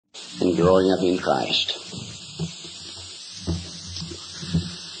and growing up in Christ.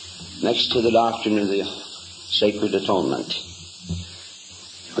 Next to the doctrine of the sacred atonement,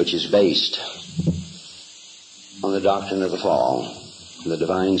 which is based on the doctrine of the fall, the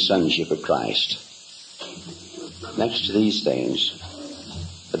divine sonship of Christ. Next to these things,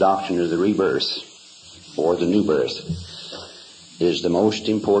 the doctrine of the rebirth, or the new birth, is the most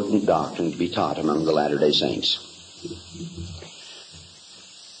important doctrine to be taught among the Latter-day Saints.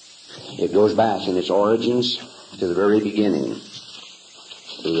 It goes back in its origins to the very beginning,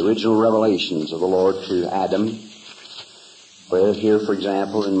 to the original revelations of the Lord to Adam, where here, for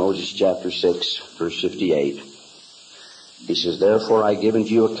example, in Moses chapter 6, verse 58, he says, "Therefore I give unto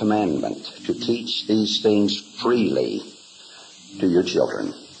you a commandment to teach these things freely to your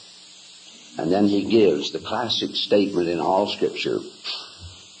children." And then he gives the classic statement in all Scripture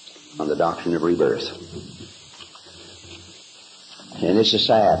on the doctrine of rebirth. And it's a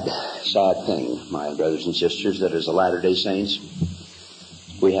sad, sad thing, my brothers and sisters, that as the Latter-day Saints,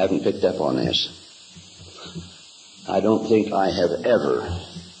 we haven't picked up on this. I don't think I have ever,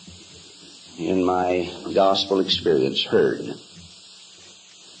 in my gospel experience, heard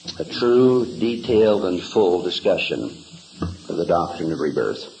a true, detailed, and full discussion of the doctrine of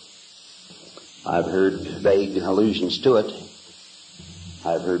rebirth. I've heard vague allusions to it.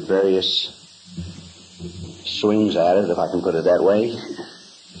 I've heard various swings at it, if I can put it that way.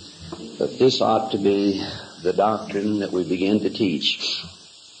 But this ought to be the doctrine that we begin to teach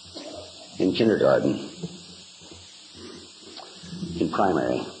in kindergarten, in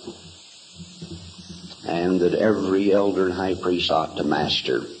primary, and that every elder and high priest ought to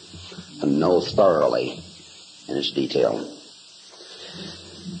master and know thoroughly in its detail.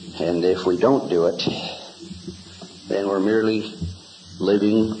 And if we don't do it, then we're merely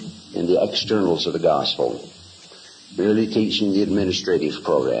living in the externals of the gospel, merely teaching the administrative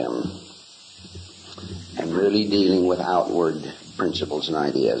program, and really dealing with outward principles and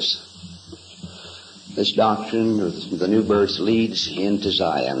ideas. This doctrine of the new birth leads into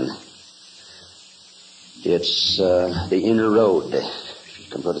Zion. It's the inner road, if you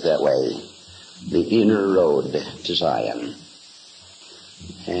can put it that way, the inner road to Zion.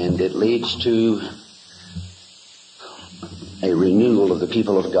 And it leads to a renewal of the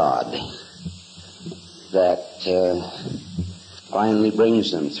people of God that finally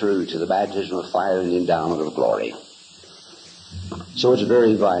brings them through to the baptism of fire and the endowment of glory. So it's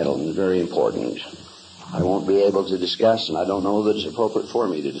very vital and very important. I won't be able to discuss, and I don't know that it's appropriate for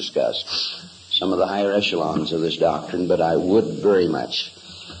me to discuss, some of the higher echelons of this doctrine, but I would very much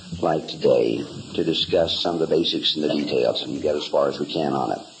like today to discuss some of the basics and the details and get as far as we can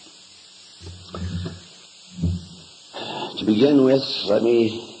on it. To begin with,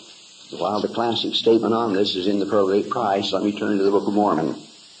 while the classic statement on this is in the Pro-Great Price, let me turn to the Book of Mormon,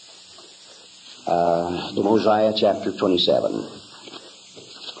 to Mosiah chapter 27.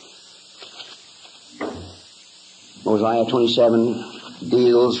 Mosiah 27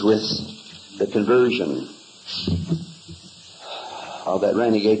 deals with the conversion of that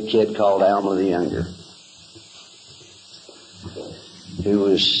renegade kid called Alma the Younger, who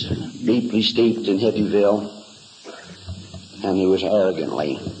was deeply steeped in Hippieville, and who was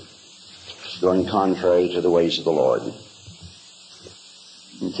arrogantly going contrary to the ways of the Lord,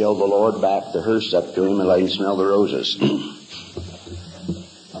 until the Lord backed the hearse up to him and let him smell the roses.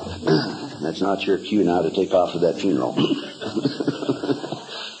 That's not your cue now to take off to that funeral.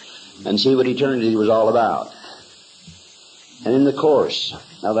 And see what eternity was all about. And in the course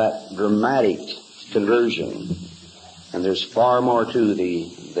of that dramatic conversion, and there's far more to the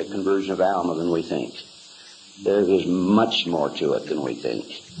conversion of Alma than we think. There is much more to it than we think.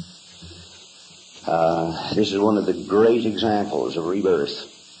 This is one of the great examples of rebirth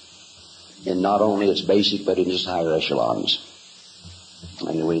in not only its basic but in its higher echelons.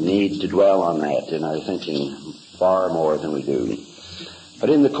 And we need to dwell on that in our thinking far more than we do. But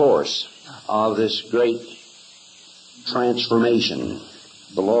in the course of this great transformation,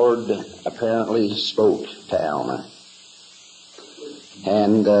 the Lord apparently spoke to Alma.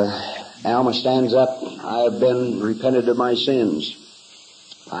 And Alma stands up, "I have been repented of my sins.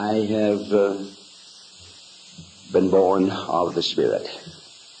 I have been born of the Spirit."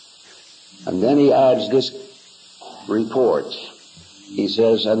 And then he adds this report. He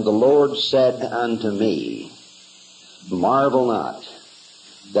says, "And the Lord said unto me, Marvel not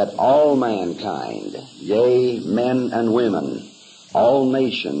that all mankind, yea, men and women, all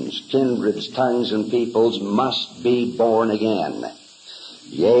nations, kindreds, tongues, and peoples must be born again.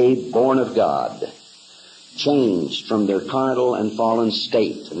 Yea, born of God, changed from their carnal and fallen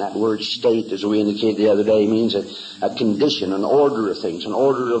state. And that word state, as we indicated the other day, means a condition, an order of things, an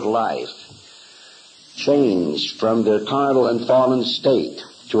order of life. Changed from their carnal and fallen state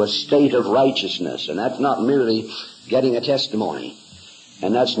to a state of righteousness. And that's not merely getting a testimony.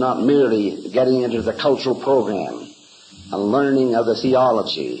 And that's not merely getting into the cultural program and learning of the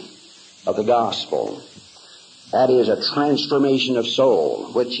theology of the gospel. That is a transformation of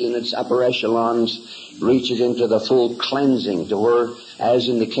soul, which in its upper echelons reaches into the full cleansing to where, as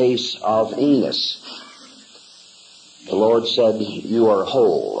in the case of Enos, the Lord said, "You are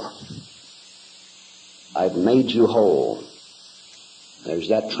whole. I've made you whole." There's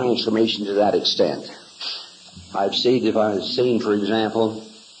that transformation to that extent. I've seen, for example,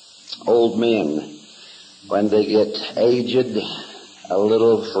 old men, when they get aged, a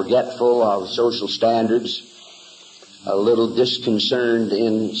little forgetful of social standards, a little disconcerted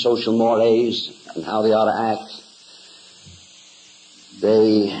in social mores and how they ought to act,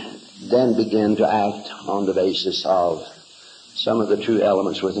 they then begin to act on the basis of some of the true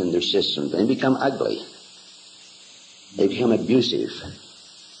elements within their system. They become ugly. They become abusive.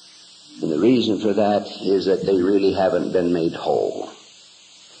 And the reason for that is that they really haven't been made whole.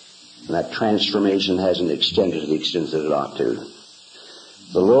 And that transformation hasn't extended to the extent that it ought to.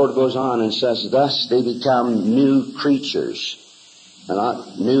 The Lord goes on and says, thus they become new creatures. And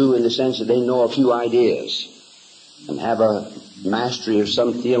not new in the sense that they know a few ideas and have a mastery of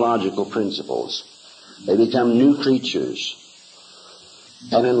some theological principles. They become new creatures.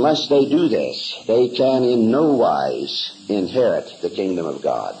 And unless they do this, they can in no wise inherit the kingdom of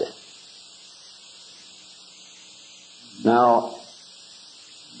God. Now,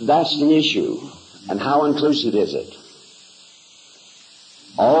 that's the issue. And how inclusive is it?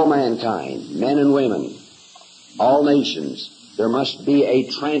 All mankind, men and women, all nations, there must be a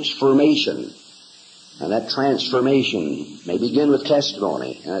transformation. And that transformation may begin with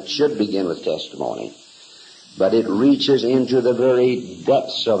testimony, and it should begin with testimony. But it reaches into the very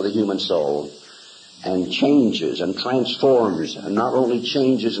depths of the human soul and changes and transforms, and not only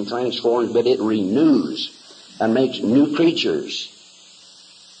changes and transforms, but it renews and makes new creatures.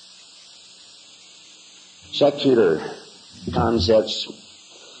 Secular concepts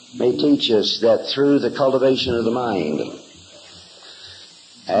may teach us that through the cultivation of the mind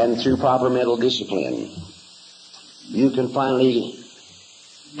and through proper mental discipline, you can finally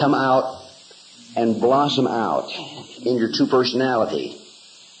come out and blossom out in your true personality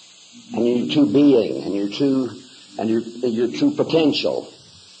and your true being and your true potential.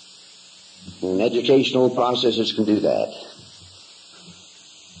 And educational processes can do that.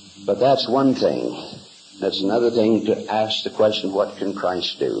 But that's one thing. That's another thing to ask the question, what can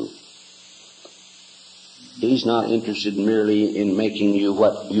Christ do? He's not interested merely in making you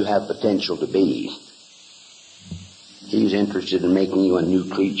what you have potential to be. He's interested in making you a new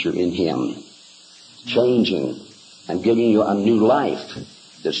creature in Him, changing and giving you a new life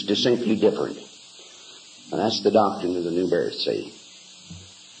that's distinctly different. And that's the doctrine of the new birth, see?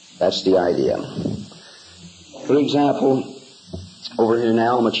 That's the idea. For example, over here in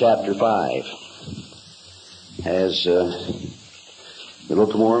Alma chapter 5, as the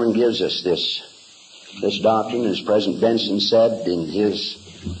Book of Mormon gives us this doctrine, as President Benson said in his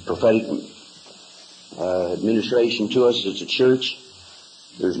prophetic administration to us as a church,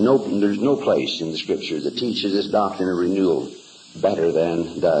 there's no place in the Scripture that teaches this doctrine of renewal better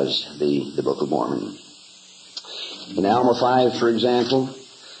than does the Book of Mormon. In Alma 5, for example,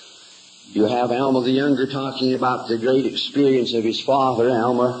 you have Alma the Younger talking about the great experience of his father,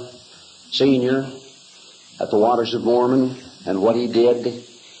 Alma Sr., at the Waters of Mormon, and what he did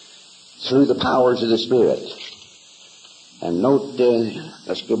through the powers of the Spirit. And note,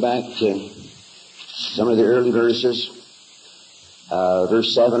 let's go back to some of the early verses.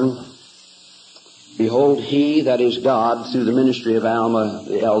 Verse 7, behold, he, that is God, through the ministry of Alma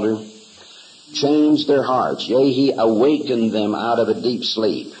the elder, changed their hearts. Yea, he awakened them out of a deep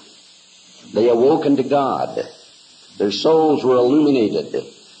sleep. They awoke unto God. Their souls were illuminated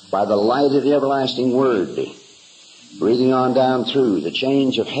by the light of the everlasting Word. Breathing on down through, the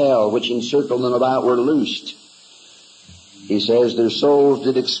chains of hell which encircled them about were loosed. He says, their souls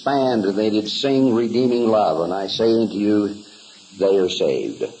did expand, and they did sing redeeming love. And I say unto you, they are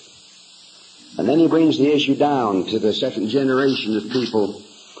saved. And then he brings the issue down to the second generation of people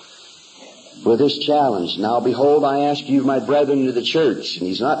with this challenge. Now behold, I ask you, my brethren, to the church. And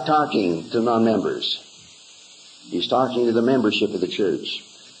he's not talking to non-members. He's talking to the membership of the church.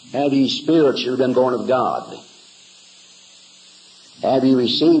 Have ye spiritually been born of God? Have you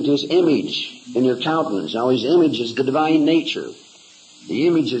received His image in your countenance? Now His image is the divine nature. The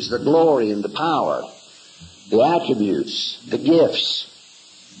image is the glory and the power. the attributes, the gifts,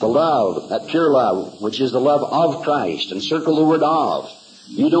 the love, that pure love, which is the love of Christ, and circle the word of.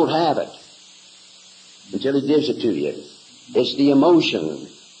 You don't have it until He gives it to you. It's the emotion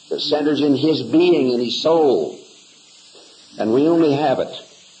that centers in His being and His soul. And we only have it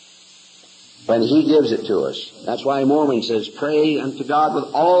when He gives it to us. That's why Mormon says, pray unto God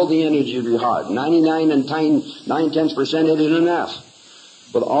with all the energy of your heart. 99.9% it is enough.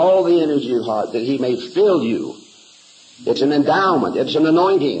 With all the energy of your heart, that He may fill you. It's an endowment, it's an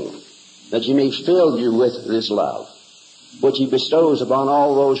anointing, that He may fill you with this love, which He bestows upon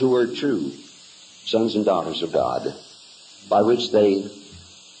all those who are true sons and daughters of God, by which they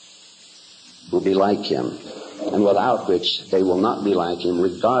will be like Him, and without which they will not be like Him,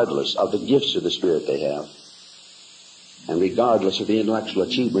 regardless of the gifts of the Spirit they have, and regardless of the intellectual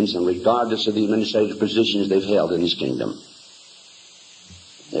achievements, and regardless of the administrative positions they've held in His kingdom.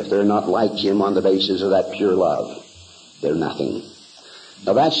 If they're not like Him on the basis of that pure love, they're nothing.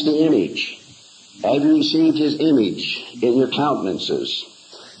 Now that's the image. Have you received His image in your countenances?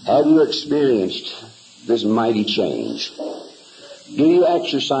 Have you experienced this mighty change? Do you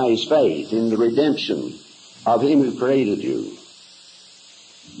exercise faith in the redemption of Him who created you?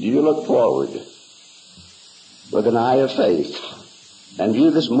 Do you look forward with an eye of faith and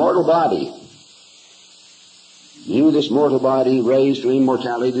view this mortal body? View this mortal body raised to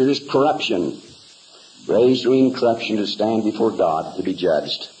immortality, to this corruption, raised to incorruption, to stand before God to be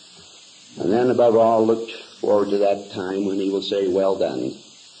judged. And then above all, look forward to that time when He will say, well done,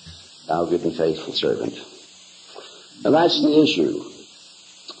 thou good and faithful servant. And that's the issue.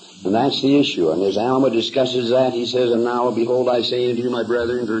 And that's the issue. And as Alma discusses that, he says, and now, behold, I say unto you, my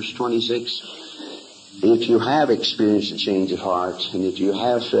brethren, verse 26, if you have experienced a change of heart, and if you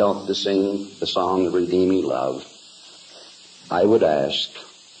have felt the song of redeeming love, I would ask,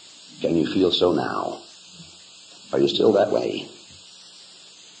 can you feel so now? Are you still that way?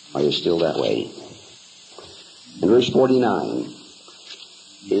 Are you still that way? In verse 49,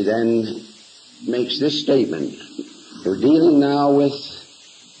 he then makes this statement. We're dealing now with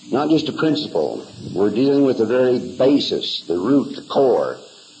not just a principle. We're dealing with the very basis, the root, the core,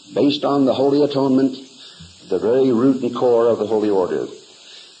 based on the Holy Atonement, the very root and core of the Holy Order.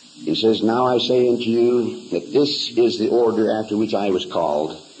 He says, now I say unto you that this is the order after which I was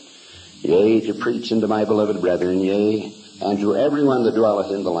called, yea, to preach unto my beloved brethren, yea, and to everyone that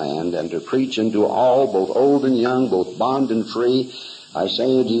dwelleth in the land, and to preach unto all, both old and young, both bond and free. I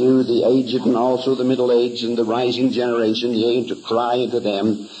say unto you, the aged and also the middle-aged and the rising generation, yea, and to cry unto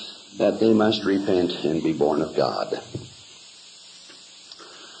them that they must repent and be born of God.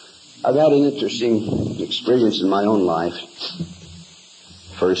 I've had an interesting experience in my own life.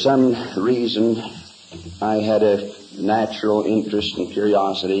 For some reason, I had a natural interest and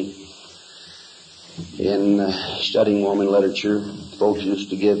curiosity in studying Mormon literature. Folks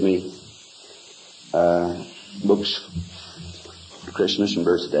used to give me books for Christmas and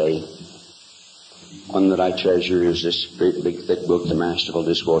birthday. One that I treasure is this great big thick book, The Masterful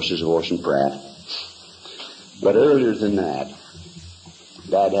Discourses of Orson Pratt. But earlier than that,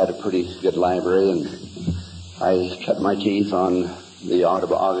 Dad had a pretty good library, and I cut my teeth on the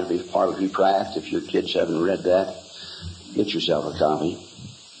autobiography of Parley Pratt. If your kids haven't read that, get yourself a copy.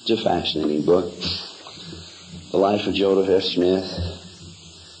 It's a fascinating book. The Life of Joseph F. Smith,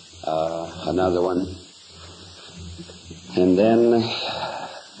 another one. And then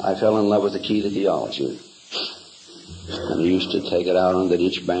I fell in love with the Key to Theology. And I used to take it out on the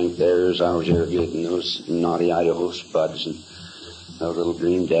ditch bank there as I was irrigating those naughty Idaho spuds and those little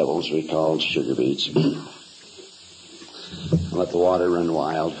green devils we called sugar beets. Let the water run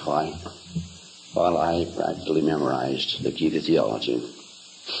wild while I practically memorized the Key to Theology.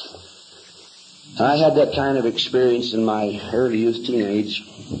 And I had that kind of experience in my early youth, teenage,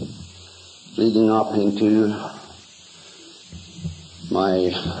 leading up into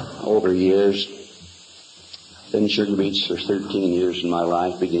my older years. Been sugar beets for 13 years in my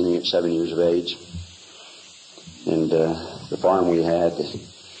life, beginning at 7 years of age. And the farm we had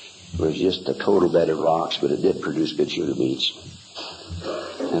was just a total bed of rocks, but it did produce good sugar beets.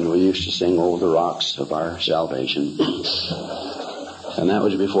 And we used to sing over the rocks of our salvation. And that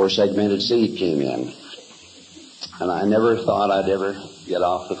was before segmented seed came in. And I never thought I'd ever get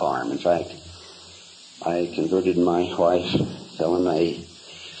off the farm. In fact, I converted my wife, Helen May,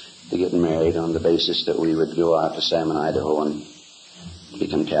 to getting married on the basis that we would go out to Salmon, Idaho and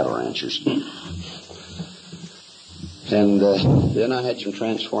become cattle ranchers. And then I had some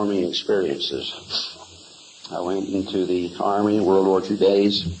transforming experiences. I went into the Army in World War II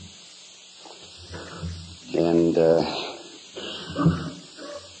days and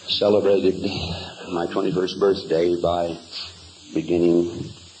celebrated my 21st birthday by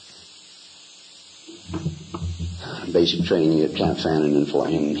beginning basic training at Camp Fannin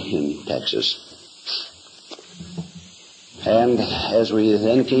in Texas. And as we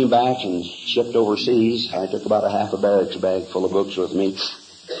then came back and shipped overseas, I took about a half a barracks bag full of books with me.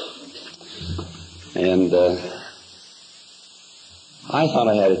 And I thought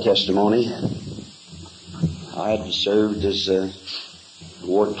I had a testimony. I had served as a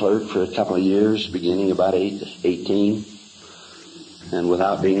ward clerk for a couple of years, beginning about 18, and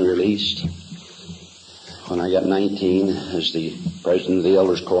without being released. When I got 19, as the president of the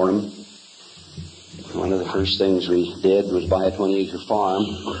Elders Quorum, one of the first things we did was buy a 20-acre farm.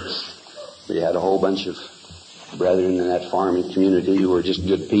 We had a whole bunch of brethren in that farming community who were just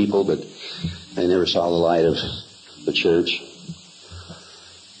good people, but they never saw the light of the church.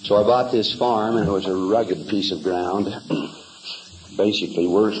 So I bought this farm, and it was a rugged piece of ground, basically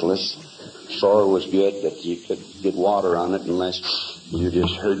worthless. Soil was good, but you could get water on it unless you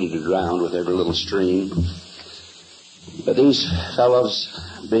just herded it around with every little stream. But these fellows,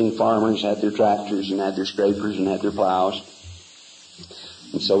 being farmers, had their tractors and had their scrapers and had their plows.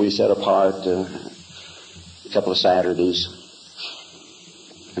 And so we set apart a couple of Saturdays.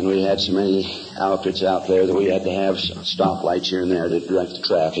 And we had so many outfits out there that we had to have stoplights here and there to direct the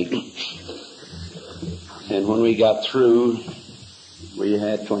traffic. And when we got through, we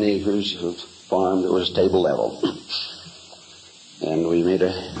had 20 acres of farm that was table level. And we made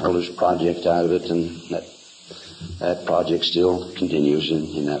a elders project out of it, and that project still continues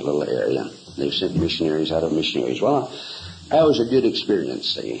in that little area. They've sent missionaries out of missionaries. Well, that was a good experience,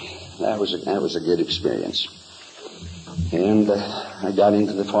 see. That was a good experience. And I got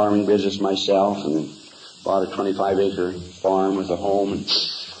into the farming business myself and bought a 25-acre farm with a home.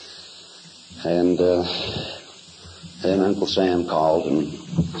 And then Uncle Sam called, and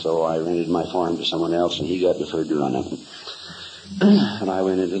so I rented my farm to someone else, and he got deferred to run it. And I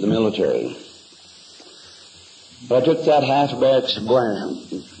went into the military. But I took that half barracks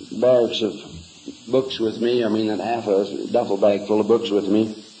of books with me, that half a duffel bag full of books with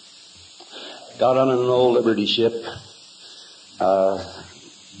me, got on an old Liberty ship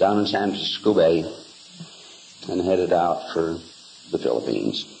down in San Francisco Bay and headed out for the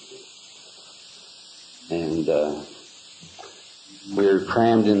Philippines. And we were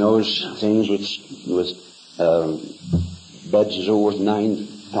crammed in those things with beds as over 9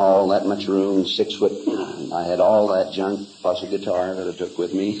 tall, that much room, 6 foot. I had all that junk, plus a guitar that I took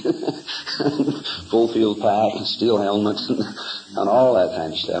with me, full field pack, and steel helmets, and all that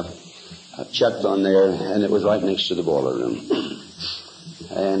kind of stuff. I chucked on there, and it was right next to the boiler room.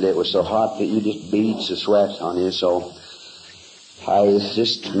 And it was so hot that you just beads of sweat on you, so I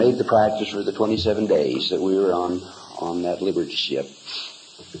just made the practice for the 27 days that we were on that Liberty ship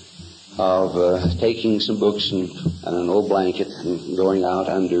of taking some books and an old blanket and going out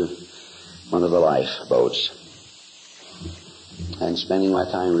under one of the lifeboats and spending my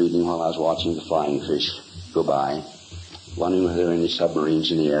time reading while I was watching the flying fish go by, wondering if there were any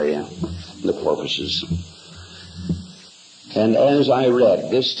submarines in the area, the porpoises. And as I read,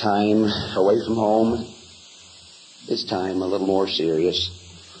 this time away from home, this time a little more serious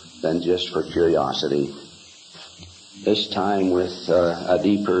than just for curiosity, this time with a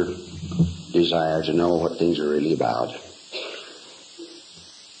deeper desire to know what things are really about.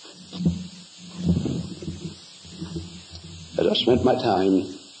 As I spent my time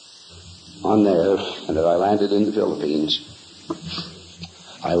on there, and as I landed in the Philippines,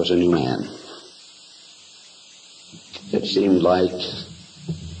 I was a new man. It seemed like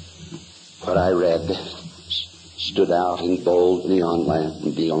what I read stood out in bold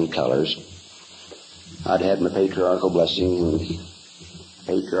neon colors. I'd had my patriarchal blessing, and the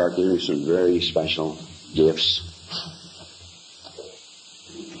patriarch gave me some very special gifts.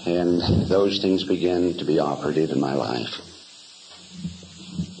 And those things began to be operative in my life.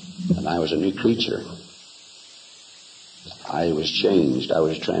 And I was a new creature. I was changed. I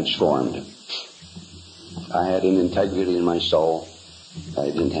was transformed. I had an integrity in my soul I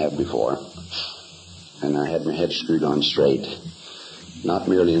didn't have before. And I had my head screwed on straight, not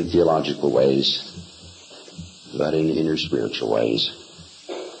merely in theological ways, but in inner spiritual ways.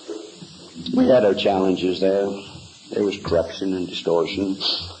 We had our challenges there. There was corruption and distortion.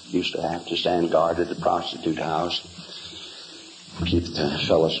 Used to have to stand guard at the prostitute house, keep the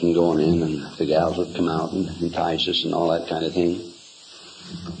fellas from going in, and the gals would come out and entice us and all that kind of thing.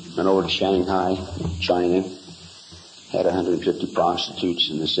 Went over to Shanghai, China, had 150 prostitutes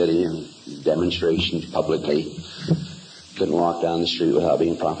in the city and demonstrations publicly. Couldn't walk down the street without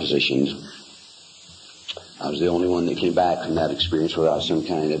being propositioned. I was the only one that came back from that experience without some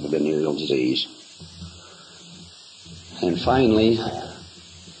kind of venereal disease. And finally,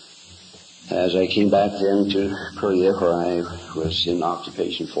 as I came back then to Korea, where I was in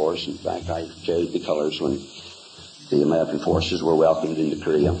occupation force, in fact, I carried the colors when the American forces were welcomed into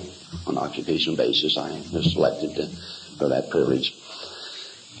Korea on occupational basis. I was selected for that privilege.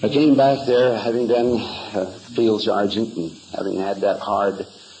 I came back there having been a field sergeant and having had that hard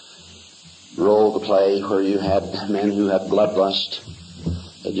role to play where you had men who had bloodlust.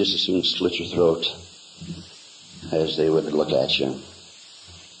 They just as soon slit your throat as they would look at you.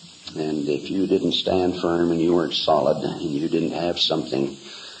 And if you didn't stand firm and you weren't solid and you didn't have something,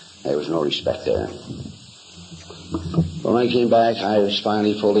 there was no respect there. When I came back, I was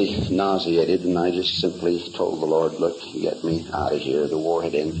finally fully nauseated, and I just simply told the Lord, look, get me out of here. The war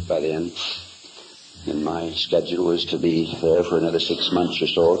had ended by then, and my schedule was to be there for another 6 months or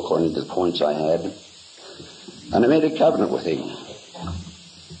so, according to the points I had. And I made a covenant with him.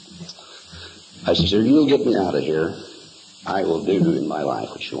 I said, sir, you'll get me out of here. I will do in my life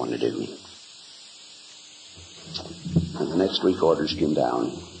what you want to do. And the next week orders came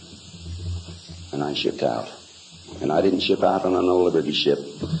down, and I shipped out. And I didn't ship out on an old Liberty ship.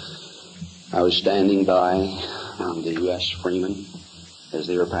 I was standing by on the U.S. Freeman as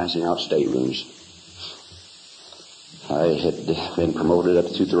they were passing out staterooms. I had been promoted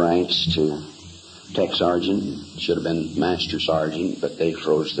up through the ranks to tech sergeant. Should have been master sergeant, but they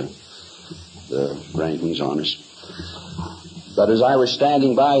froze the rankings on us. But as I was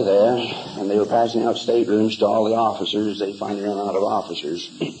standing by there, and they were passing out staterooms to all the officers, they finally ran out of officers.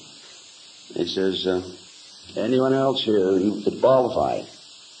 He says, anyone else here who could qualify?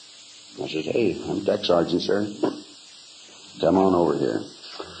 I said, hey, I'm tech sergeant, sir. Come on over here.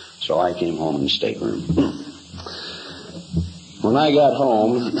 So I came home in the stateroom. When I got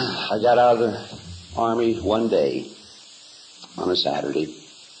home, I got out of the Army one day on a Saturday.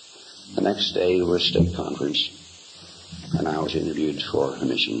 The next day was state conference, and I was interviewed for a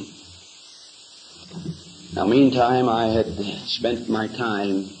mission. Now, meantime, I had spent my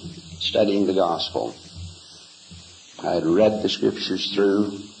time studying the gospel. I had read the scriptures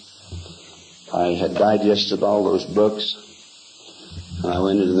through. I had digested all those books. And I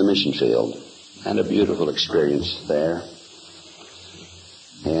went into the mission field. Had a beautiful experience there.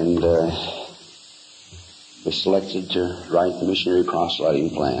 And was selected to write the missionary proselyting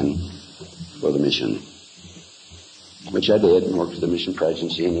plan for the mission, which I did, and worked with the mission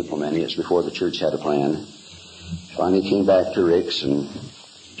presidency in implementing it before the church had a plan. Finally came back to Rick's and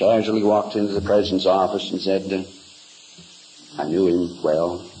casually walked into the president's office and said, I knew him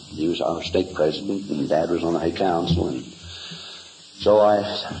well. He was our stake president, and Dad was on the High Council. And so I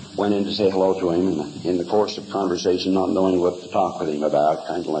went in to say hello to him, and in the course of conversation, not knowing what to talk with him about,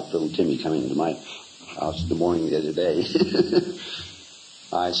 kind of like little Timmy coming into my house the morning the other day,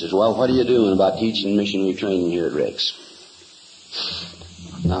 I says, well, what are you doing about teaching missionary training here at Rick's?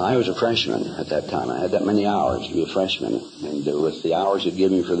 Now, I was a freshman at that time. I had that many hours to be a freshman. And with the hours it'd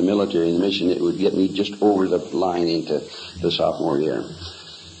give me for the military and the mission, it would get me just over the line into the sophomore year.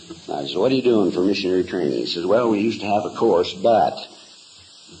 I said, what are you doing for missionary training? He says, well, we used to have a course, but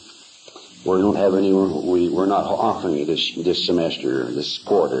we don't have any, we're not offering it this semester, this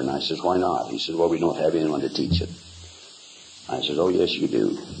quarter. And I says, why not? He says, well, we don't have anyone to teach it. I says, oh, yes, you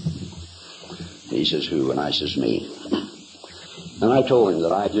do. He says, who? And I says, me. And I told him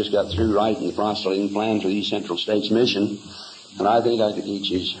that I just got through writing the proselyting plan for the East Central States Mission, and I think I could teach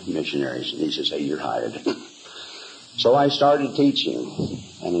these missionaries. And he says, hey, you're hired. So I started teaching,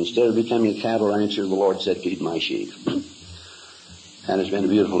 and instead of becoming a cattle rancher, the Lord said, feed my sheep. And it's been a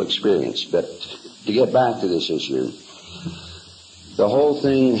beautiful experience. But to get back to this issue, the whole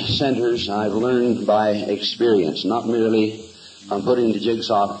thing centers, I've learned by experience, not merely on putting the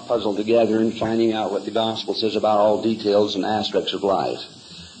jigsaw puzzle together and finding out what the gospel says about all details and aspects of life.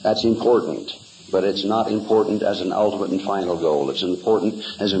 That's important, but it's not important as an ultimate and final goal. It's important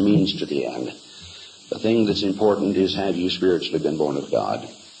as a means to the end. The thing that's important is, have you spiritually been born of God?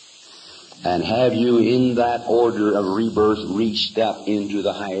 And have you, in that order of rebirth, reached up into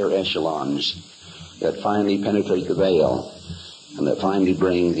the higher echelons that finally penetrate the veil and that finally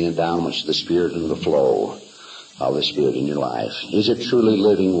bring the endowments of the Spirit and the flow of the Spirit in your life? Is it truly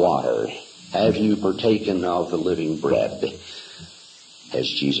living water? Have you partaken of the living bread, as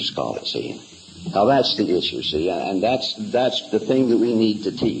Jesus called it, see? Now that's the issue, see, and that's the thing that we need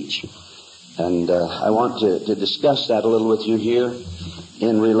to teach. And I want to discuss that a little with you here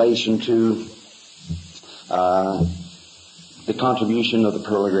in relation to the contribution of the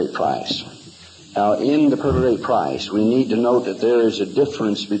pearl of great price. Now, in the pearl of great price, we need to note that there is a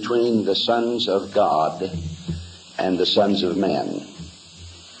difference between the sons of God and the sons of men.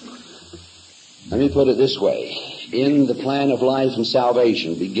 Let me put it this way. in the plan of life and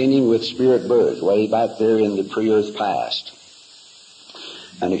salvation, beginning with spirit birth, way back there in the pre-earth past,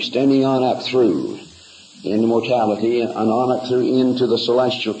 and extending on up through into mortality and on up through into the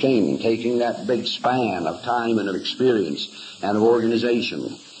celestial kingdom, taking that big span of time and of experience and of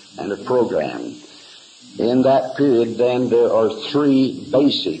organization and of program. In that period, then, there are three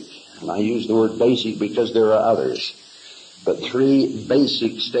basic, and I use the word basic because there are others, but three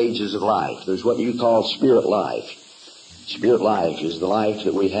basic stages of life. There's what you call spirit life. Spirit life is the life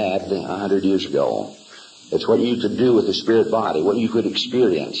that we had 100 years ago. It's what you could do with the spirit body, what you could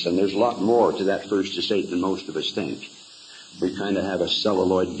experience. And there's a lot more to that first estate than most of us think. We kind of have a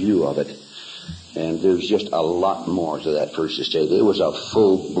celluloid view of it. And there's just a lot more to that first estate. It was a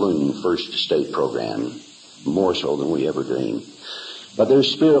full-blown first estate program, more so than we ever dreamed. But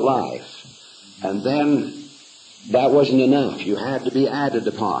there's spirit life. And then that wasn't enough. You had to be added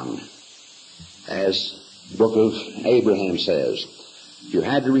upon, as the book of Abraham says. You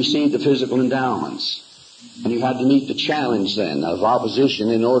had to receive the physical endowments. And you had to meet the challenge then of opposition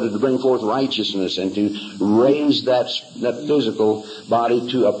in order to bring forth righteousness and to raise that physical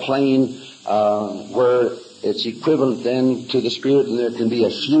body to a plane where it's equivalent then to the spirit, and there can be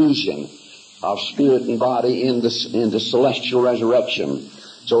a fusion of spirit and body in the celestial resurrection,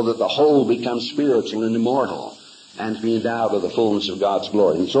 so that the whole becomes spiritual and immortal and to be endowed with the fullness of God's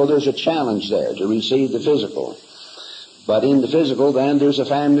glory. And so there's a challenge there to receive the physical. But in the physical, then, there's a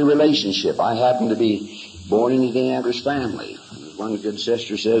family relationship. I happen to be born into the Andrus family. One good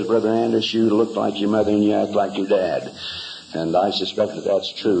sister says, Brother Andrus, you look like your mother and you act like your dad. And I suspect that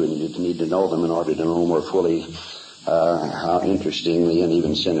that's true, and you need to know them in order to know more fully how interestingly and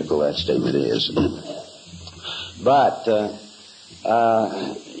even cynical that statement is. But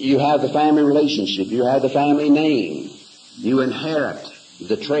you have the family relationship. You have the family name. You inherit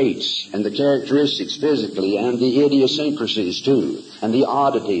the traits and the characteristics physically and the idiosyncrasies too, and the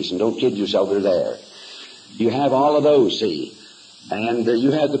oddities, and don't kid yourself, they're there. You have all of those, see. And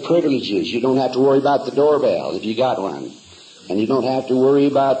you have the privileges. You don't have to worry about the doorbell if you got one. And you don't have to worry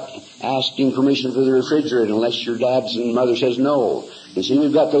about asking permission for the refrigerator unless your dad and mother says no. You see,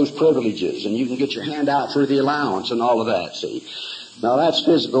 you've got those privileges, and you can get your hand out for the allowance and all of that, see. Now, that's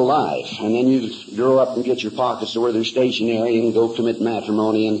physical life. And then you grow up and get your pockets to where they're stationary and go commit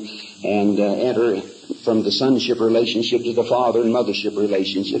matrimony and enter from the sonship relationship to the father and mothership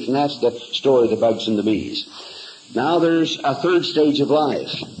relationships. And that's the story of the bugs and the bees. Now, there's a third stage of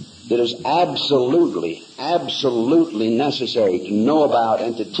life that is absolutely, absolutely necessary to know about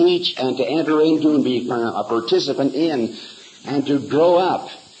and to teach and to enter into and be a participant in and to grow up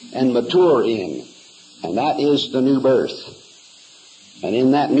and mature in. And that is the new birth. And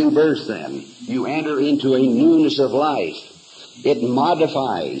in that new birth, then, you enter into a newness of life. It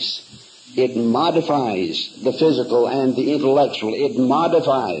modifies the physical and the intellectual. It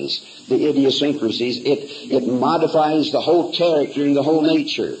modifies the idiosyncrasies. It modifies the whole character and the whole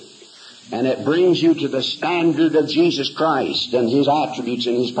nature. And it brings you to the standard of Jesus Christ and His attributes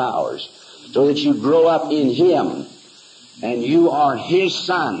and His powers, so that you grow up in Him, and you are His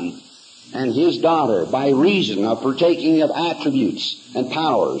son and His daughter by reason of partaking of attributes and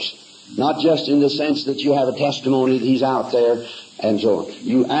powers, not just in the sense that you have a testimony that He's out there, and so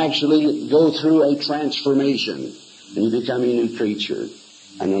you actually go through a transformation, and you become a new creature.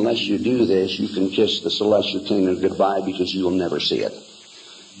 And unless you do this, you can kiss the celestial kingdom goodbye, because you will never see it.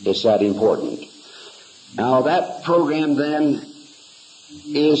 It's that important. Now, that program, then,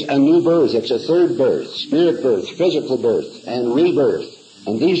 is a new birth. It's a third birth, spirit birth, physical birth, and rebirth.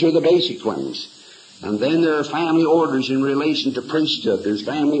 And these are the basic ones. And then there are family orders in relation to priesthood. There's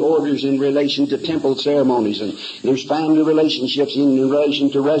family orders in relation to temple ceremonies. And there's family relationships in relation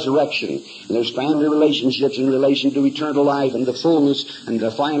to resurrection. And there's family relationships in relation to eternal life and the fullness. And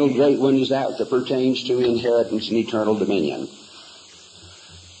the final great one is that pertains to inheritance and eternal dominion.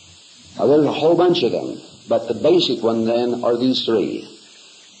 Now, there's a whole bunch of them. But the basic one, then, are these three.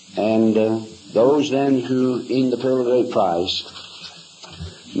 And those, then, who, in the pearl of great price,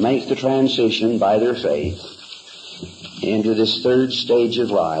 make the transition by their faith into this third stage of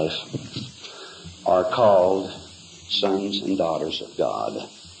life are called sons and daughters of God.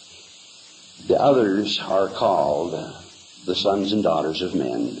 The others are called the sons and daughters of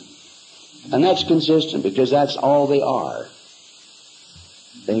men. And that's consistent, because that's all they are.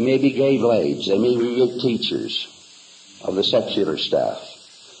 They may be gay blades. They may be great teachers of the secular stuff.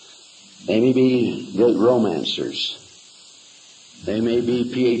 They may be great romancers. They may be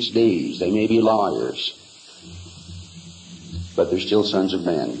PhDs. They may be lawyers. But they're still sons of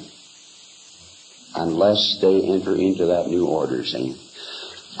men, unless they enter into that new order, see.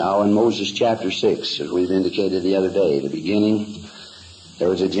 Now in Moses chapter 6, as we've indicated the other day, the beginning, there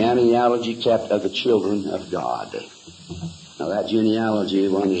was a genealogy kept of the children of God. Now that genealogy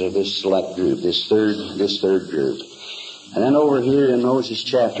runs of this select group, this third group. And then over here in Moses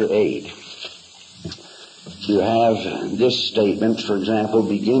chapter 8, you have this statement, for example,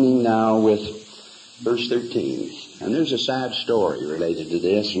 beginning now with verse 13. And there's a sad story related to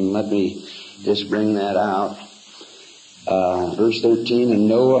this, and let me just bring that out. Verse 13, and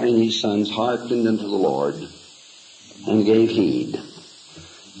Noah and his sons hearkened unto the Lord and gave heed.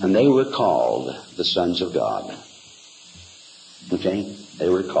 And they were called the sons of God. Okay? They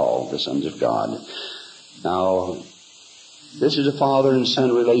were called the sons of God. Now, this is a father and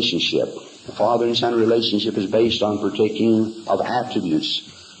son relationship. The father and son relationship is based on partaking of attributes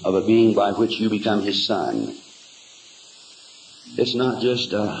of a being by which you become his son. It's not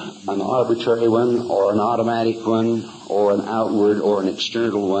just an arbitrary one or an automatic one or an outward or an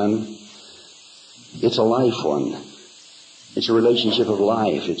external one. It's a life one. It's a relationship of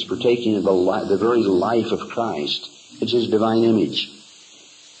life. It's partaking of the very life of Christ. It's his divine image.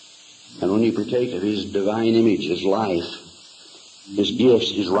 And when you partake of his divine image, his life, his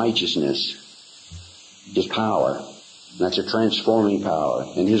gifts, his righteousness, his power, and that's a transforming power,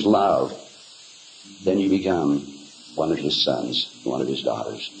 and his love, then you become one of his sons, one of his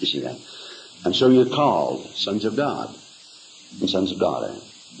daughters. You see that? And so you're called sons of God, and sons of daughter,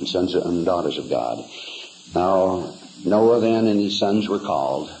 and sons and daughters of God. Now, Noah then and his sons were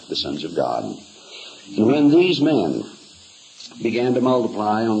called the sons of God. And when these men began to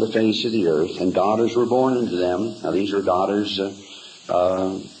multiply on the face of the earth, and daughters were born unto them, now these are daughters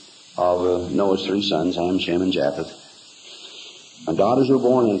of Noah's three sons, Ham, Shem, and Japheth, and daughters were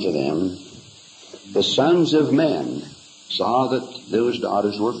born unto them, the sons of men saw that those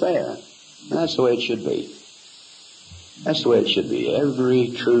daughters were fair. And that's the way it should be. That's the way it should be.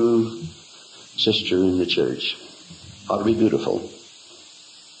 Every true sister in the church ought to be beautiful.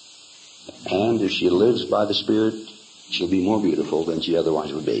 And if she lives by the Spirit, she'll be more beautiful than she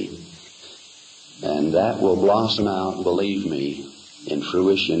otherwise would be. And that will blossom out, believe me, in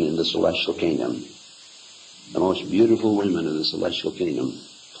fruition in the celestial kingdom. The most beautiful women in the celestial kingdom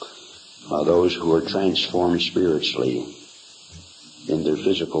are those who are transformed spiritually in their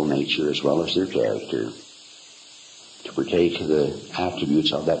physical nature as well as their character, to partake of the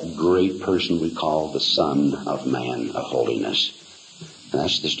attributes of that great person we call the Son of Man of holiness. And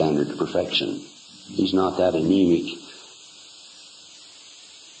that's the standard of perfection. He's not that anemic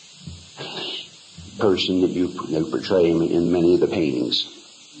person that you portray him in many of the paintings.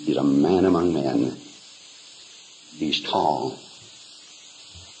 He's a man among men. He's tall,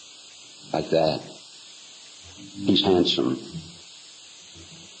 like that. He's handsome.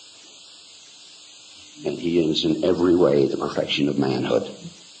 And he is in every way the perfection of manhood.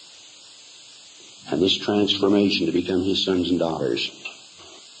 And this transformation to become his sons and daughters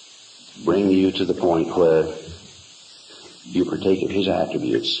bring you to the point where you partake of his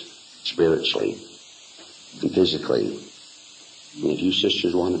attributes spiritually and physically. And if you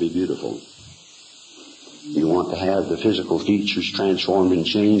sisters want to be beautiful, you want to have the physical features transformed and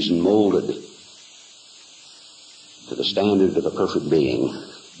changed and molded to the standard of a perfect being,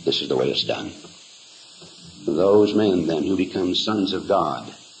 this is the way it's done. Those men then who become sons of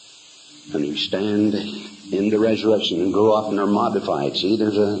God and who stand in the resurrection and grow up and are modified. See,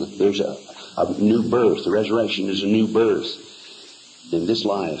 there's a new birth. The resurrection is a new birth in this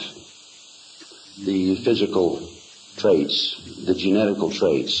life. The physical traits, the genetical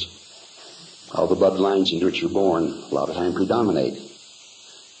traits, all the bloodlines in which you're born a lot of time predominate.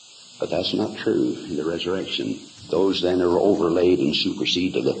 But that's not true in the resurrection. Those then are overlaid and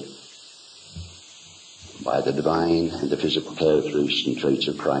superseded by the divine and the physical characteristics and traits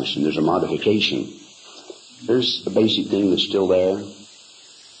of Christ. And there's a modification. There's the basic thing that's still there,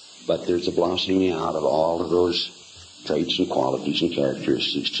 but there's a blossoming out of all of those traits and qualities and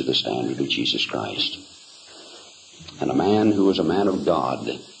characteristics to the standard of Jesus Christ. And a man who is a man of God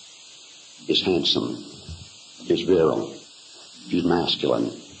is handsome, is virile, he's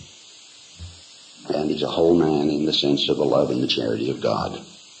masculine, and he's a whole man in the sense of the love and the charity of God.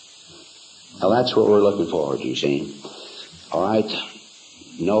 Now that's what we're looking forward to, see. All right,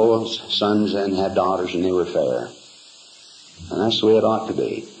 Noah's sons then had daughters and they were fair. And that's the way it ought to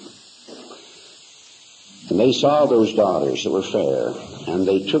be. And they saw those daughters that were fair, and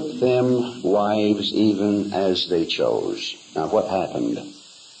they took them wives even as they chose. Now what happened?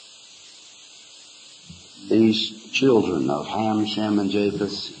 These children of Ham, Shem, and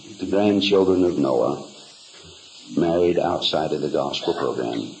Japheth, the grandchildren of Noah, married outside of the gospel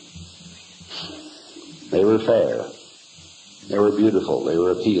program. They were fair. They were beautiful. They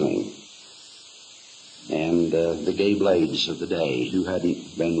were appealing. And the gay blades of the day who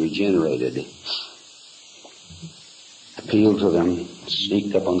hadn't been regenerated appealed to them,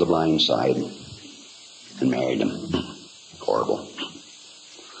 sneaked up on the blind side, and married them. Horrible.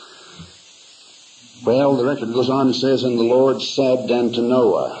 Well, the record goes on and says, And the Lord said unto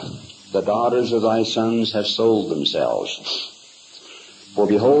Noah, The daughters of thy sons have sold themselves. For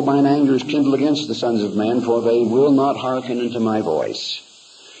behold, mine anger is kindled against the sons of men, for they will not hearken unto my voice.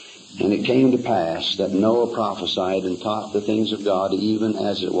 And it came to pass that Noah prophesied and taught the things of God, even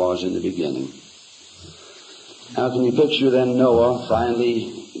as it was in the beginning. Now can you picture then Noah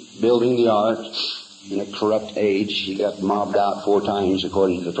finally building the ark in a corrupt age? He got mobbed out 4 times,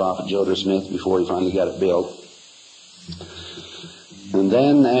 according to the prophet Joseph Smith, before he finally got it built. And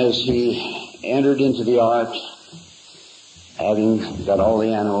then as he entered into the ark, having got all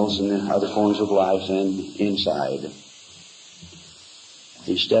the animals and the other forms of life inside,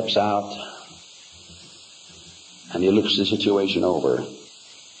 he steps out and he looks the situation over.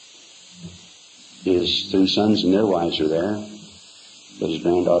 His 3 sons and their wives are there, but his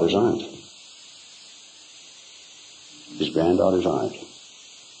granddaughters aren't. His granddaughters aren't.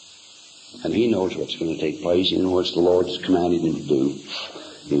 And he knows what's going to take place. He knows what the Lord's commanded him to do.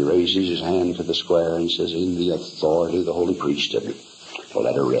 He raises his hand to the square and says, In the authority of the holy priesthood, to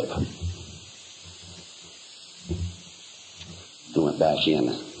let her rip. He went back in.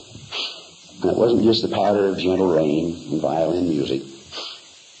 And it wasn't just the patter of gentle rain and violin music.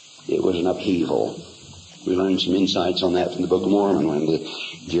 It was an upheaval. We learned some insights on that from the Book of Mormon. When the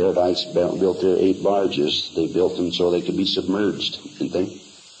Jaredites built their 8 barges, they built them so they could be submerged, didn't they?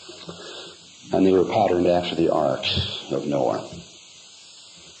 And they were patterned after the ark of Noah.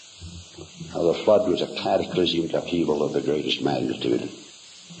 Now, the flood was a cataclysmic upheaval of the greatest magnitude.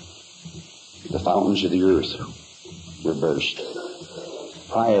 The fountains of the earth were burst.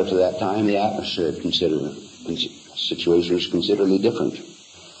 Prior to that time, the atmosphere situation was considerably different.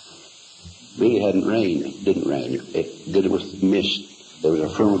 Really hadn't rained. It didn't rain. It did it with mist. There was a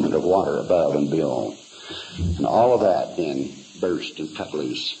firmament of water above and below. And all of that then burst and cut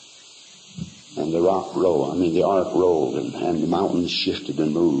loose. And the ark rolled, and the mountains shifted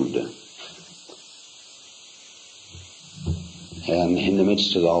and moved. And in the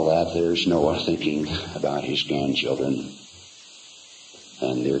midst of all that, there's Noah thinking about his grandchildren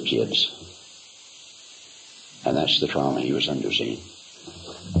and their kids. And that's the trauma he was undergoing.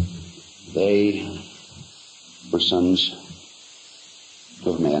 They were sons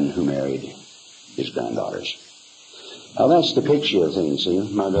of men who married his granddaughters. Now that's the picture of things, see,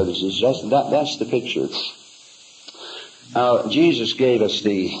 my brothers and sisters. That's the picture. Now Jesus gave us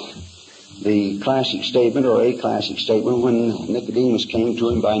the classic statement, or a classic statement, when Nicodemus came to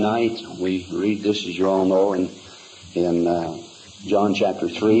him by night. We read this, as you all know, in John chapter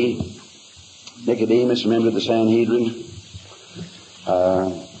 3. Nicodemus, remember the Sanhedrin?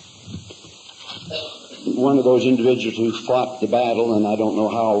 One of those individuals who fought the battle, and I don't know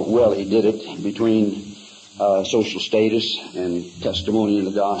how well he did it, between social status and testimony in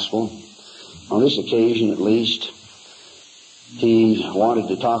the gospel. On this occasion, at least, he wanted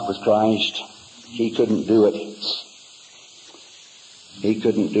to talk with Christ. He couldn't do it. He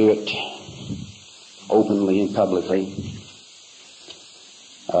couldn't do it openly and publicly.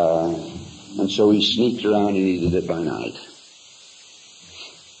 And so he sneaked around and he did it by night.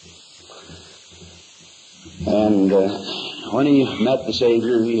 And when he met the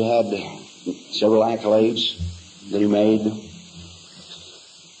Savior, he had several accolades that he made.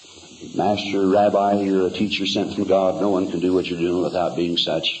 Master, Rabbi, you're a teacher sent from God. No one can do what you're doing without being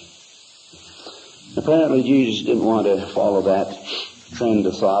such. Apparently Jesus didn't want to follow that trend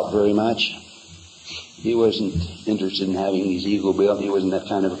of thought very much. He wasn't interested in having his ego built. He wasn't that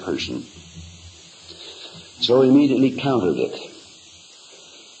kind of a person. So he immediately countered it.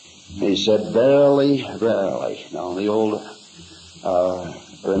 He said, verily, verily. Now, in the old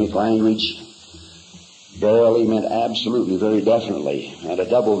Aramaic language, verily meant absolutely, very definitely. And a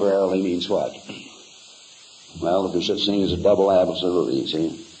double verily means what? Well, if there's such thing as a double absolutely, you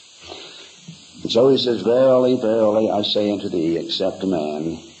see. And so he says, verily, verily, I say unto thee, except a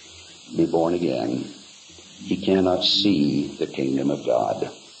man be born again, he cannot see the kingdom of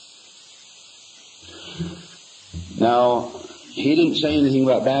God. Now, he didn't say anything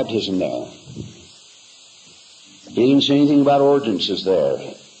about baptism there. He didn't say anything about ordinances there.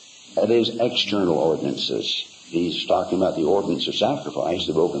 That is, external ordinances. He's talking about the ordinance of sacrifice,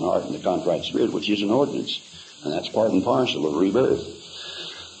 the broken heart and the contrite spirit, which is an ordinance. And that's part and parcel of rebirth.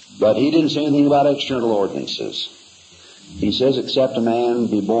 But he didn't say anything about external ordinances. He says, except a man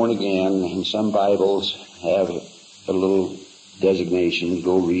be born again, and some Bibles have a little designation,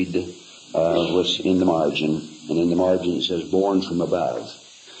 go read what's in the margin. And in the margin it says, born from above.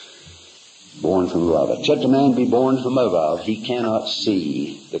 Born from above. Except a man be born from above, he cannot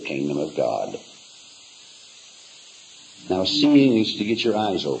see the kingdom of God. Now, seeing is to get your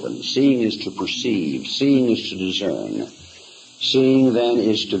eyes open. Seeing is to perceive. Seeing is to discern. Seeing, then,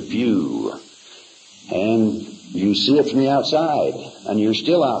 is to view. And you see it from the outside. And you're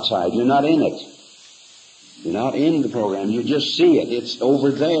still outside. You're not in it. You're not in the program. You just see it. It's over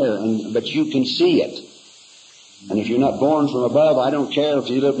there, but you can see it. And if you're not born from above, I don't care if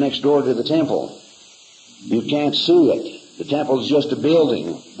you live next door to the temple. You can't see it. The temple's just a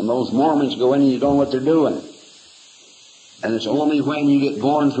building. And those Mormons go in and you don't know what they're doing. And it's only when you get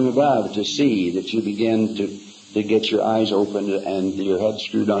born from above to see that you begin to get your eyes opened and your head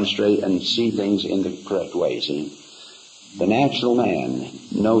screwed on straight and see things in the correct way. See? The natural man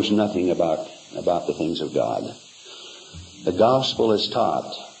knows nothing about the things of God. The gospel is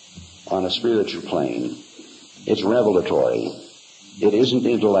taught on a spiritual plane. It's revelatory. It isn't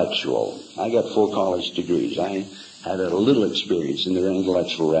intellectual. I got 4 college degrees. I had a little experience in the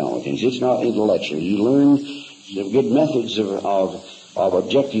intellectual realm of things. It's not intellectual. You learn the good methods of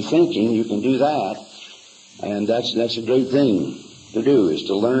objective thinking. You can do that. And that's a great thing to do, is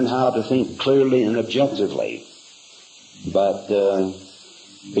to learn how to think clearly and objectively. But the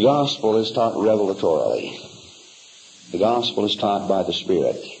gospel is taught revelatorily. The gospel is taught by the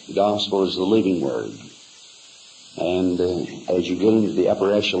Spirit. The gospel is the living word. And as you get into the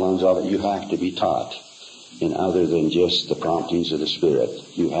upper echelons of it, you have to be taught in other than just the promptings of the Spirit.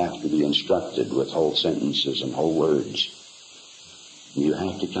 You have to be instructed with whole sentences and whole words. You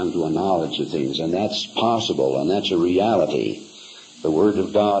have to come to a knowledge of things, and that's possible, and that's a reality. The Word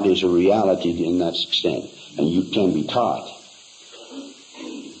of God is a reality in that extent, and you can be taught.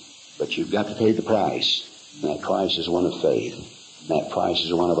 But you've got to pay the price. And that price is one of faith. That price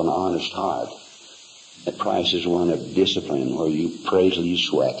is one of an honest heart. That price is one of discipline, where you pray till you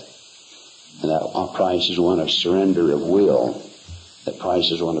sweat. And that price is one of surrender of will. That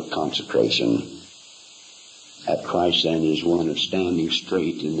price is one of consecration. That price then is one of standing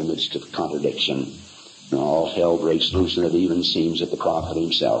straight in the midst of contradiction. And all hell breaks loose, and it even seems that the prophet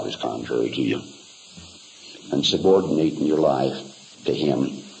himself is contrary to you. And subordinating your life to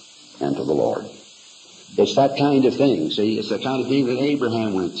him and to the Lord. It's that kind of thing, see? It's the kind of thing that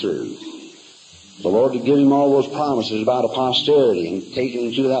Abraham went through. The Lord had given him all those promises about a posterity and taken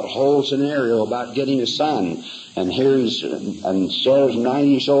him through that whole scenario about getting a son. And here he's, and Sarah's 90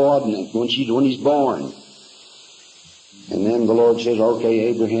 years old when he's born. And then the Lord says, okay,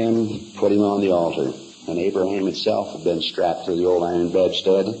 Abraham, put him on the altar. And Abraham himself had been strapped to the old iron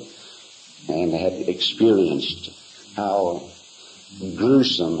bedstead and had experienced how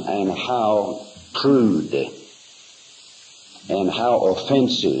gruesome and how crude and how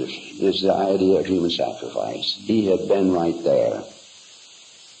offensive is the idea of human sacrifice. He had been right there.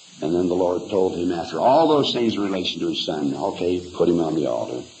 And then the Lord told him, after all those things in relation to his son, okay, put him on the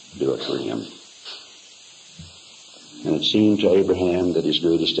altar. Do it for him. And it seemed to Abraham that his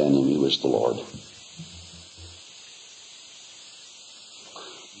greatest enemy was the Lord.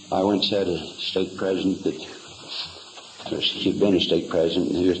 I once had a stake president that, he'd been a stake president,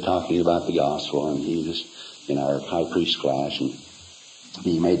 and he was talking about the gospel, and he was in our high priest class, and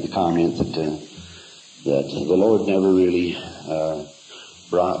he made the comment that the Lord never really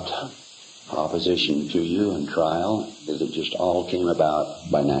brought opposition to you and trial, that it just all came about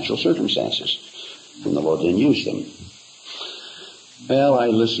by natural circumstances, and the Lord didn't use them. Well, I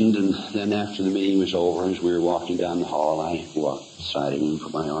listened, and then after the meeting was over, as we were walking down the hall, I walked beside him and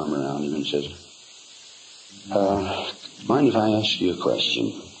put my arm around him and said, mind if I ask you a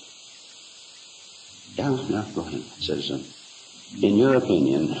question? Yeah, go ahead. Says, in your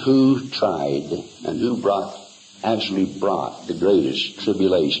opinion, who tried and who actually brought the greatest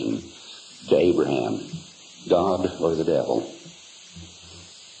tribulation to Abraham, God or the devil?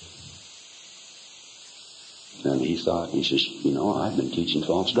 And he thought, he says, I've been teaching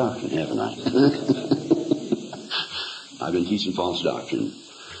false doctrine, haven't I? I've been teaching false doctrine.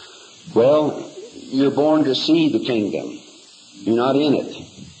 Well, you're born to see the kingdom. You're not in it.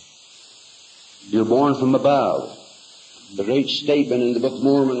 You're born from above. The great statement in the Book of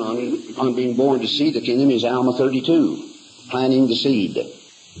Mormon on being born to see the kingdom is Alma 32, planting the seed.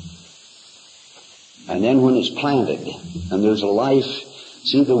 And then when it's planted, and there's a life,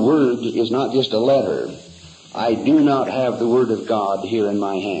 see, the Word is not just a letter. I do not have the Word of God here in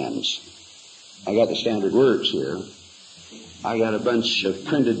my hands. I got the standard words here. I got a bunch of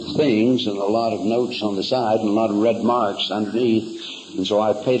printed things and a lot of notes on the side and a lot of red marks underneath. And so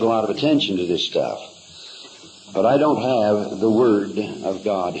I paid a lot of attention to this stuff. But I don't have the Word of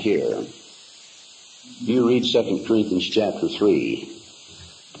God here. You read 2 Corinthians chapter 3.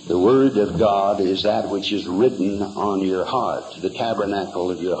 The Word of God is that which is written on your heart, the tabernacle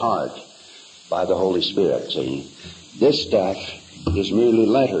of your heart, by the Holy Spirit, see? This stuff is merely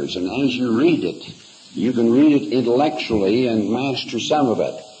letters, and as you read it, you can read it intellectually and master some of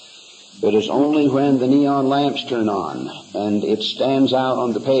it. But it's only when the neon lamps turn on and it stands out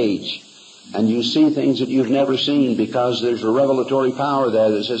on the page and you see things that you've never seen because there's a revelatory power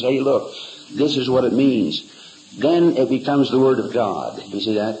there that says, hey, look, this is what it means. Then it becomes the Word of God. You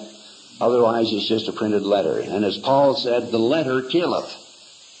see that? Otherwise it's just a printed letter. And as Paul said, the letter killeth.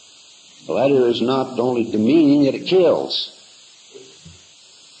 The letter is not only demeaning, it kills.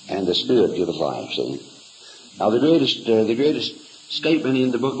 And the Spirit giveth life, see? Now the greatest statement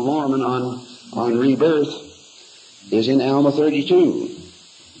in the Book of Mormon on rebirth is in Alma 32,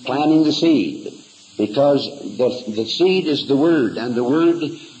 planting the seed. Because the seed is the Word, and the Word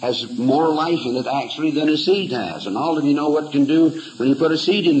has more life in it actually than a seed has. And all of you know what it can do when you put a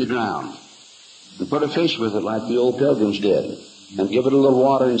seed in the ground and put a fish with it like the old pilgrims did and give it a little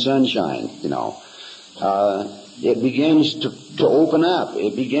water and sunshine, you know. It begins to open up.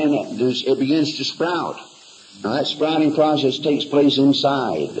 It begins to sprout. Now that sprouting process takes place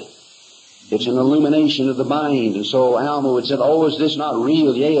inside. It's an illumination of the mind. And so Alma would say, oh, is this not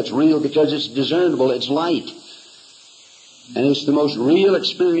real? Yea, it's real because it's discernible. It's light. And it's the most real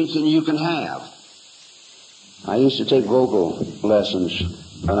experience that you can have. I used to take vocal lessons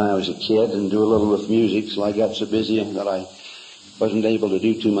when I was a kid and do a little with music, so I got so busy that I wasn't able to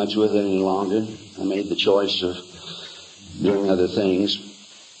do too much with it any longer. I made the choice of doing other things.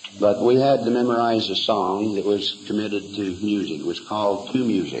 But we had to memorize a song that was committed to music. It was called To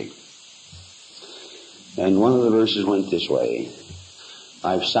Music. And one of the verses went this way.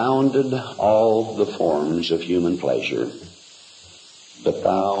 I've sounded all the forms of human pleasure, but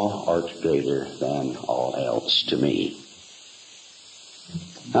thou art greater than all else to me.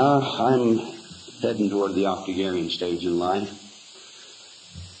 Now, I'm heading toward the octogenarian stage in life.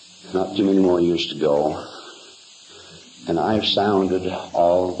 Not too many more years to go. And I've sounded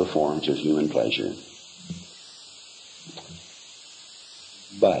all the forms of human pleasure.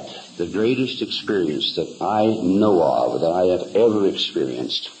 But the greatest experience that I know of, that I have ever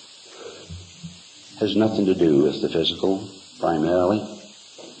experienced, has nothing to do with the physical, primarily,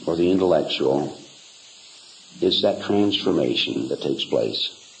 or the intellectual. It's that transformation that takes place.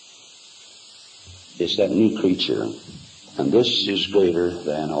 It's that new creature. And this is greater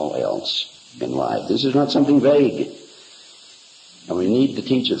than all else in life. This is not something vague. And we need to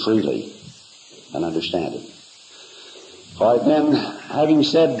teach it freely and understand it. All right, then, having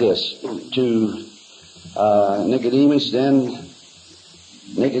said this to Nicodemus, then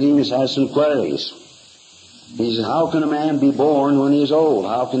Nicodemus has some queries. He says, how can a man be born when he is old?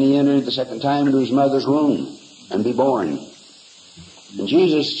 How can he enter the second time into his mother's womb and be born? And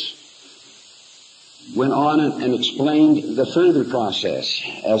Jesus went on and explained the further process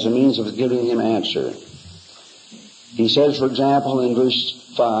as a means of giving him answer. He says, for example, in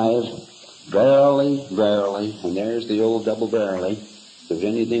verse 5, verily, verily, and there's the old double verily. If there's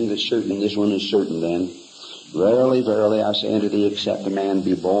anything that's certain, this one is certain then. Verily, verily, I say unto thee, except a man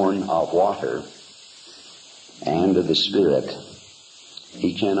be born of water and of the Spirit,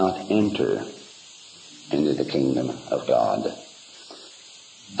 he cannot enter into the kingdom of God.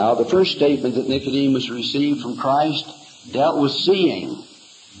 Now, the first statement that Nicodemus received from Christ dealt with seeing.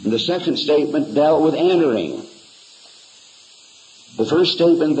 And the second statement dealt with entering. The first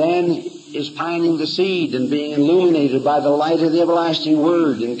statement then is planting the seed and being illuminated by the light of the everlasting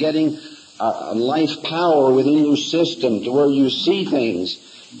Word and getting a life power within your system to where you see things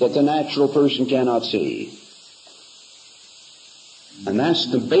that the natural person cannot see. And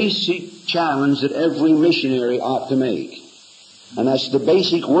that's the basic challenge that every missionary ought to make. And that's the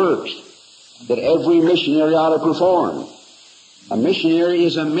basic work that every missionary ought to perform. A missionary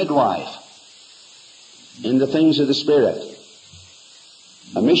is a midwife in the things of the Spirit.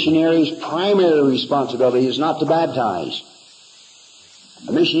 A missionary's primary responsibility is not to baptize.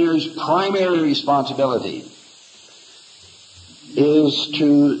 A missionary's primary responsibility is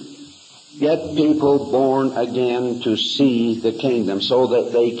to get people born again to see the kingdom so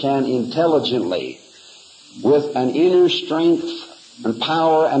that they can intelligently, with an inner strength and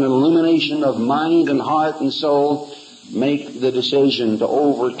power and illumination of mind and heart and soul, make the decision to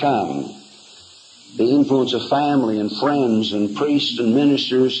overcome the influence of family and friends and priests and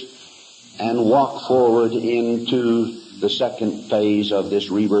ministers and walk forward into the second phase of this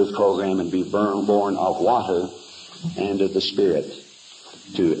rebirth program and be born of water and of the Spirit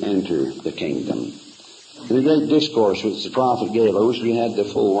to enter the kingdom. In the great discourse which the prophet gave, I wish we had the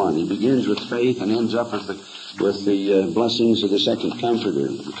full one. He begins with faith and ends up with the blessings of the second comforter,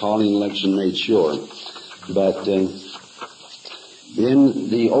 the calling, election made sure. But in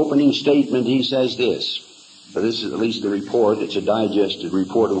the opening statement he says this, for this is at least the report, it's a digested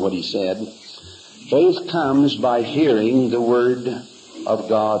report of what he said. Faith comes by hearing the word of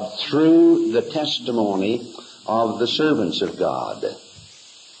God through the testimony of the servants of God.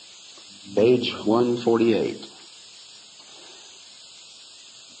 Page 148.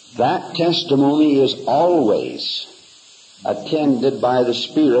 That testimony is always attended by the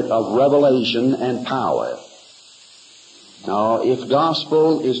spirit of revelation and power. Now, if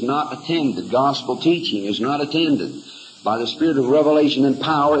gospel is not attended, gospel teaching is not attended by the spirit of revelation and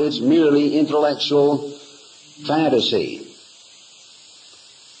power, it's merely intellectual fantasy.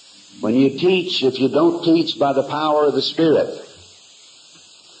 When you teach, if you don't teach by the power of the Spirit,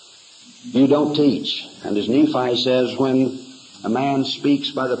 you don't teach. And as Nephi says, when a man speaks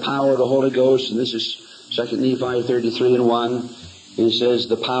by the power of the Holy Ghost, and this is 2 Nephi 33:1, he says,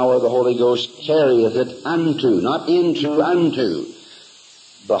 the power of the Holy Ghost carrieth it unto, not into, unto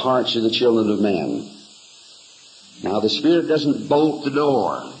the hearts of the children of men. Now the Spirit doesn't bolt the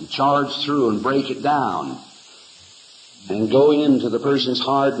door and charge through and break it down and go into the person's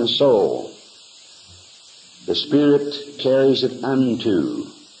heart and soul. The Spirit carries it unto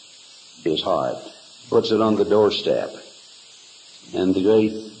his heart, puts it on the doorstep. And the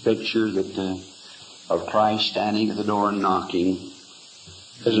great picture of Christ standing at the door and knocking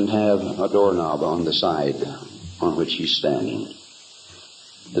doesn't have a doorknob on the side on which he's standing.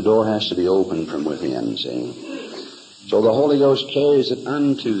 The door has to be opened from within, see. So the Holy Ghost carries it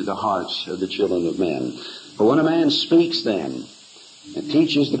unto the hearts of the children of men. But when a man speaks then and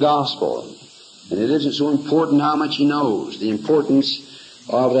teaches the gospel, and it isn't so important how much he knows, the importance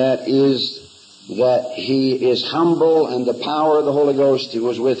of that is that he is humble and the power of the Holy Ghost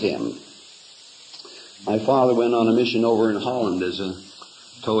was with him. My father went on a mission over in Holland as a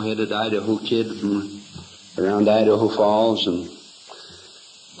tow-headed Idaho kid from around Idaho Falls, and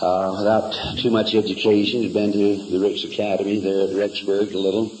without too much education, he'd been to the Rick's Academy there at Rexburg a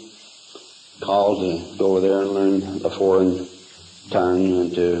little, called to go over there and learn a foreign tongue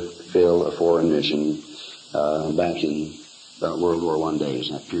and to fill a foreign mission back in World War I days,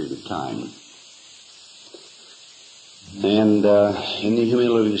 in that period of time. And in the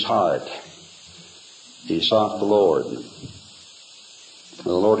humility of his heart, he sought the Lord.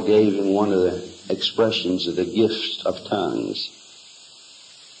 The Lord gave him one of the expressions of the gift of tongues.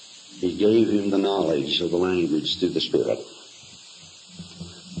 He gave him the knowledge of the language through the Spirit.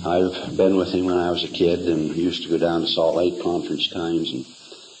 I've been with him when I was a kid, and we used to go down to Salt Lake conference times, and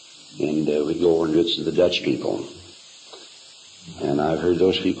we'd go over and visit the Dutch people. And I've heard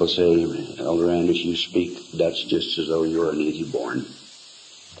those people say, Elder Andrus, you speak Dutch just as though you were a native born.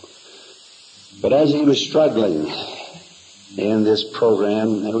 But as he was struggling in this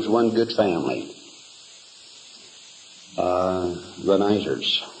program, there was one good family. The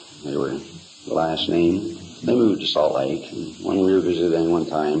Nighters, they were the last name. They moved to Salt Lake. And when we were visiting one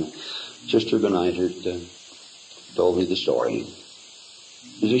time, Sister Benitert told me the story.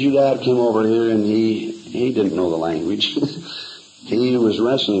 He says, your dad came over here and he didn't know the language. He was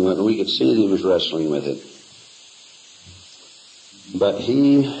wrestling with it. We could see that he was wrestling with it. But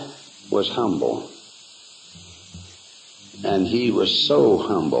he was humble. And he was so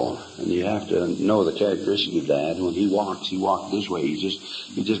humble. And you have to know the characteristic of Dad. When he walked this way.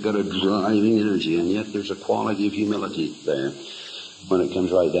 He just got a driving energy. And yet there's a quality of humility there when it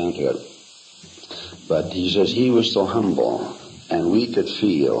comes right down to it. But he says he was so humble. And we could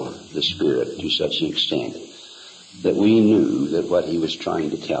feel the Spirit to such an extent that we knew that what he was trying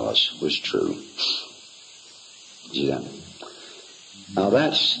to tell us was true. See that? Now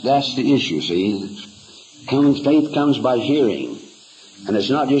that's the issue, see. Faith comes by hearing. And it's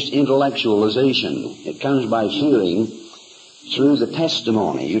not just intellectualization. It comes by hearing through the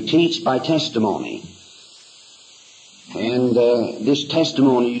testimony. You teach by testimony. And this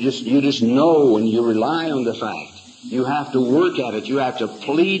testimony, you just know, and you rely on the fact. You have to work at it. You have to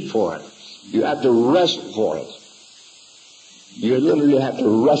plead for it. You have to wrestle for it. You literally have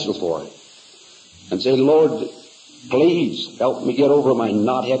to wrestle for it. And say, Lord, please help me get over my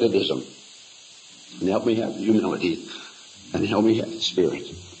knot-headedism. And help me have humility. And help me have the Spirit.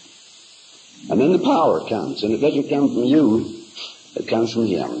 And then the power comes. And it doesn't come from you. It comes from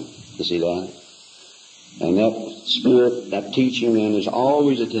Him. You see that? And that Spirit, that teaching then is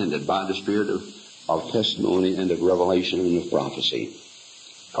always attended by the Spirit of testimony and of revelation and of prophecy.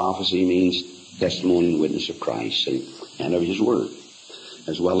 Prophecy means testimony and witness of Christ and of His Word,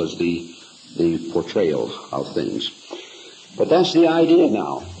 as well as the the portrayal of things. But that's the idea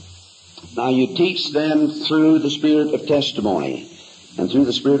now. Now you teach them through the spirit of testimony and through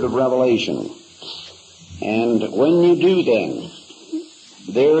the spirit of revelation. And when you do then,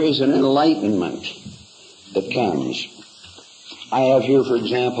 there is an enlightenment that comes. I have here, for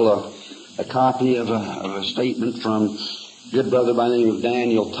example, a copy of a statement from a good brother by the name of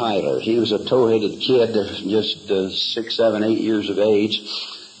Daniel Tyler. He was a tow-headed kid, just 6, 7, 8 years of age,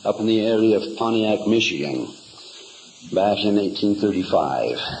 up in the area of Pontiac, Michigan, back in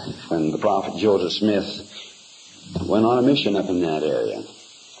 1835, when the prophet Joseph Smith went on a mission up in that area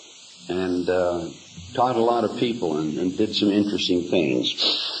and taught a lot of people and did some interesting things.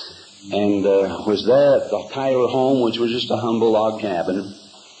 And was there at the Tyler home, which was just a humble log cabin.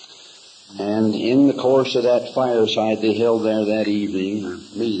 And in the course of that fireside they held there that evening,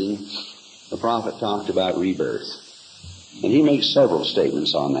 meeting, the prophet talked about rebirth. And he makes several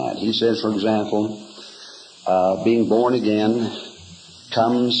statements on that. He says, for example, being born again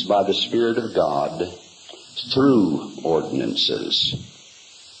comes by the Spirit of God through ordinances.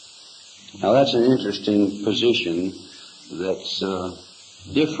 Now that's an interesting position that's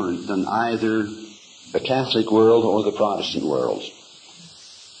different than either the Catholic world or the Protestant world.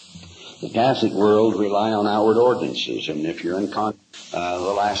 The Catholic world rely on outward ordinances, and if you're the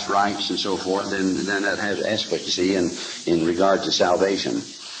last rites and so forth, then that has efficacy in regard to salvation.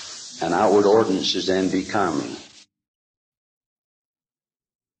 And outward ordinances then become.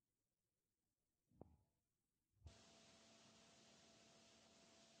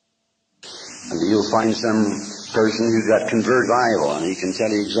 And you'll find some person who's got Convert Bible, and he can tell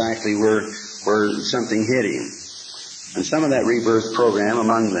you exactly where something hit him. And some of that rebirth program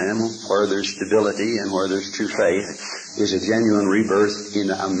among them, where there's stability and where there's true faith, is a genuine rebirth in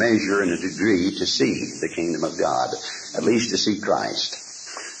a measure and a degree to see the kingdom of God, at least to see Christ.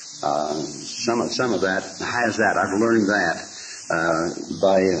 Some of that has that. I've learned that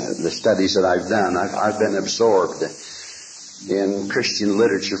by the studies that I've done. I've been absorbed in Christian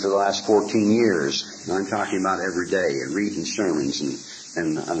literature for the last 14 years. And I'm talking about every day, and reading sermons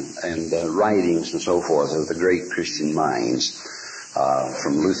and writings and so forth of the great Christian minds,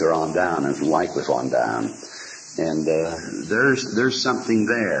 from Luther on down and from Wycliffe on down. And there's something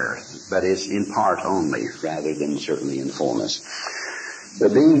there, but it's in part only, rather than certainly in fullness. The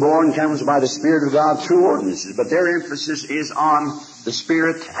being born comes by the Spirit of God through ordinances, but their emphasis is on the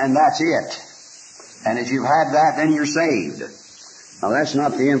Spirit, and that's it. And if you've had that, then you're saved. Now that's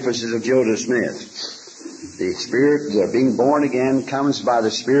not the emphasis of Joseph Smith. The Spirit, being born again, comes by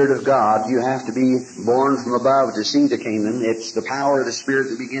the Spirit of God. You have to be born from above to see the kingdom. It's the power of the Spirit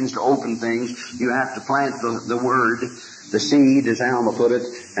that begins to open things. You have to plant the Word, the seed, as Alma put it,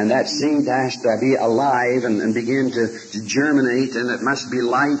 and that seed has to be alive and begin to germinate, and it must be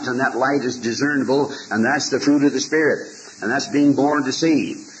light, and that light is discernible, and that's the fruit of the Spirit. And that's being born to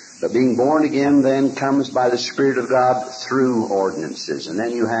see. But being born again then comes by the Spirit of God through ordinances. And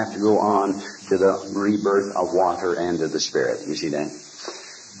then you have to go on to the rebirth of water and of the Spirit. You see that?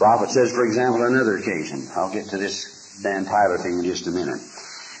 The prophet says, for example, on another occasion, I'll get to this Dan Tyler thing in just a minute.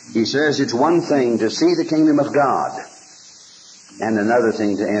 He says it's one thing to see the kingdom of God and another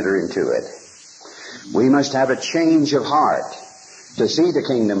thing to enter into it. We must have a change of heart to see the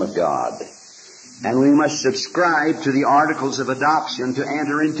kingdom of God. And we must subscribe to the articles of adoption to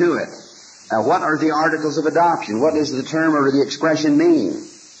enter into it. Now, what are the articles of adoption? What does the term or the expression mean?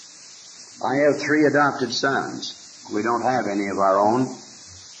 I have 3 adopted sons. We don't have any of our own.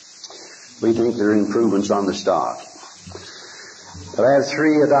 We think they're improvements on the stock. But I have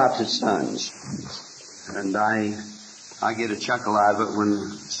 3 adopted sons. And I get a chuckle out of it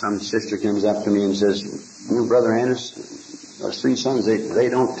when some sister comes up to me and says, Brother Andrus, those 3 sons, they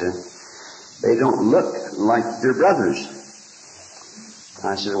don't look like their brothers.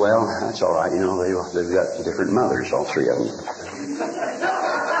 I said, well, that's all right. They've got different mothers, all 3 of them.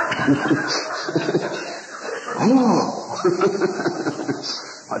 Oh!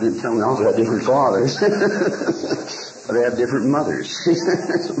 I didn't tell them they all had different fathers. But they have different mothers.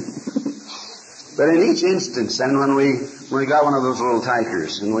 But in each instance, and when we got one of those little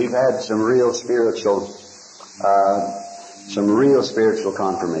tykers, and we've had some real spiritual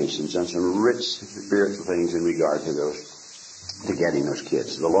confirmations and some rich spiritual things in regard to getting those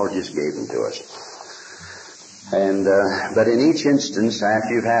kids. The Lord just gave them to us. And but in each instance,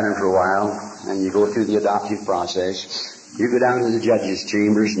 after you've had them for a while, and you go through the adoptive process, you go down to the judges'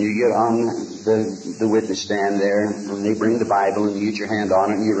 chambers, and you get on the witness stand there, and they bring the Bible, and you get your hand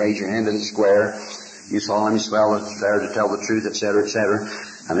on it, and you raise your hand in the square. You solemnly swear to tell the truth, etc., etc.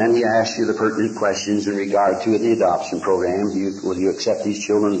 And then he asks you the pertinent questions in regard to the adoption program. Will you accept these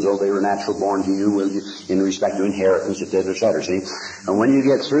children as though they were natural born to you? Will you, in respect to inheritance, etc., etc., see? And when you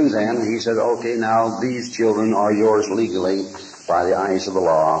get through then, he said, okay, now these children are yours legally by the eyes of the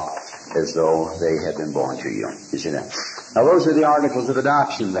law as though they had been born to you. You see that? Now those are the articles of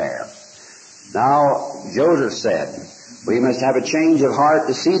adoption there. Now, Joseph said, we must have a change of heart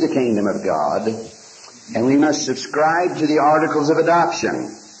to see the kingdom of God, and we must subscribe to the articles of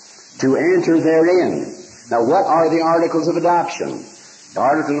adoption to enter therein. Now, what are the articles of adoption? The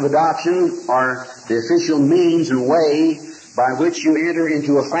articles of adoption are the official means and way by which you enter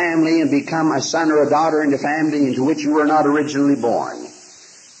into a family and become a son or a daughter in the family into which you were not originally born.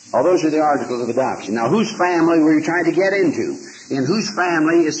 All those are the articles of adoption. Now, whose family were you trying to get into? In whose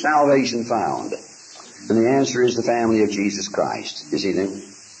family is salvation found? And the answer is the family of Jesus Christ. You see then?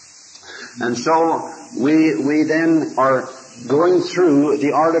 And so we then are going through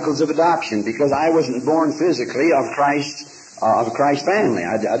the articles of adoption, because I wasn't born physically of Christ's family.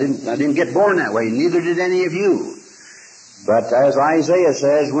 I didn't get born that way. Neither did any of you. But as Isaiah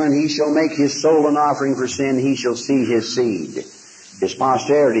says, when he shall make his soul an offering for sin, he shall see his seed, his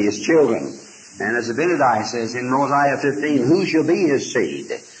posterity, his children. And as Abinadi says in Mosiah 15, who shall be his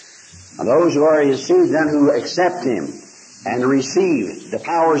seed? And those who are his seed then, who accept him and receive the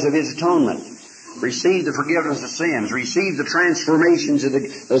powers of his atonement, receive the forgiveness of sins, receive the transformations of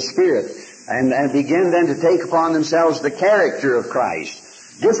the Spirit, and begin then to take upon themselves the character of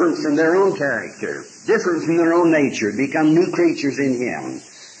Christ, different from their own character, different from their own nature, become new creatures in him.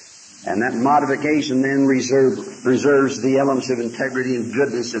 And that modification then preserves the elements of integrity and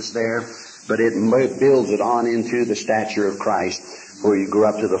goodness that's there, but it builds it on into the stature of Christ, where you grow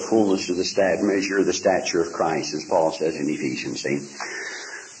up to the fullness of the measure of the stature of Christ, as Paul says in Ephesians, see?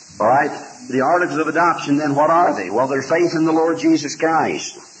 All right, the articles of adoption, then, what are they? Well, they're faith in the Lord Jesus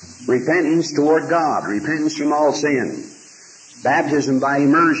Christ, repentance toward God, repentance from all sin, baptism by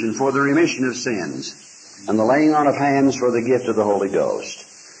immersion for the remission of sins, and the laying on of hands for the gift of the Holy Ghost.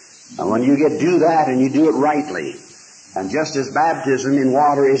 And when you do that, and you do it rightly, and just as baptism in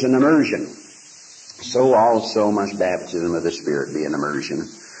water is an immersion, so also must baptism of the Spirit be an immersion.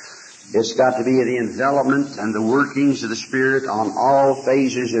 It's got to be the envelopment and the workings of the Spirit on all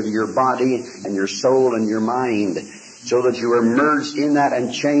phases of your body and your soul and your mind, so that you are immersed in that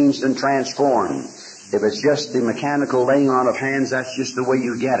and changed and transformed. If it's just the mechanical laying on of hands, that's just the way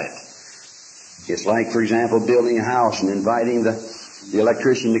you get it. It's like, for example, building a house and inviting the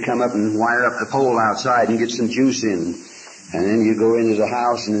electrician to come up and wire up the pole outside and get some juice in. And then you go into the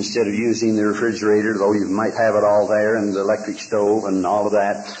house, and instead of using the refrigerator, though you might have it all there, and the electric stove and all of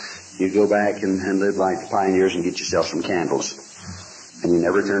that, you go back and live like the pioneers and get yourself some candles. And you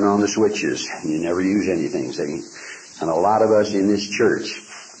never turn on the switches. And you never use anything, see? And a lot of us in this church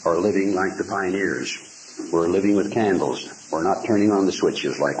are living like the pioneers. We're living with candles. We're not turning on the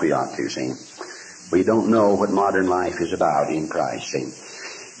switches like we ought to, see? We don't know what modern life is about in Christ, see?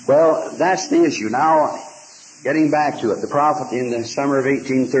 Well, that's the issue. Now, getting back to it, the prophet in the summer of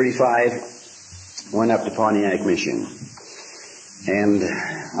 1835 went up to Pontiac, Michigan. And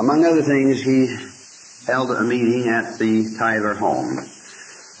among other things, he held a meeting at the Tyler home.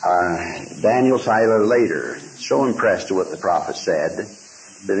 Daniel Tyler later, so impressed with what the prophet said,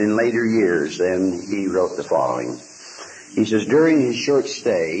 that in later years then he wrote the following. He says, during his short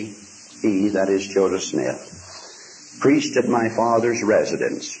stay, he, that is Joseph Smith, preached at my father's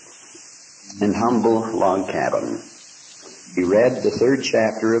residence in humble log cabin. He read the 3rd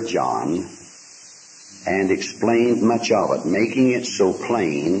chapter of John and explained much of it, making it so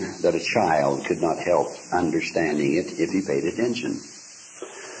plain that a child could not help understanding it if he paid attention.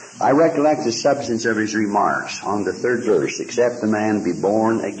 I recollect the substance of his remarks on the 3rd verse, except the man be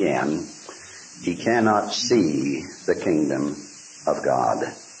born again, he cannot see the kingdom of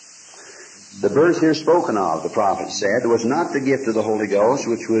God. The birth here spoken of, the prophet said, was not the gift of the Holy Ghost,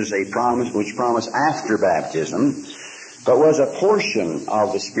 which was a promise, which promised after baptism, but was a portion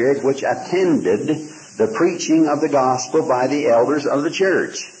of the Spirit which attended the preaching of the gospel by the elders of the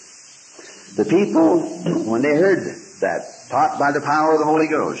church. The people, when they heard that, taught by the power of the Holy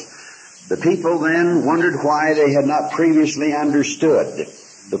Ghost, the people then wondered why they had not previously understood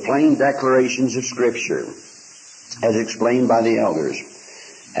the plain declarations of Scripture, as explained by the elders,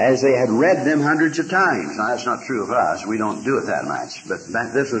 as they had read them hundreds of times. Now, that's not true of us. We don't do it that much.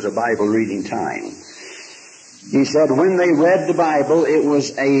 But this was a Bible reading time. He said when they read the Bible, it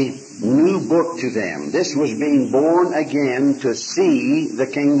was a new book to them. This was being born again to see the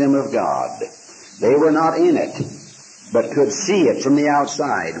kingdom of God. They were not in it, but could see it from the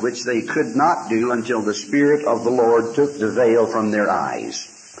outside, which they could not do until the Spirit of the Lord took the veil from their eyes.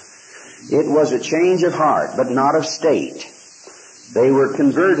 It was a change of heart, but not of state. They were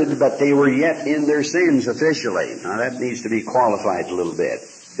converted, but they were yet in their sins officially. Now that needs to be qualified a little bit,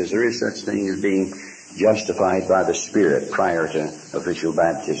 because there is such thing as being justified by the Spirit prior to official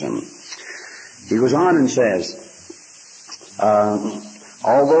baptism. He goes on and says,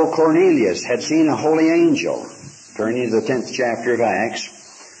 although Cornelius had seen a holy angel, turning to the 10th chapter of Acts,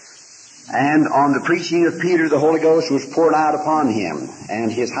 and on the preaching of Peter the Holy Ghost was poured out upon him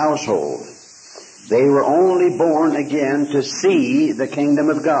and his household, they were only born again to see the kingdom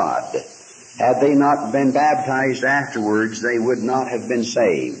of God. Had they not been baptized afterwards, they would not have been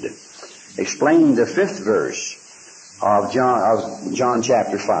saved. Explaining the 5th verse of John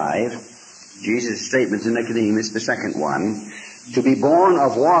chapter 5, Jesus' statement to Nicodemus, the second one, to be born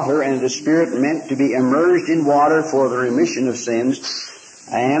of water and the Spirit meant to be immersed in water for the remission of sins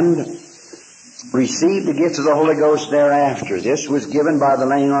and receive the gift of the Holy Ghost thereafter. This was given by the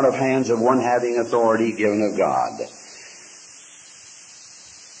laying on of hands of one having authority given of God.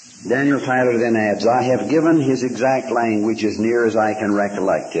 Daniel Tyler then adds, I have given his exact language as near as I can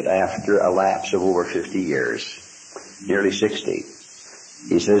recollect it after a lapse of over 50 years, nearly 60.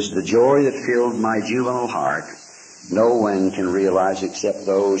 He says, the joy that filled my juvenile heart, no one can realize except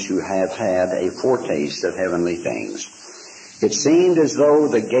those who have had a foretaste of heavenly things. It seemed as though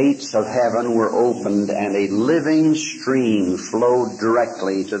the gates of heaven were opened and a living stream flowed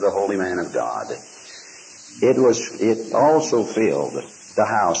directly to the holy man of God. It also filled the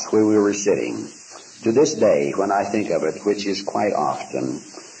house where we were sitting. To this day, when I think of it, which is quite often,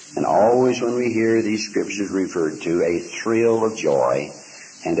 and always when we hear these scriptures referred to, a thrill of joy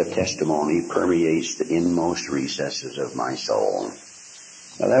and of testimony permeates the inmost recesses of my soul.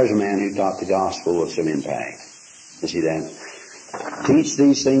 Now there's a man who taught the gospel with some impact. You see that? Teach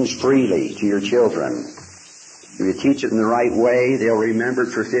these things freely to your children. If you teach it in the right way, they'll remember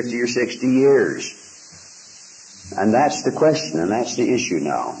it for 50 or 60 years. And that's the question, and that's the issue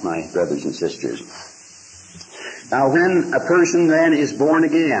now, my brothers and sisters. Now, when a person then is born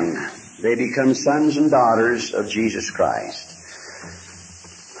again, they become sons and daughters of Jesus Christ.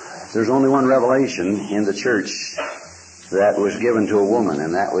 There's only one revelation in the church that was given to a woman,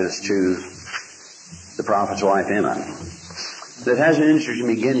 and that was to the prophet's wife Emma. It has an interesting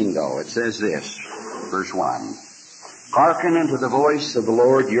beginning, though. It says this, verse 1, Hearken unto the voice of the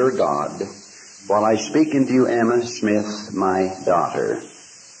Lord your God, while I speak unto you, Emma Smith, my daughter.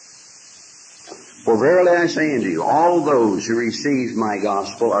 For verily I say unto you, all those who receive my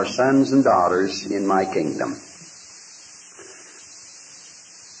gospel are sons and daughters in my kingdom.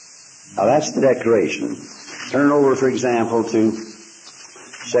 Now that's the declaration. Turn over, for example, to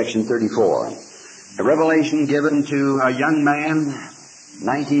section 34. A revelation given to a young man,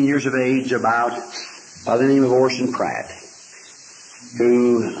 19 years of age, by the name of Orson Pratt,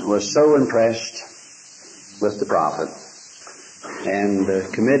 who was so impressed with the prophet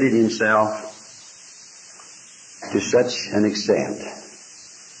and committed himself to such an extent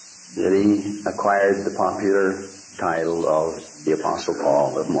that he acquired the popular title of the Apostle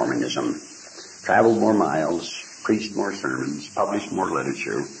Paul of Mormonism. Traveled more miles, preached more sermons, published more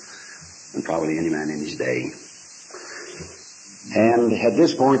literature than probably any man in his day. And at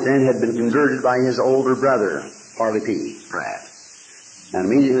this point then had been converted by his older brother, Parley P. Pratt. And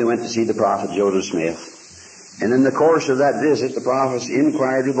immediately went to see the prophet Joseph Smith. And in the course of that visit, the prophet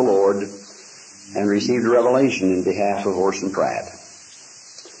inquired of the Lord and received a revelation in behalf of Orson Pratt.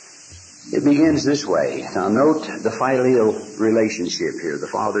 It begins this way. Now note the filial relationship here, the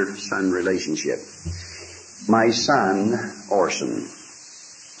father-son relationship. My son, Orson,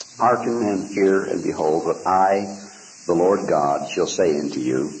 hearken and hear and behold what I, the Lord God, shall say unto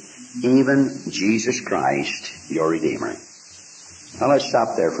you, even Jesus Christ, your Redeemer. Now let's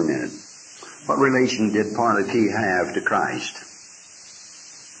stop there for a minute. What relation did Parley P. have to Christ?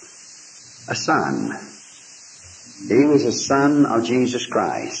 A son. He was a son of Jesus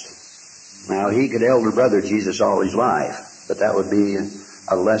Christ. Now, he could elder brother Jesus all his life, but that would be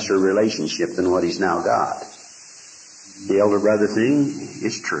a lesser relationship than what he's now got. The elder brother thing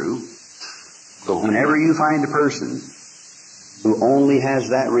is true. But whenever you find a person who only has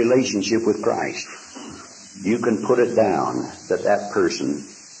that relationship with Christ, you can put it down that that person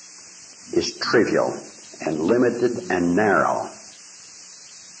is trivial and limited and narrow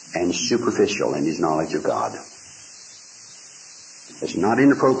and superficial in his knowledge of God. It's not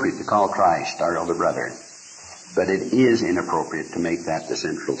inappropriate to call Christ our elder brother, but it is inappropriate to make that the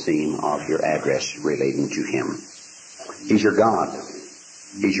central theme of your address relating to him. He's your God.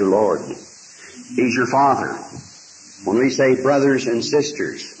 He's your Lord. He's your Father. When we say brothers and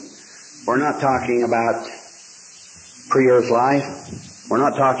sisters, we're not talking about pre-earth life. We're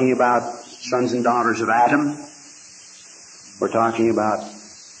not talking about sons and daughters of Adam. We're talking about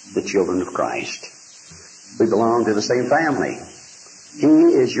the children of Christ. We belong to the same family.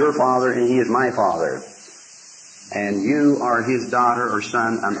 He is your father and he is my father. And you are his daughter or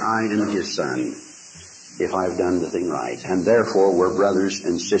son and I am his son, if I've done the thing right. And therefore we're brothers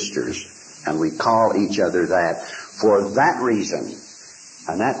and sisters. And we call each other that for that reason.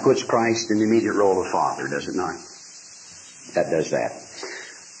 And that puts Christ in the immediate role of father, does it not? That does that.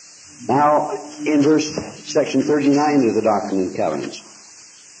 Now, in section 39 of the Doctrine and Covenants,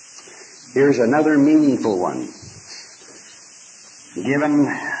 here's another meaningful one, given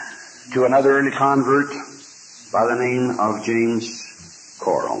to another early convert by the name of James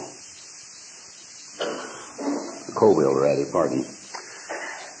Colville, pardon.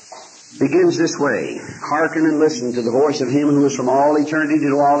 Begins this way: hearken and listen to the voice of him who is from all eternity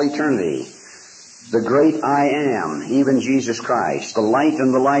to all eternity, the great I am, even Jesus Christ, the light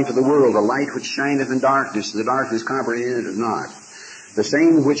and the life of the world, the light which shineth in darkness, the darkness comprehended it not. The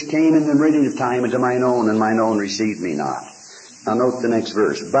same which came in the meridian of time into mine own, and mine own received me not. Now note the next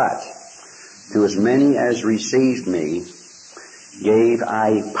verse. But to as many as received me gave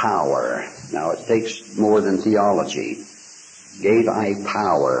I power. Now it takes more than theology. Gave I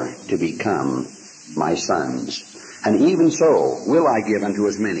power to become my sons. And even so will I give unto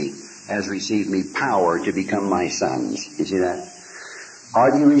as many as received me power to become my sons. You see that?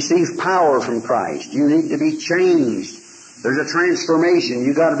 Or do you receive power from Christ? You need to be changed. There's a transformation.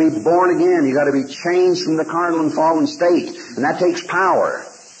 You've got to be born again. You've got to be changed from the carnal and fallen state. And that takes power.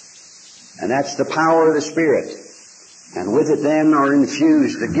 And that's the power of the Spirit. And with it then are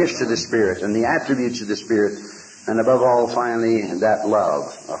infused the gifts of the Spirit and the attributes of the Spirit. And above all, finally, that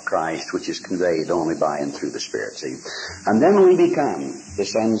love of Christ, which is conveyed only by and through the Spirit, see? And then we become the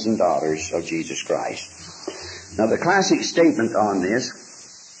sons and daughters of Jesus Christ. Now, the classic statement on this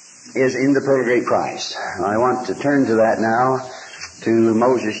is in the Pearl of Great Price. I want to turn to that now, to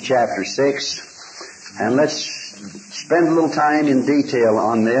Moses chapter 6, and let's spend a little time in detail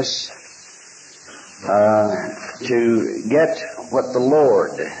on this to get what the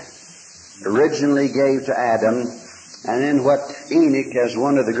Lord originally gave to Adam, and then what Enoch, as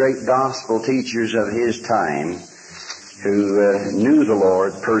one of the great gospel teachers of his time, who knew the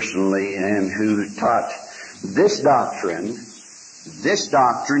Lord personally and who taught this doctrine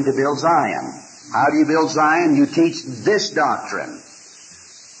to build Zion. How do you build Zion? You teach this doctrine.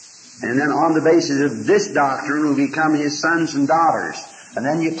 And then on the basis of this doctrine will become his sons and daughters. And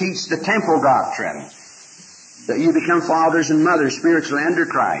then you teach the temple doctrine, that you become fathers and mothers spiritually under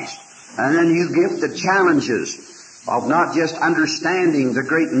Christ. And then you give the challenges of not just understanding the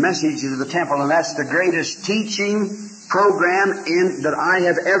great message of the temple, and that's the greatest teaching program that I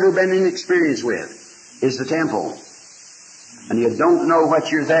have ever been in experience with, is the temple. And you don't know what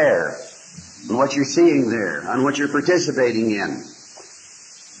you're there, and what you're seeing there, and what you're participating in,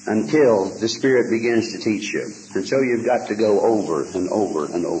 until the Spirit begins to teach you. And so you've got to go over and over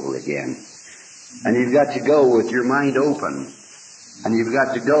and over again. And you've got to go with your mind open. And you've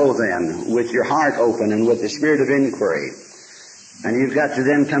got to go then with your heart open and with the spirit of inquiry. And you've got to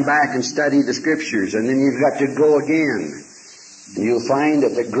then come back and study the Scriptures. And then you've got to go again. And you'll find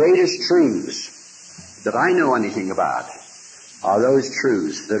that the greatest truths that I know anything about are those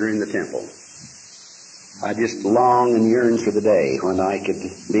truths that are in the temple. I just long and yearn for the day when I could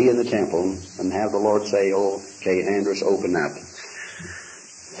be in the temple and have the Lord say, "Oh, okay, Andrus, open up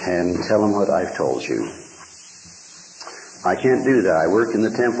and tell them what I've told you." I can't do that. I work in the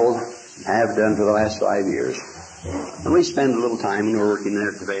temple, have done for the last 5 years. And we spend a little time when we're working there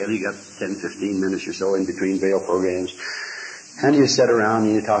at the Vale. You got 10, 15 minutes or so in between Vale programs. And you sit around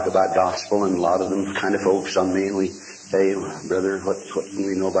and you talk about gospel, and a lot of them kind of focus on me, and we say, "Brother, what can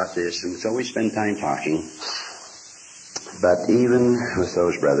we know about this?" And so we spend time talking. But even with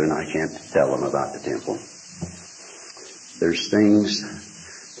those brethren, I can't tell them about the temple. There's things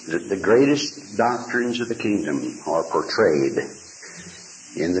that the greatest doctrines of the kingdom are portrayed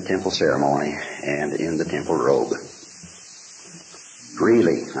in the temple ceremony and in the temple robe.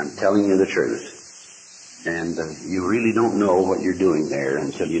 Really, I'm telling you the truth. And you really don't know what you're doing there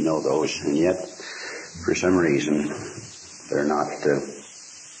until you know those. And yet, for some reason, they're not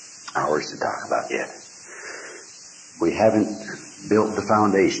ours to talk about yet. We haven't built the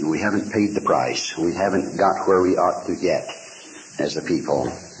foundation. We haven't paid the price. We haven't got where we ought to get as a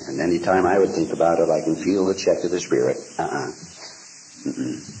people. And any time I would think about it, I can feel the check of the Spirit. Don't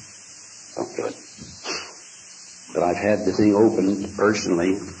do it. But I've had the thing opened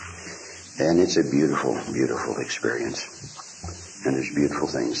personally, and it's a beautiful, beautiful experience. And there's beautiful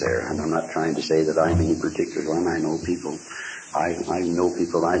things there. And I'm not trying to say that I'm any particular one. I know people I know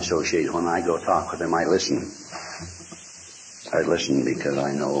people I associate. When I go talk with them, I listen. I listen because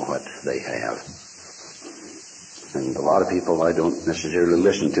I know what they have. And a lot of people I don't necessarily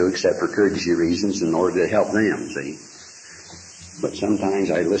listen to except for courtesy reasons in order to help them, see. But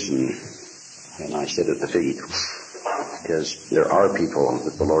sometimes I listen and I sit at the feet because there are people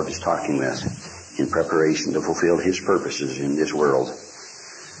that the Lord is talking with in preparation to fulfill His purposes in this world.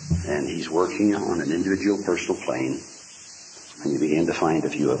 And He's working on an individual personal plane. And you begin to find a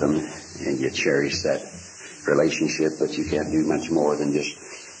few of them and you cherish that relationship, but you can't do much more than just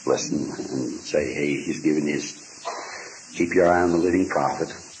listen and say, hey, He's given His. Keep your eye on the living prophet.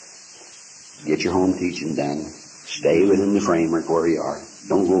 Get your home teaching done. Stay within the framework where you are.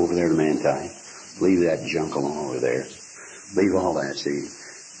 Don't go over there to Manti. Leave that junk alone over there. Leave all that, see.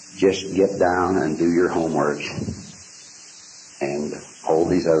 Just get down and do your homework. And hold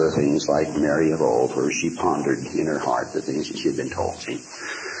these other things like Mary of old, where she pondered in her heart the things that she had been told, see.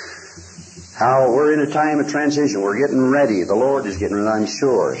 How we're in a time of transition. We're getting ready. The Lord is getting ready, I'm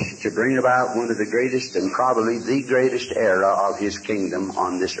sure, to bring about one of the greatest and probably the greatest era of His kingdom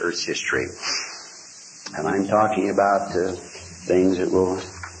on this earth's history. And I'm talking about things that will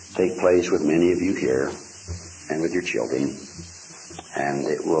take place with many of you here and with your children. And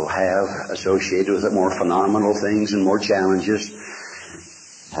it will have associated with it more phenomenal things and more challenges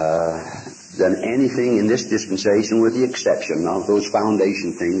than anything in this dispensation, with the exception of those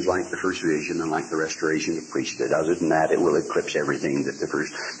foundation things like the first vision and like the restoration of priesthood. Other than that, it will eclipse everything that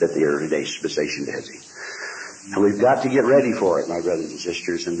the early day dispensation did. And we've got to get ready for it, my brothers and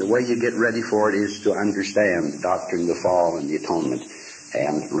sisters. And the way you get ready for it is to understand the doctrine of the fall and the atonement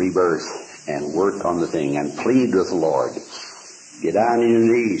and rebirth and work on the thing and plead with the Lord. Get down on your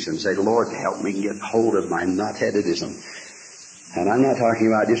knees and say, Lord, help me get hold of my nut-headedism. And I'm not talking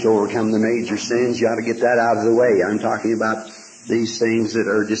about just overcome the major sins. You ought to get that out of the way. I'm talking about these things that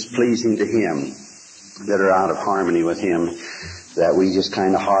are displeasing to Him, that are out of harmony with Him, that we just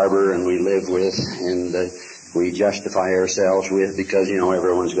kind of harbor and we live with and we justify ourselves with because, you know,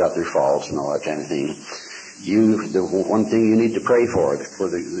 everyone's got their faults and all that kind of thing. The one thing you need to pray for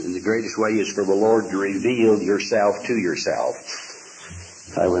the greatest way is for the Lord to reveal yourself to yourself.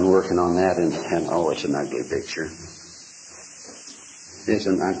 I've been working on that and oh, it's an ugly picture. It's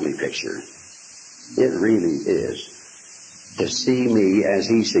an ugly picture. It really is. To see me as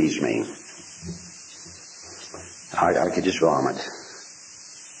He sees me. I could just vomit.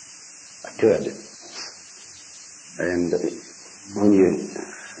 I could. And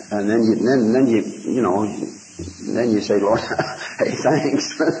then you say, Lord, hey,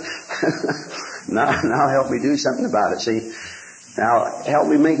 thanks. now help me do something about it. See, now help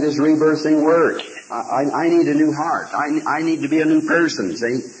me make this rebirth thing work. I need a new heart. I need to be a new person,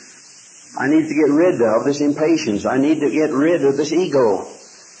 see. I need to get rid of this impatience. I need to get rid of this ego.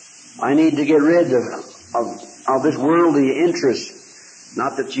 I need to get rid of this worldly interest.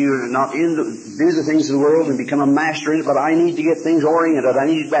 Not that you're not do the things of the world and become a master in it, but I need to get things oriented. I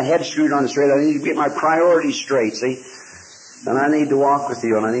need to get my head screwed on straight. I need to get my priorities straight, see. And I need to walk with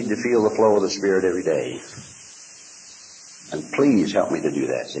you, and I need to feel the flow of the Spirit every day. And please help me to do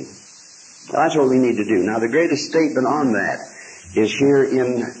that, see. That's what we need to do. Now, the greatest statement on that is here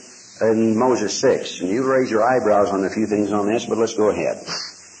in Moses 6. And you raise your eyebrows on a few things on this, but let's go ahead.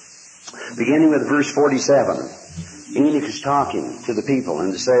 Beginning with verse 47. Enoch is talking to the people,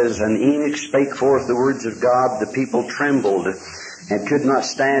 and it says, And Enoch spake forth the words of God. The people trembled and could not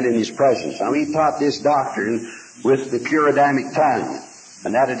stand in his presence. Now, he taught this doctrine with the pure Adamic tongue.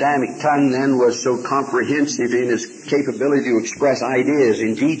 And that Adamic tongue then was so comprehensive in its capability to express ideas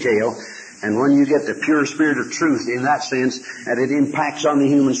in detail. And when you get the pure spirit of truth in that sense, and it impacts on the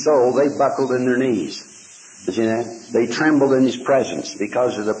human soul, they buckled in their knees. You see that? They trembled in His presence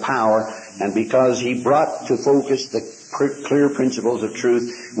because of the power and because He brought to focus the clear principles of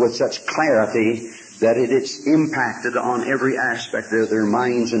truth with such clarity that it's impacted on every aspect of their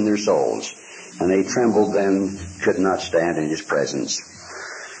minds and their souls. And they trembled then, could not stand in His presence.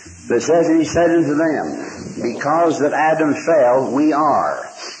 But it says, And He said unto them, Because that Adam fell, we are.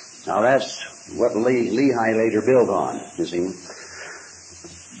 Now that's what Lehi later built on, you see.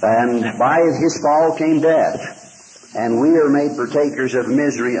 And by his fall came death, and we are made partakers of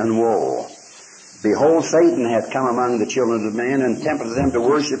misery and woe. Behold, Satan hath come among the children of men, and tempted them to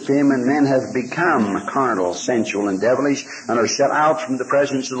worship him, and men have become carnal, sensual, and devilish, and are shut out from the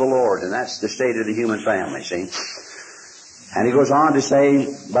presence of the Lord. And that's the state of the human family, see. And he goes on to say,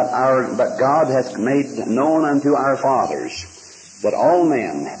 But God hath made known unto our fathers that all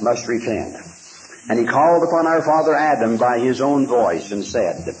men must repent. And He called upon our father Adam by his own voice and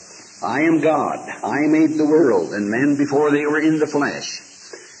said, I am God. I made the world and men before they were in the flesh.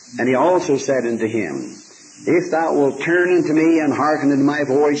 And he also said unto him, If thou wilt turn unto me and hearken unto my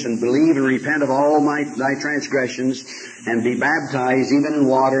voice and believe and repent of all thy transgressions and be baptized even in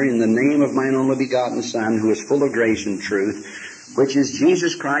water in the name of mine only begotten Son, who is full of grace and truth, which is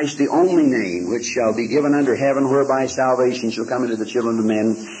Jesus Christ, the only name which shall be given under heaven, whereby salvation shall come into the children of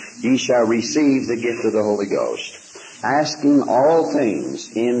men, ye shall receive the gift of the Holy Ghost, asking all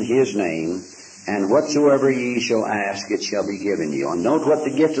things in his name, and whatsoever ye shall ask, it shall be given you. And note what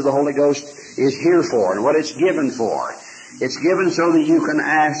the gift of the Holy Ghost is here for and what it's given for. It's given so that you can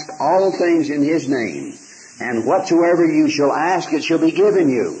ask all things in his name, and whatsoever you shall ask, it shall be given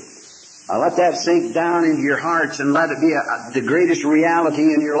you. Now let that sink down into your hearts and let it be the greatest reality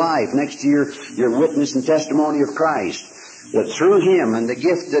in your life, next to your witness and testimony of Christ. That through him and the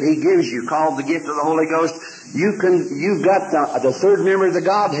gift that he gives you, called the gift of the Holy Ghost, you've got the third member of the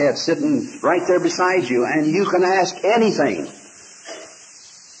Godhead sitting right there beside you, and you can ask anything.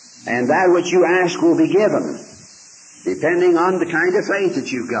 And that which you ask will be given, depending on the kind of faith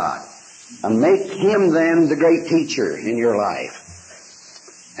that you've got. And make him then the great teacher in your life.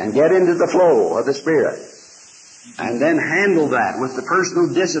 And get into the flow of the Spirit. And then handle that with the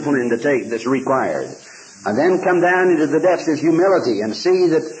personal discipline that's required. And then come down into the depths of humility and see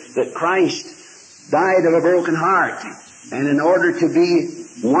that Christ died of a broken heart. And in order to be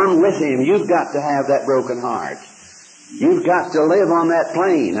one with him, you've got to have that broken heart. You've got to live on that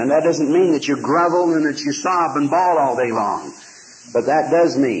plane. And that doesn't mean that you grovel and that you sob and bawl all day long. But that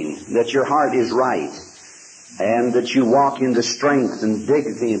does mean that your heart is right. And that you walk in the strength and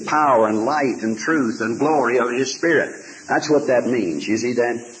dignity and power and light and truth and glory of his Spirit. That's what that means. You see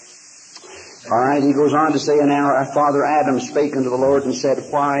that? All right, he goes on to say, And our father Adam spake unto the Lord and said,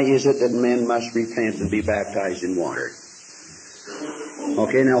 Why is it that men must repent and be baptized in water?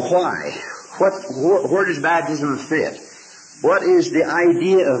 Okay, now why? Where does baptism fit? What is the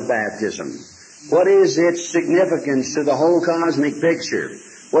idea of baptism? What is its significance to the whole cosmic picture?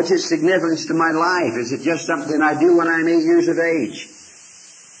 What's its significance to my life? Is it just something I do when I'm 8 years of age?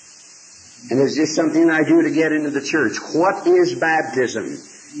 And is it just something I do to get into the church? What is baptism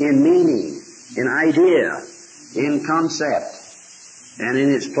in meaning, in idea, in concept, and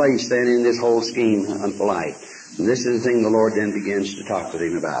in its place then in this whole scheme of life? And this is the thing the Lord then begins to talk with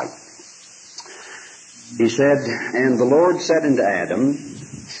him about. He said, And the Lord said unto Adam,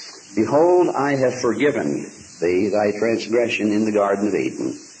 Behold, I have forgiven thee thy transgression in the Garden of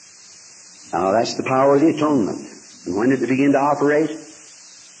Eden. Now that's the power of the atonement. And when did it begin to operate?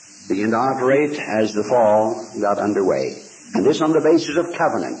 It began to operate as the fall got underway. And this on the basis of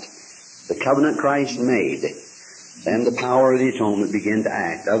covenant. The covenant Christ made. Then the power of the atonement began to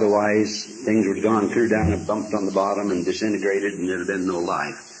act. Otherwise, things would have gone through down and bumped on the bottom and disintegrated, and there would have been no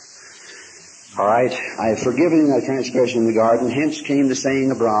life. All right, I have forgiven thy transgression in the garden. Hence came the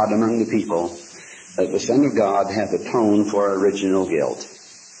saying abroad among the people that the Son of God hath atoned for original guilt.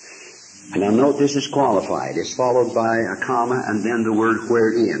 And now note this is qualified. It's followed by a comma and then the word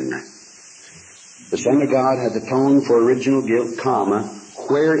wherein. The Son of God hath atoned for original guilt, comma,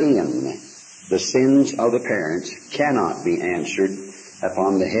 wherein the sins of the parents cannot be answered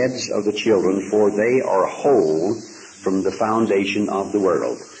upon the heads of the children, for they are whole from the foundation of the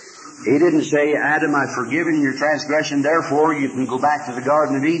world. He didn't say, Adam, I've forgiven your transgression, therefore you can go back to the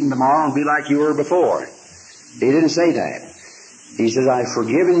Garden of Eden tomorrow and be like you were before. He didn't say that. He says, I've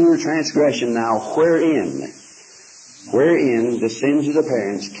forgiven your transgression now, wherein the sins of the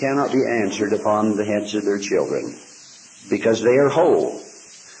parents cannot be answered upon the heads of their children, because they are whole.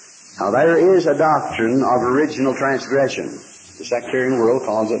 Now there is a doctrine of original transgression. The sectarian world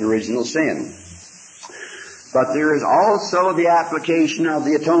calls it original sin. But there is also the application of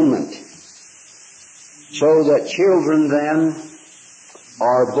the atonement, so that children then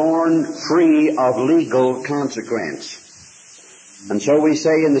are born free of legal consequence. And so we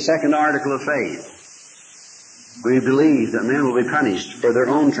say in the second article of faith, we believe that men will be punished for their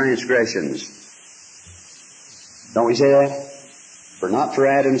own transgressions. Don't we say that? Not for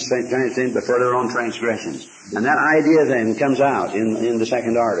Adam's sin, but for their own transgressions. And that idea then comes out in the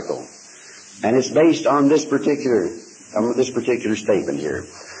second article. And it's based on this particular statement here.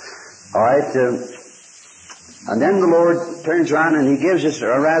 All right. And then the Lord turns around and he gives us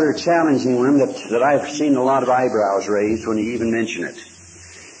a rather challenging one that I've seen a lot of eyebrows raised when he even mentioned it.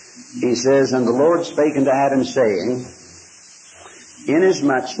 He says, And the Lord spake unto Adam, saying,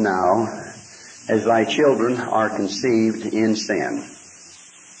 Inasmuch now as thy children are conceived in sin.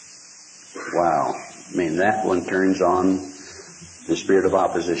 Wow. I mean, that one turns on the spirit of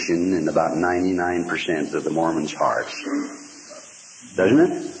opposition in about 99% of the Mormons' hearts. Doesn't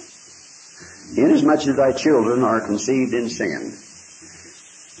it? Inasmuch as thy children are conceived in sin.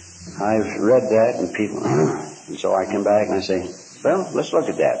 I've read that and people, and so I come back and I say, well, let's look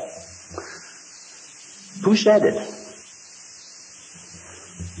at that. Who said it?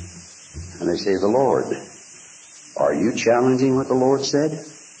 And they say, the Lord. Are you challenging what the Lord said?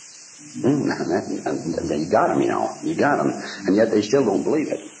 You got them, you know. You got them. And yet they still don't believe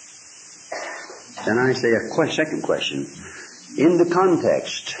it. Then I say a second question. In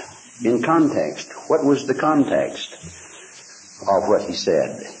context, what was the context of what he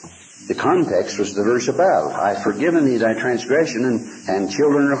said? The context was the verse above. I've forgiven thee thy transgression, and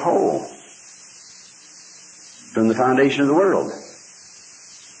children are whole from the foundation of the world.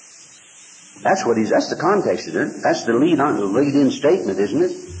 That's the context, isn't it? That's the lead-in statement, isn't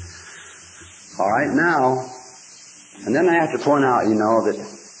it? All right, now, and then I have to point out, you know,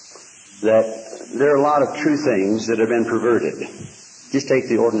 that there are a lot of true things that have been perverted. Just take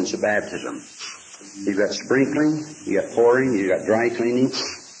the ordinance of baptism. You've got sprinkling, you got pouring, you got dry cleaning,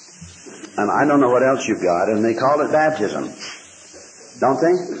 and I don't know what else you've got, and they call it baptism. Don't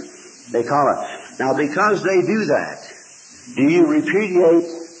they? They call it. Now, because they do that, do you repudiate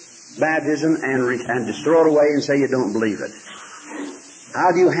baptism and just throw it away and say you don't believe it?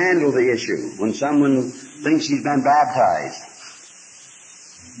 How do you handle the issue when someone thinks he's been baptized,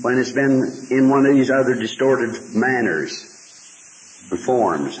 when it's been in one of these other distorted manners or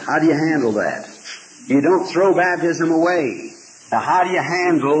forms? How do you handle that? You don't throw baptism away. Now, how do you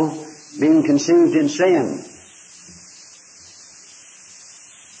handle being conceived in sin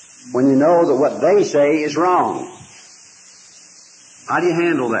when you know that what they say is wrong? How do you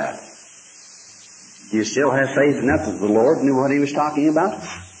handle that? Do you still have faith enough that the Lord knew what he was talking about?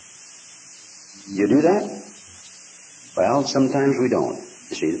 You do that? Well, sometimes we don't.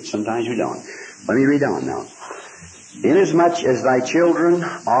 You see, sometimes we don't. Let me read on now. Inasmuch as thy children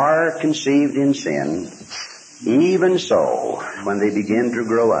are conceived in sin, even so, when they begin to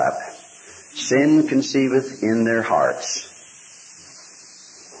grow up, sin conceiveth in their hearts,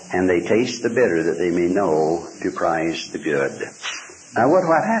 and they taste the bitter that they may know to prize the good. Now what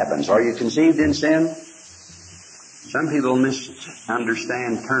happens? Are you conceived in sin? Some people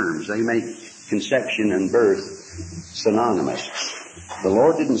misunderstand terms. They make conception and birth synonymous. The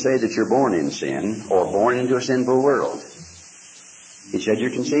Lord didn't say that you're born in sin or born into a sinful world. He said you're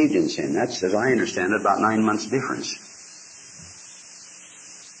conceived in sin. That's, as I understand it, about 9 months difference.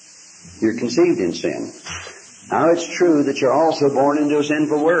 You're conceived in sin. Now it's true that you're also born into a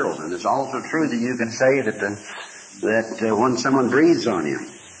sinful world, and it's also true that you can say that when someone breathes on you,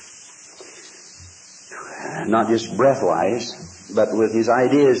 not just breath-wise, but with his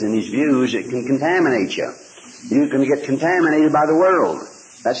ideas and his views, it can contaminate you. You can get contaminated by the world.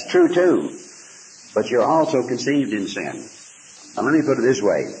 That's true too. But you're also conceived in sin. Now let me put it this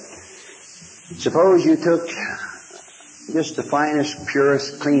way. Suppose you took just the finest,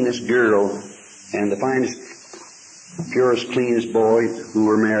 purest, cleanest girl and the finest, purest, cleanest boy who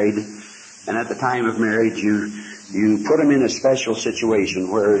were married, and at the time of marriage you put them in a special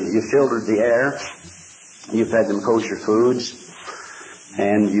situation where you filtered the air, you fed them kosher foods,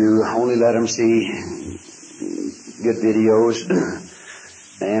 and you only let them see good videos,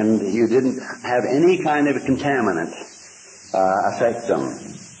 and you didn't have any kind of a contaminant affect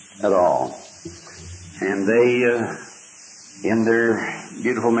them at all. And they, in their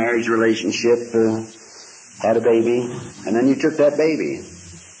beautiful marriage relationship, had a baby, and then you took that baby,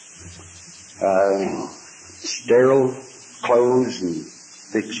 sterile clothes and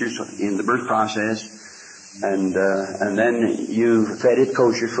fixtures in the birth process, and then you fed it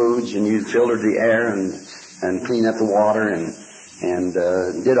kosher foods, and you filtered the air and cleaned up the water and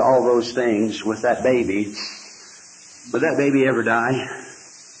did all those things with that baby. Would that baby ever die?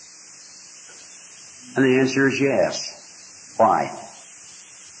 And the answer is yes. Why?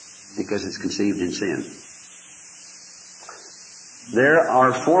 Because it's conceived in sin. There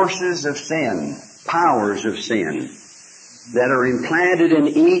are forces of sin, powers of sin, that are implanted in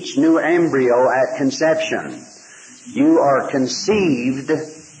each new embryo at conception. You are conceived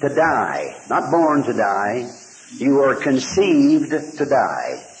to die, not born to die. You are conceived to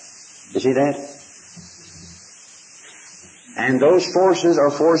die. You see that? And those forces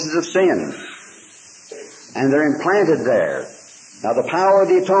are forces of sin. And they're implanted there. Now the power of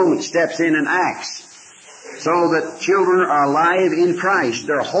the atonement steps in and acts so that children are alive in Christ.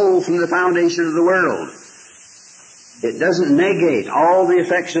 They're whole from the foundation of the world. It doesn't negate all the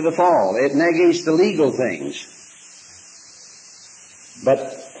effects of the fall. It negates the legal things. But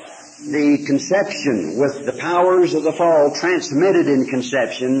the conception with the powers of the fall transmitted in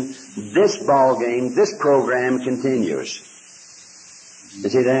conception, this ball game, this program continues. You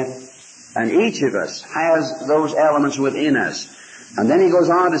see that? And each of us has those elements within us. And then he goes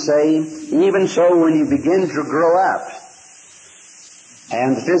on to say, even so when you begin to grow up,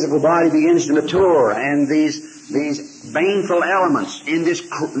 and the physical body begins to mature, and these baneful elements in this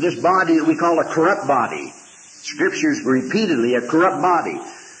body that we call a corrupt body, Scripture's repeatedly a corrupt body,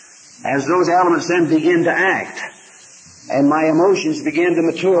 as those elements then begin to act, and my emotions begin to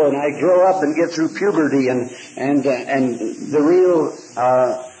mature, and I grow up and get through puberty, and the real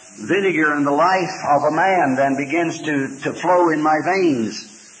vinegar and the life of a man then begins to flow in my veins.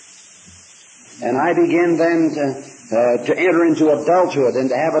 And I begin then to enter into adulthood and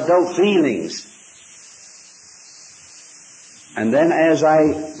to have adult feelings. And then as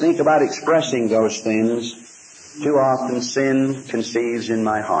I think about expressing those things, too often sin conceives in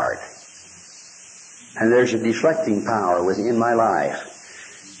my heart. And there's a deflecting power within my life.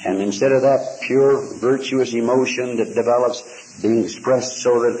 And instead of that pure, virtuous emotion that develops being expressed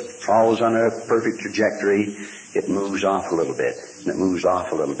so that it falls on a perfect trajectory, it moves off a little bit. And it moves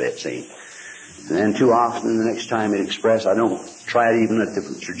off a little bit, see. And then too often the next time it expressed, I don't try it even at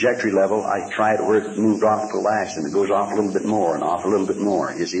the trajectory level. I try it where it moved off to the last, and it goes off a little bit more and off a little bit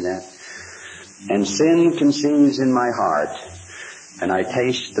more. You see that? And sin conceives in my heart, and I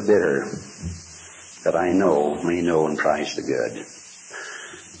taste the bitter that I may know in Christ the good.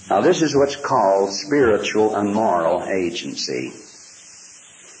 Now this is what's called spiritual and moral agency.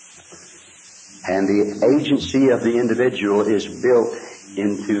 And the agency of the individual is built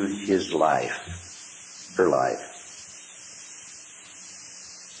into his life, her life.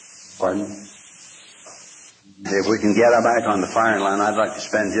 Pardon? If we can get back on the firing line, I'd like to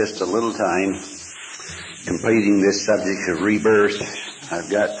spend just a little time completing this subject of rebirth. I've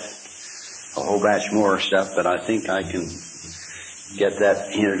got a whole batch more stuff, but I think I can get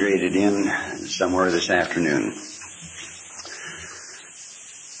that integrated in somewhere this afternoon.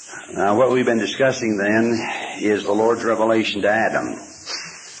 Now, what we've been discussing then is the Lord's revelation to Adam.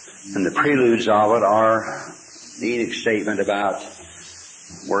 And the preludes of it are the Enoch statement about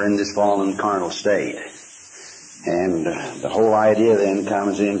we're in this fallen carnal state. And the whole idea then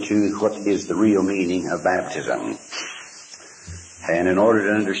comes into what is the real meaning of baptism. And in order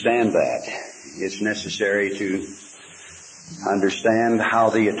to understand that, it's necessary to understand how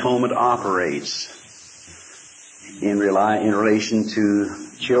the atonement operates in relation to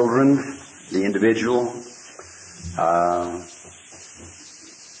children, the individual,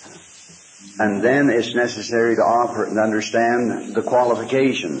 and then it's necessary to understand the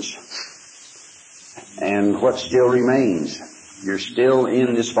qualifications and what still remains. You're still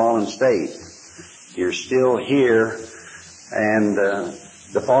in this fallen state. You're still here, and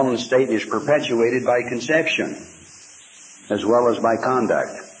the fallen state is perpetuated by conception as well as by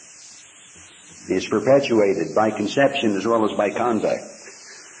conduct. It's perpetuated by conception as well as by conduct.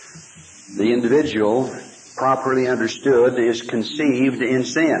 The individual, properly understood, is conceived in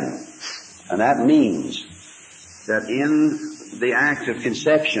sin. And that means that in the act of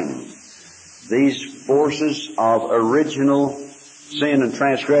conception, these forces of original sin and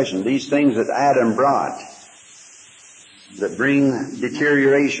transgression, these things that Adam brought, that bring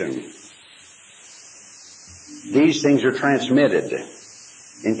deterioration, these things are transmitted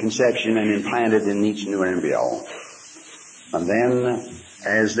in conception and implanted in each new embryo. And then,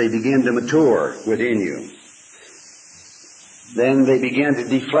 as they begin to mature within you, then they begin to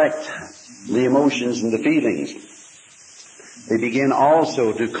deflect the emotions and the feelings. They begin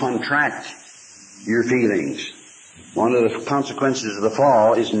also to contract your feelings. One of the consequences of the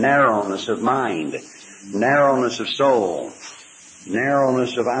fall is narrowness of mind, narrowness of soul,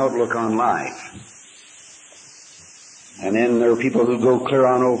 narrowness of outlook on life. And then there are people who go clear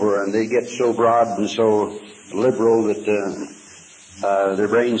on over, and they get so broad and so liberal that their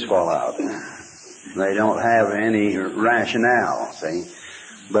brains fall out. They don't have any rationale, see.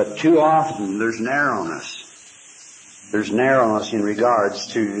 But too often there's narrowness. There's narrowness in regards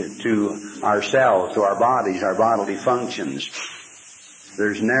to ourselves, to our bodies, our bodily functions.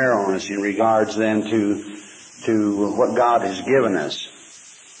 There's narrowness in regards then to what God has given us.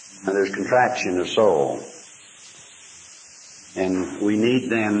 And there's contraction of soul. And we need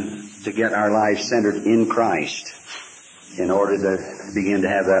then to get our life centered in Christ in order to begin to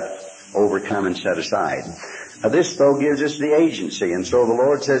have that overcome and set aside. Now this, though, gives us the agency. And so the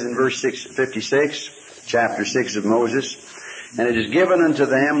Lord says in verse 56, chapter 6 of Moses, and it is given unto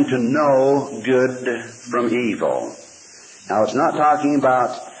them to know good from evil. Now it's not talking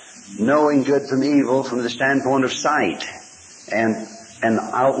about knowing good from evil from the standpoint of sight and an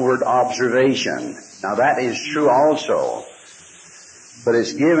outward observation. Now that is true also. But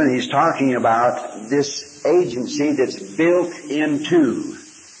it's given, he's talking about this agency that's built into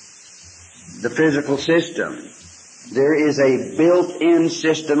the physical system. There is a built-in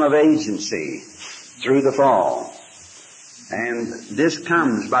system of agency through the fall. And this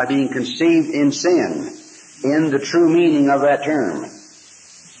comes by being conceived in sin, in the true meaning of that term.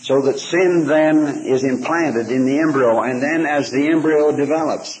 So that sin then is implanted in the embryo, and then as the embryo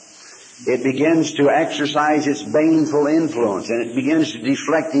develops, it begins to exercise its baneful influence, and it begins to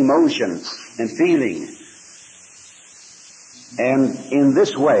deflect emotion and feeling. And in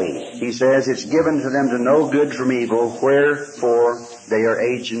this way, he says, it's given to them to know good from evil, wherefore they are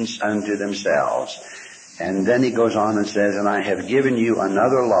agents unto themselves. And then he goes on and says, and I have given you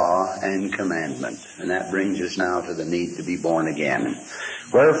another law and commandment. And that brings us now to the need to be born again.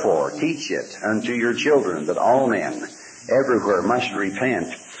 Wherefore, teach it unto your children that all men everywhere must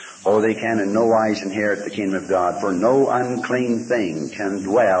repent, or they can in no wise inherit the kingdom of God. For no unclean thing can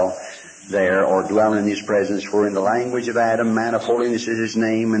dwell there or dwell in his presence. For in the language of Adam, man of holiness is his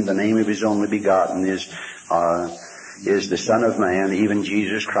name, and the name of his only begotten is the Son of Man, even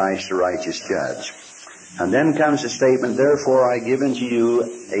Jesus Christ, the righteous judge. And then comes the statement, therefore I give unto you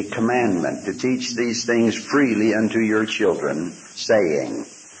a commandment to teach these things freely unto your children, saying,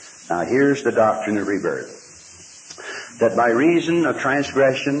 now here's the doctrine of rebirth, that by reason of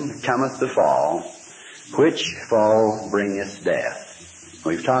transgression cometh the fall, which fall bringeth death.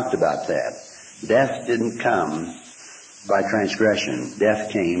 We've talked about that. Death didn't come by transgression.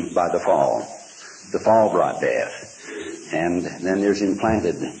 Death came by the fall. The fall brought death. And then there's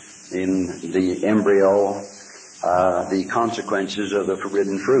implanted in the embryo the consequences of the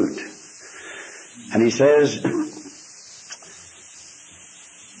forbidden fruit. And he says,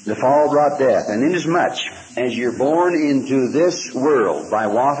 the fall brought death, and inasmuch as you're born into this world by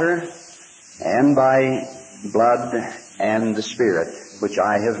water and by blood and the Spirit, which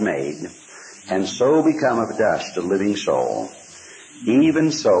I have made, and so become of dust a living soul,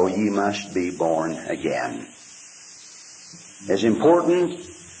 even so ye must be born again. As important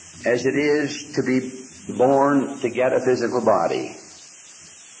as it is to be born to get a physical body,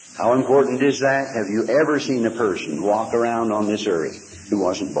 how important is that? Have you ever seen a person walk around on this earth who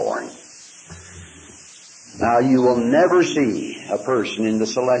wasn't born? Now, you will never see a person in the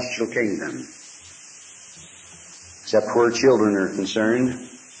celestial kingdom, except where children are concerned,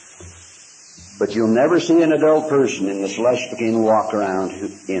 but you'll never see an adult person in the celestial kingdom walk around who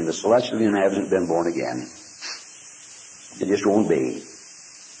in the celestial kingdom hasn't been born again. It just won't be.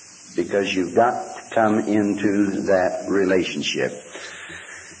 Because you've got to come into that relationship.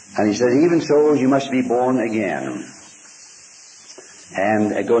 And he said, even so, you must be born again.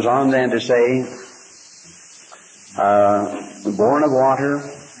 And it goes on then to say, born of water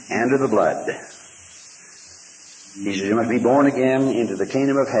and of the blood. He says, you must be born again into the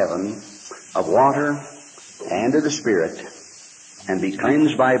kingdom of heaven, of water and of the Spirit, and be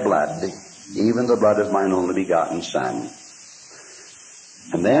cleansed by blood, even the blood of mine only begotten Son.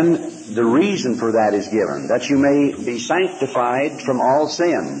 And then the reason for that is given, that you may be sanctified from all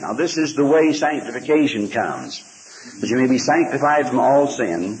sin. Now this is the way sanctification comes. That you may be sanctified from all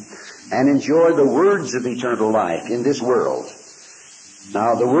sin and enjoy the words of eternal life in this world.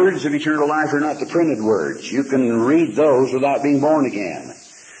 Now the words of eternal life are not the printed words. You can read those without being born again.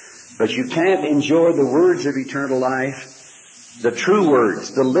 But you can't enjoy the words of eternal life, the true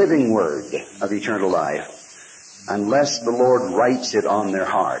words, the living word of eternal life, unless the Lord writes it on their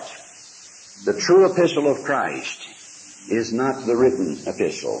heart. The true epistle of Christ is not the written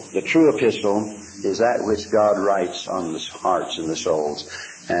epistle. The true epistle is that which God writes on the hearts and the souls.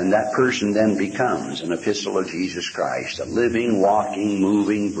 And that person then becomes an epistle of Jesus Christ, a living, walking,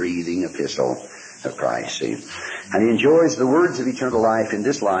 moving, breathing epistle of Christ. See? And he enjoys the words of eternal life in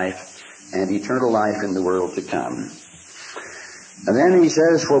this life and eternal life in the world to come. And then he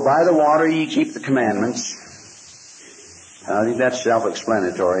says, for by the water ye keep the commandments. I think that's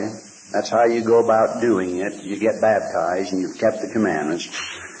self-explanatory. That's how you go about doing it. You get baptized and you've kept the commandments.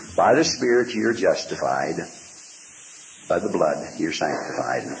 By the Spirit you're justified. By the blood you're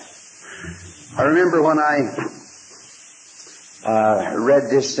sanctified. I remember when I read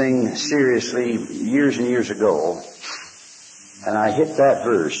this thing seriously years and years ago, and I hit that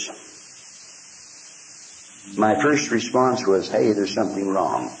verse. My first response was, hey, there's something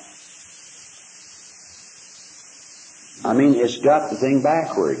wrong. I mean, it's got the thing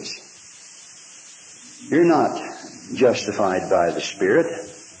backwards. You're not justified by the Spirit.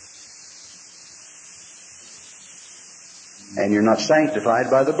 And you're not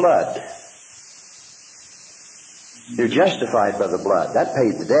sanctified by the blood. You're justified by the blood. That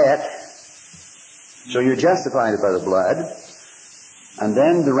paid the debt. So you're justified by the blood. And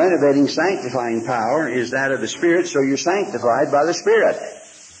then the renovating, sanctifying power is that of the Spirit, so you're sanctified by the Spirit.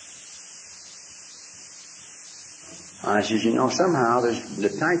 I says, you know, somehow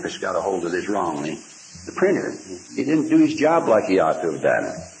the typist got a hold of this wrongly. The printer. He didn't do his job like he ought to have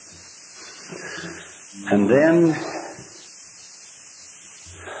done. And then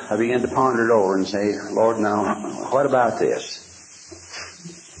I began to ponder it over and say, Lord, now, what about this?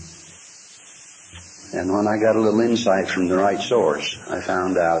 And when I got a little insight from the right source, I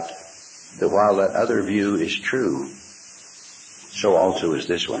found out that while that other view is true, so also is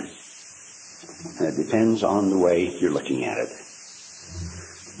this one. And it depends on the way you're looking at it.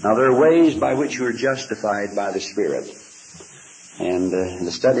 Now, there are ways by which you are justified by the Spirit. And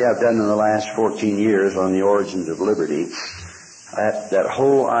the study I've done in the last 14 years on the origins of liberty, that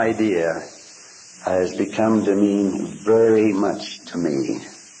whole idea has become to mean very much to me.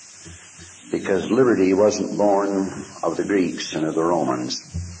 Because liberty wasn't born of the Greeks and of the Romans.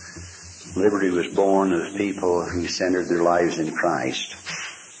 Liberty was born of people who centered their lives in Christ.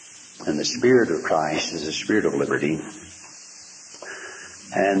 And the Spirit of Christ is the Spirit of liberty.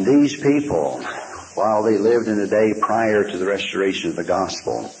 And these people, while they lived in the day prior to the restoration of the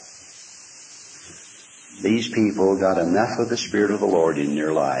gospel, these people got enough of the Spirit of the Lord in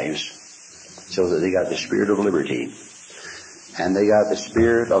their lives so that they got the Spirit of liberty. And they got the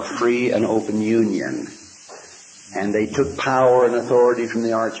spirit of free and open union. And they took power and authority from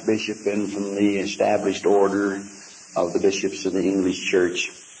the Archbishop and from the established order of the bishops of the English Church.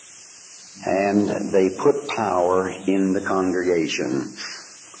 And they put power in the congregation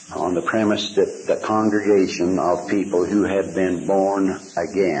on the premise that the congregation of people who had been born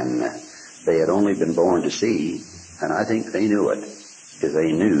again, they had only been born to see, and I think they knew it, because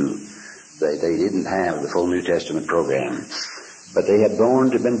they knew they didn't have the full New Testament program. But they had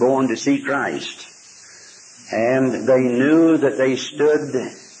been born to see Christ. And they knew that they stood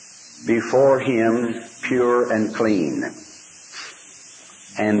before Him pure and clean.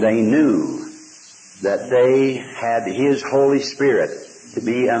 And they knew that they had His Holy Spirit to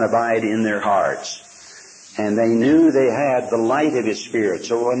be and abide in their hearts. And they knew they had the light of His Spirit.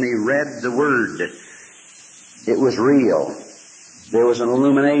 So when they read the Word, it was real. There was an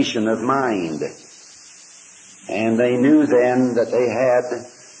illumination of mind. And they knew then that they had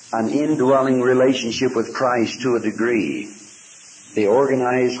an indwelling relationship with Christ to a degree. They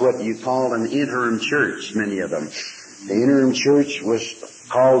organized what you call an interim church, many of them. The interim church was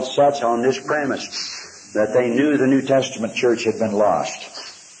called such on this premise that they knew the New Testament church had been lost.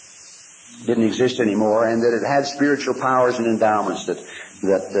 Didn't exist anymore, and that it had spiritual powers and endowments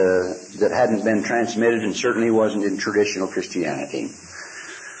that hadn't been transmitted and certainly wasn't in traditional Christianity.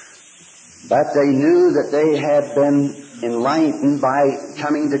 But they knew that they had been enlightened by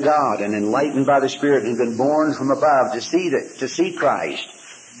coming to God and enlightened by the Spirit and been born from above to see Christ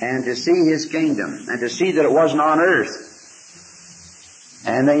and to see His kingdom and to see that it wasn't on earth.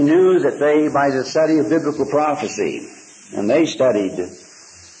 And they knew that they, by the study of biblical prophecy, and they studied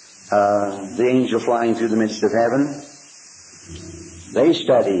the angel flying through the midst of heaven. They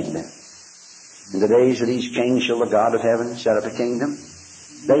studied, in the days of these kings shall the God of heaven set up a kingdom.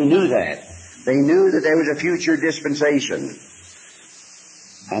 They knew that. They knew that there was a future dispensation.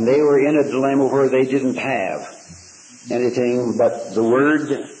 And they were in a dilemma where they didn't have anything but the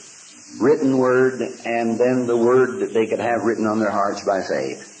Word, written Word, and then the Word that they could have written on their hearts by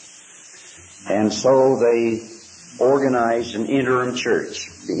faith. And so they organized an interim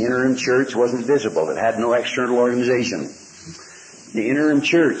church. The interim church wasn't visible. It had no external organization. The interim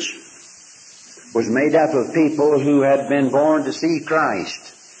church was made up of people who had been born to see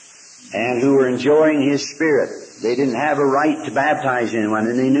Christ and who were enjoying His Spirit. They didn't have a right to baptize anyone,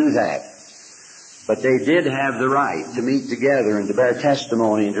 and they knew that. But they did have the right to meet together and to bear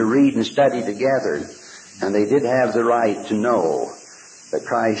testimony and to read and study together. And they did have the right to know that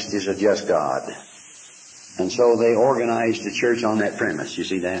Christ is a just God. And so they organized the church on that premise. You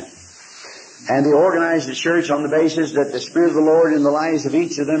see that? And they organized the church on the basis that the Spirit of the Lord in the lives of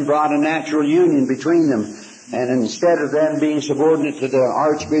each of them brought a natural union between them. And instead of them being subordinate to the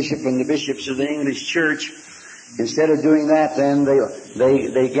Archbishop and the bishops of the English Church, instead of doing that, then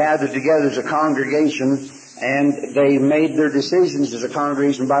they gathered together as a congregation, and they made their decisions as a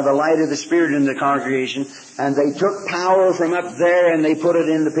congregation by the light of the Spirit in the congregation, and they took power from up there and they put it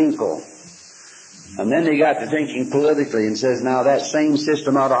in the people. And then they got to thinking politically and says, now that same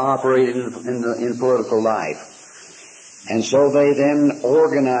system ought to operate in political life. And so they then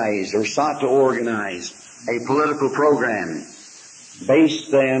organized, or sought to organize, a political program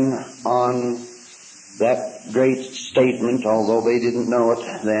based then on that great statement, although they didn't know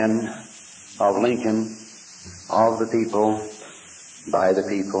it then, of Lincoln, of the people, by the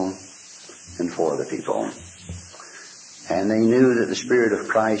people, and for the people. And they knew that the Spirit of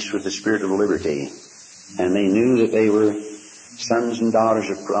Christ was the Spirit of liberty, And they knew that they were sons and daughters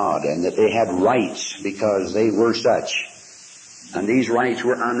of God, and that they had rights because they were such. And these rights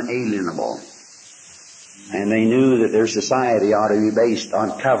were unalienable. And they knew that their society ought to be based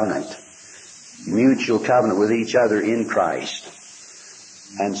on covenant, mutual covenant with each other in Christ.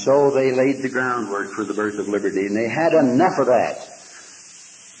 And so they laid the groundwork for the birth of liberty, and they had enough of that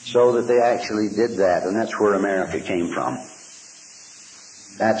so that they actually did that, and that's where America came from.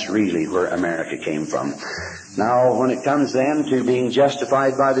 That's really where America came from. Now, when it comes then to being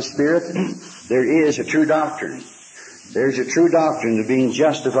justified by the Spirit, there is a true doctrine. There's a true doctrine of being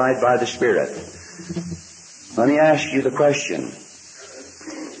justified by the Spirit. Let me ask you the question.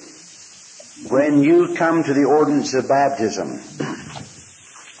 When you come to the ordinance of baptism,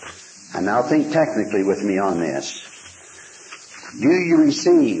 and now think technically with me on this, do you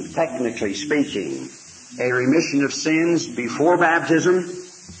receive, technically speaking, a remission of sins before baptism,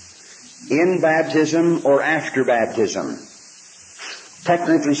 in baptism, or after baptism?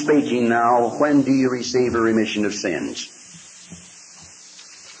 Technically speaking now, when do you receive a remission of sins?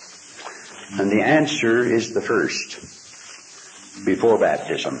 And the answer is the first, before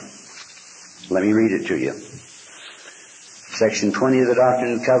baptism. Let me read it to you. Section 20 of the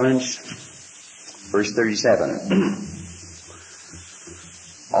Doctrine and Covenants, verse 37.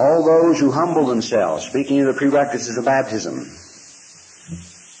 All those who humble themselves, speaking of the prerequisites of baptism,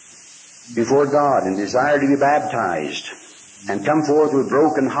 before God and desire to be baptized, and come forth with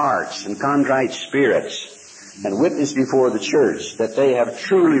broken hearts and contrite spirits, and witness before the church that they have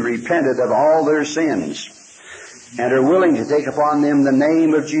truly repented of all their sins, and are willing to take upon them the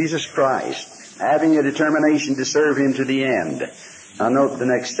name of Jesus Christ, having a determination to serve Him to the end. Now note the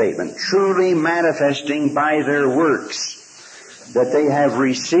next statement. Truly manifesting by their works that they have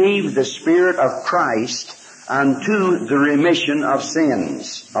received the Spirit of Christ unto the remission of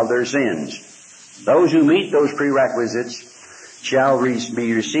sins, of their sins. Those who meet those prerequisites shall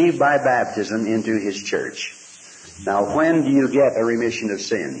be received by baptism into His church. Now, when do you get a remission of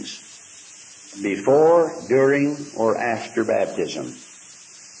sins? Before, during, or after baptism?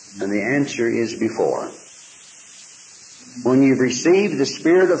 And the answer is before. When you've received the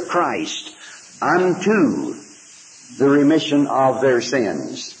Spirit of Christ unto the remission of their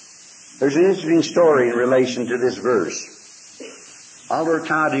sins. There's an interesting story in relation to this verse. Oliver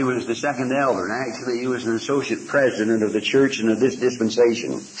Cowdery was the second elder, and actually he was an associate president of the church and of this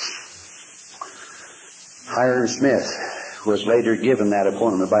dispensation. Hyrum Smith was later given that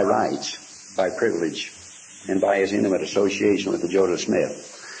appointment by rights, by privilege, and by his intimate association with the Joseph Smith.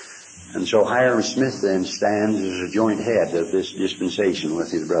 And so Hyrum Smith then stands as a joint head of this dispensation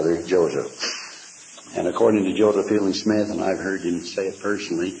with his brother Joseph. And according to Joseph Fielding Smith, and I've heard him say it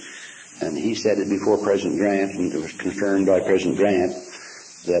personally, and he said it before President Grant, and it was confirmed by President Grant,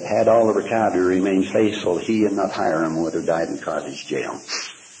 that had Oliver Cowdery remained faithful, he and not Hyrum would have died in Carthage jail,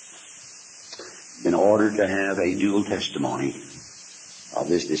 in order to have a dual testimony of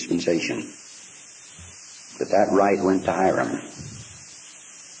this dispensation. But that right went to Hyrum.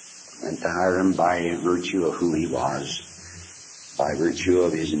 Went to Hyrum by virtue of who he was, by virtue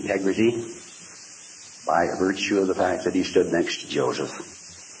of his integrity, by virtue of the fact that he stood next to Joseph,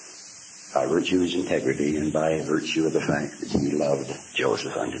 by virtue of his integrity, and by virtue of the fact that he loved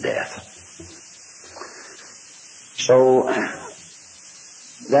Joseph unto death. So,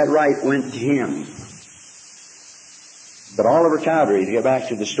 that right went to him. But Oliver Cowdery, to get back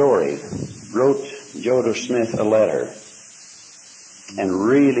to the story, wrote Joseph Smith a letter and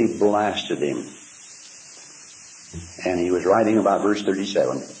really blasted him. And he was writing about verse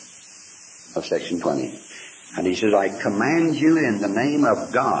 37 of section 20. And he says, I command you in the name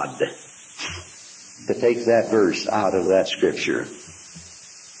of God to take that verse out of that scripture.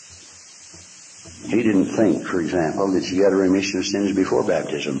 He didn't think, for example, that you got a remission of sins before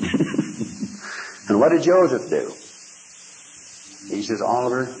baptism. And what did Joseph do? He says,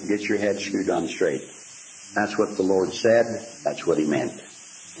 Oliver, get your head screwed on straight. That's what the Lord said. That's what He meant.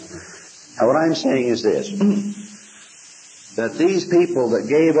 Now what I'm saying is this, that these people that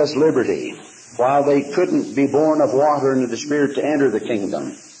gave us liberty, while they couldn't be born of water and of the Spirit to enter the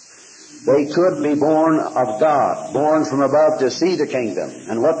kingdom, they could be born of God, born from above to see the kingdom.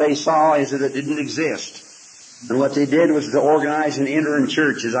 And what they saw is that it didn't exist. And what they did was to organize an interim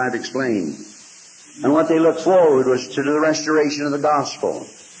church, as I've explained. And what they looked forward was to the restoration of the gospel.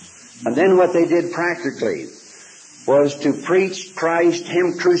 And then what they did practically was to preach Christ,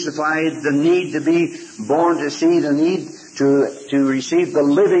 Him crucified, the need to be born to see, the need to receive the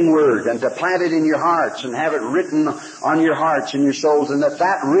living Word and to plant it in your hearts and have it written on your hearts and your souls, and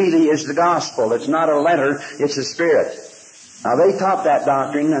that really is the gospel. It's not a letter, it's a spirit. Now, they taught that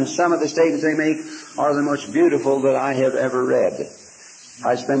doctrine, and some of the statements they make are the most beautiful that I have ever read.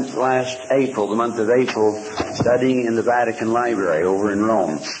 I spent last April, the month of April, studying in the Vatican Library over in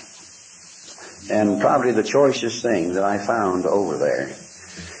Rome. And probably the choicest thing that I found over there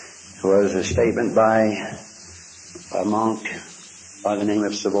was a statement by a monk by the name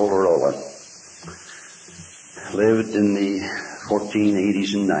of Savonarola. Lived in the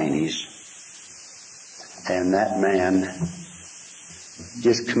 1480s and 90s. And that man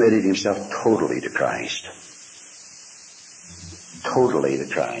just committed himself totally to Christ. Totally to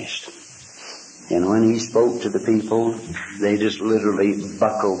Christ. And when he spoke to the people, they just literally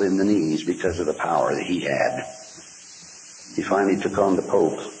buckled in the knees because of the power that he had. He finally took on the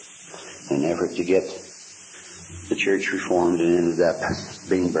Pope in an effort to get the church reformed, and ended up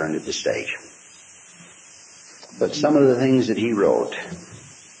being burned at the stake. But some of the things that he wrote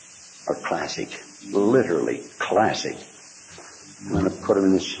are classic, literally classic. I'm going to put them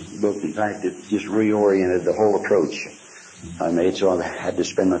in this book. In fact, it just reoriented the whole approach I made, so I had to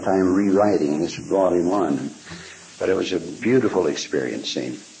spend my time rewriting this volume 1. But it was a beautiful experience,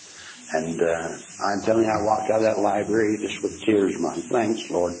 see. And I'm telling you, I walked out of that library just with tears in my eyes. Thanks,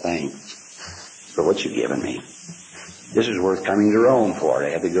 Lord, thanks for what you've given me. This is worth coming to Rome for. I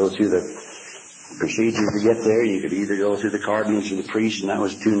had to go through the procedure to get there. You could either go through the cardinals or the priests, and that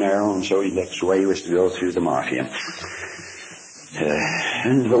was too narrow, and so the next way was to go through the mafia.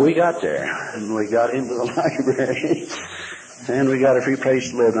 But we got there, and we got into the library, and we got a free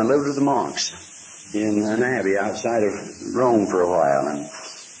place to live. And I lived with the monks in an abbey outside of Rome for a while, and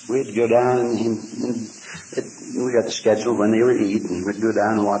we'd go down, and we got the schedule when they were eating, and we'd go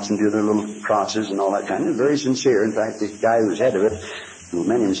down and watch them do their little crosses and all that kind of. Very sincere. In fact, the guy who was head of it, who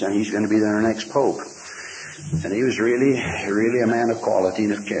many said he's going to be their next pope. And he was really a man of quality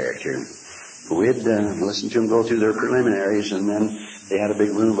and of character. We'd listen to him go through their preliminaries, and then they had a big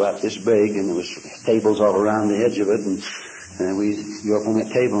room about this big, and there was tables all around the edge of it, and we'd go up on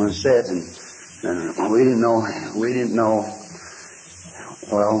that table and sit, and we didn't know,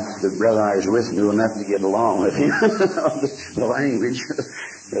 well, the brother I was with knew enough to get along with him, the language,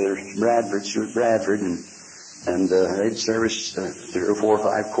 Brother Bradford, Stuart Bradford, and they'd service 3 or 4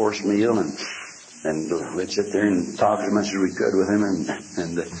 or 5 course meal, and we'd sit there and talk as much as we could with him,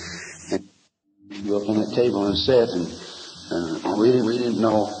 and go up on that table and sit, and we didn't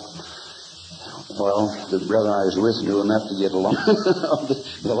know. Well, the brother I was with knew enough to get along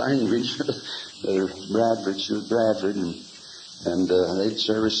the language, Brother Bradford, Stuart Bradford, and they'd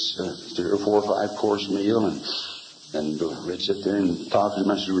service 3 or 4 or 5 course meal, and we'd sit there and talk as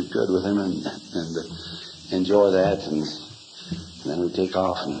much as we could with him, and enjoy that, and then we'd take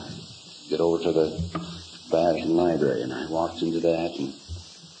off and get over to the Vatican Library, and I walked into that, and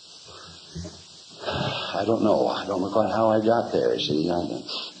I don't know quite how I got there. See,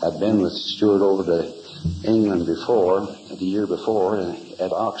 I'd been with Stuart over to England before, the year before,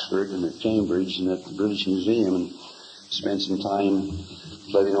 at Oxford and at Cambridge and at the British Museum, and spent some time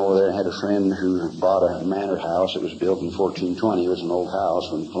living over there. I had a friend who bought a manor house. It was built in 1420. It was an old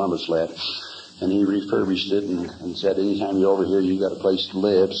house when Columbus left. And he refurbished it and said, anytime you're over here, you got a place to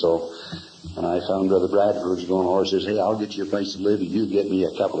live. So when I found Brother Bradford was going over, he says, hey, I'll get you a place to live if you get me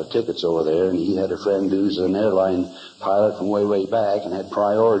a couple of tickets over there. And he had a friend who's an airline pilot from way back and had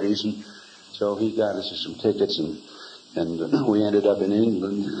priorities. And so he got us some tickets, and we ended up in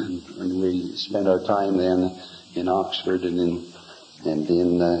England, and we spent our time then in Oxford and in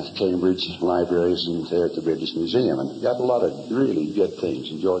Cambridge libraries and there at the British Museum. And got a lot of really good things.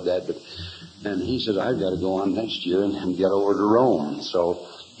 Enjoyed that. And he said, I've got to go on next year and get over to Rome. So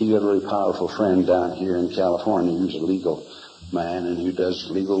he got a very powerful friend down here in California who's a legal man and who does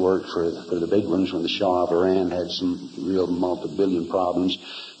legal work for the big ones. When the Shah of Iran had some real multi-billion problems,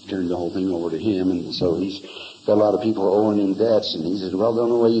 turned the whole thing over to him. And so he's got a lot of people owing him debts. And he said, well, the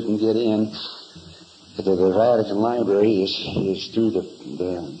only way you can get in to the Vatican Library is through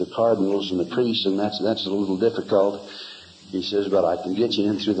the cardinals and the priests, and that's a little difficult. He says, but I can get you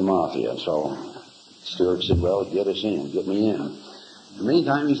in through the mafia. So Stuart said, well, get us in, get me in. In the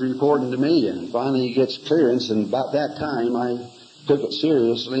meantime, he's reporting to me, and finally he gets clearance, and about that time I took it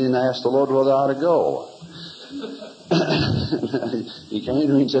seriously and asked the Lord whether I ought to go. He came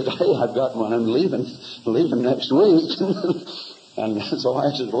to me and said, hey, I've got one, I'm leaving next week. And so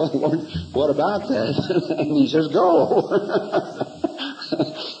I said, well, Lord, what about that? And he says, go.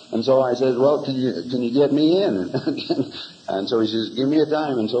 And so I said, well, can you get me in? And so he says, give me a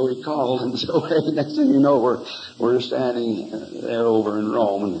time. And so he called. And so next thing you know, we're standing there over in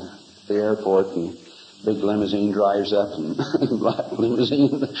Rome and the airport, and big limousine drives up, and black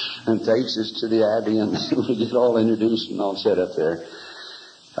limousine, and takes us to the Abbey, and we get all introduced and all set up there.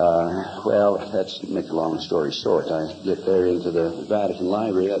 Well, that's make a long story short. I get there into the Vatican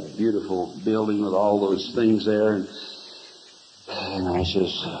Library, that beautiful building with all those things there, and I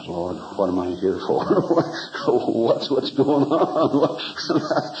says, Lord, what am I here for? What's going on?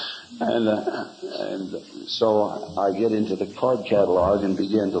 and so I get into the card catalog and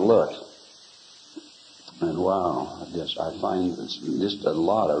begin to look. And wow, I find just a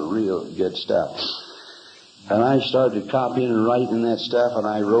lot of real good stuff. And I started copying and writing that stuff, and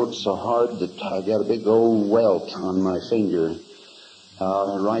I wrote so hard that I got a big old welt on my finger,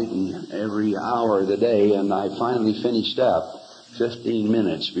 writing every hour of the day, and I finally finished up 15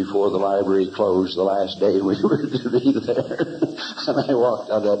 minutes before the library closed the last day we were to be there. And I walked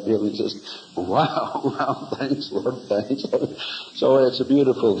out of that building and says, wow, thanks, Lord, thanks. So it's a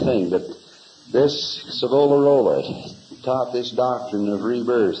beautiful thing, but this Savonarola taught this doctrine of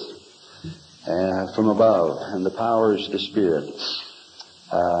rebirth from above and the powers of the Spirit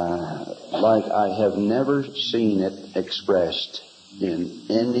like I have never seen it expressed in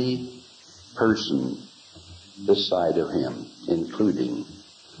any person this side of him, including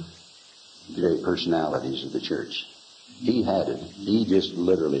the great personalities of the church. He had it. He just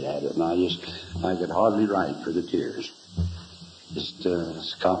literally had it. And I could hardly write for the tears.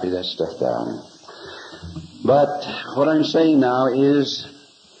 Just copy that stuff down. But what I'm saying now is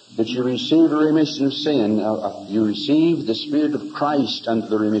that you receive a remission of sin. You receive the Spirit of Christ unto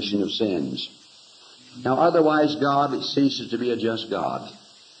the remission of sins. Now, otherwise, God ceases to be a just God.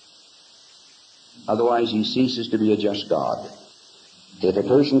 Otherwise, he ceases to be a just God. If a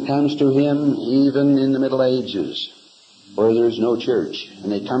person comes to him, even in the Middle Ages, where there's no church,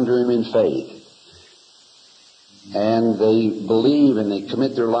 and they come to him in faith, and they believe and they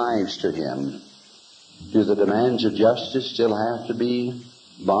commit their lives to him, do the demands of justice still have to be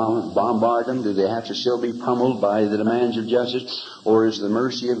bombard them? Do they have to still be pummeled by the demands of justice? Or is the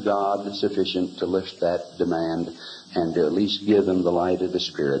mercy of God sufficient to lift that demand and to at least give them the light of the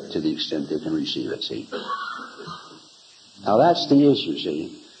Spirit to the extent they can receive it, see? Now that's the issue,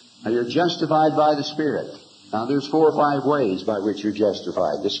 see? Now you're justified by the Spirit. Now there's 4 or 5 ways by which you're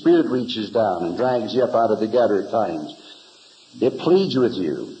justified. The Spirit reaches down and drags you up out of the gutter at times. It pleads with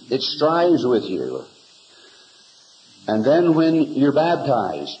you. It strives with you. And then when you're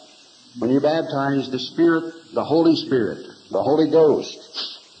baptized, the Spirit, the Holy Spirit, the Holy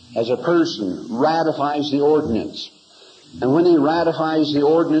Ghost, as a person, ratifies the ordinance. And when he ratifies the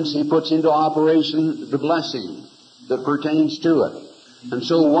ordinance, he puts into operation the blessing that pertains to it. And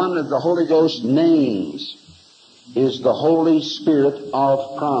so one of the Holy Ghost's names is the Holy Spirit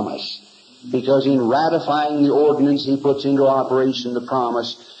of promise. Because in ratifying the ordinance, he puts into operation the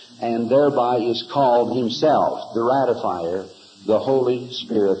promise, and thereby is called himself, the ratifier, the Holy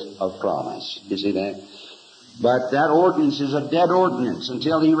Spirit of promise. You see that? But that ordinance is a dead ordinance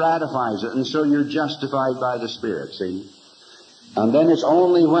until he ratifies it, and so you're justified by the Spirit, see? And then it's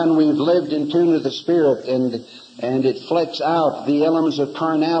only when we've lived in tune with the Spirit and it flecks out the elements of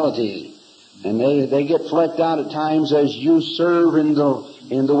carnality, and they get flecked out at times as you serve in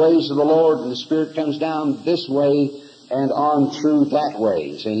the ways of the Lord, and the Spirit comes down this way and on through that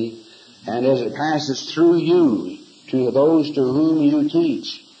way, see? And as it passes through you to those to whom you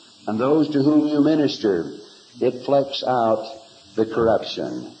teach and those to whom you minister, it flecks out the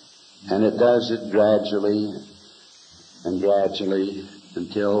corruption. And it does it gradually and gradually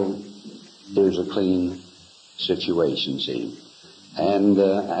until there's a clean situation, see? And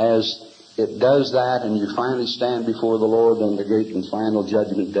as it does that, and you finally stand before the Lord on the great and final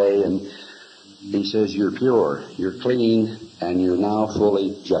judgment day, and he says, you're pure, you're clean, and you're now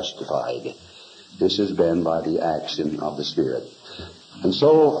fully justified. This has been by the action of the Spirit. And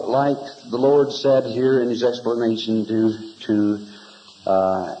so, like the Lord said here in his explanation to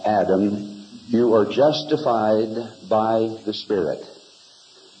Adam, you are justified by the Spirit,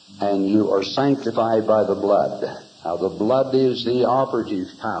 and you are sanctified by the blood. Now, the blood is the operative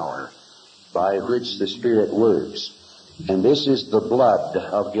power by which the Spirit works. And this is the blood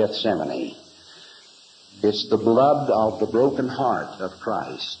of Gethsemane. It's the blood of the broken heart of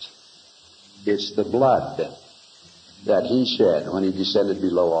Christ. It's the blood that he shed when he descended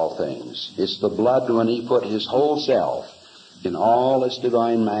below all things. It's the blood when he put his whole self in all its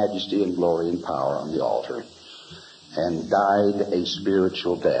divine majesty and glory and power on the altar and died a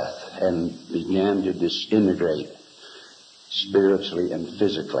spiritual death and began to disintegrate spiritually and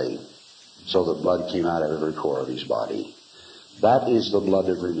physically, so the blood came out of every core of his body. That is the blood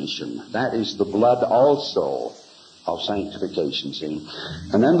of remission. That is the blood also of sanctification, see.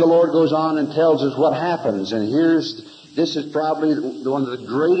 And then the Lord goes on and tells us what happens. And this is probably one of the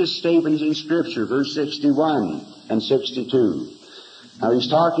greatest statements in Scripture, verse 61 and 62. Now he's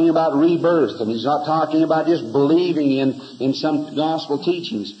talking about rebirth, and he's not talking about just believing in some gospel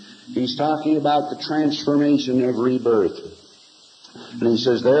teachings. He's talking about the transformation of rebirth. And he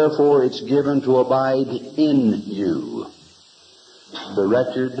says, therefore it's given to abide in you the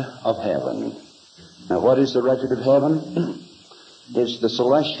record of heaven. Now what is the record of heaven? It's the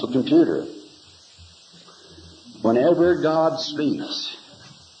celestial computer. Whenever God speaks,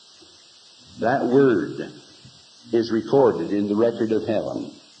 that word is recorded in the record of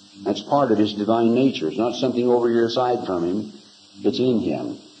heaven. That's part of His divine nature. It's not something over here aside from Him. It's in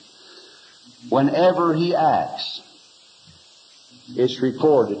Him. Whenever He acts, it's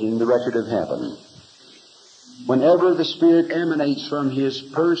recorded in the record of heaven. Whenever the Spirit emanates from His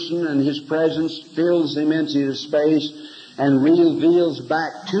person and His presence fills Him into space and reveals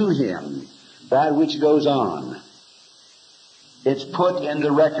back to Him that which goes on, it's put in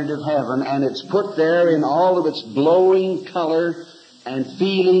the record of heaven, and it's put there in all of its glowing color and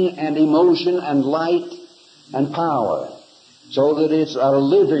feeling and emotion and light and power, so that it's a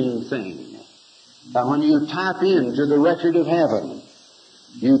living thing. Now when you tap into the record of heaven,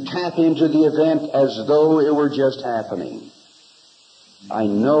 you tap into the event as though it were just happening. I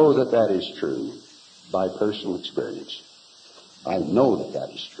know that that is true by personal experience. I know that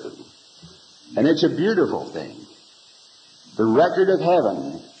that is true. And it's a beautiful thing. The record of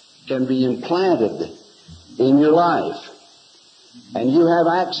heaven can be implanted in your life. And you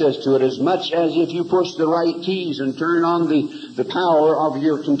have access to it as much as if you push the right keys and turn on the power of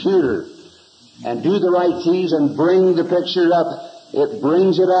your computer and do the right keys and bring the picture up. It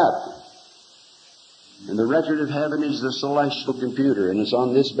brings it up. And the record of heaven is the celestial computer, and it's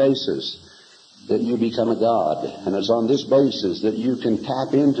on this basis that you become a God. And it's on this basis that you can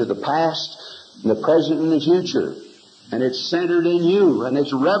tap into the past, the present, and the future. And it's centered in you, and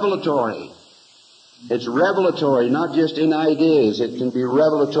it's revelatory. It's revelatory, not just in ideas. It can be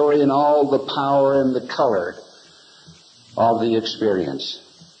revelatory in all the power and the color of the experience.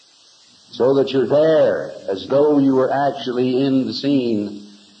 So that you're there as though you were actually in the scene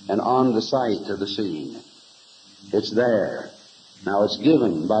and on the site of the scene. It's there. Now it's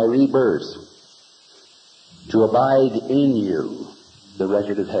given by rebirth to abide in you the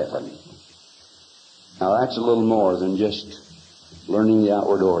record of heaven. Now that's a little more than just learning the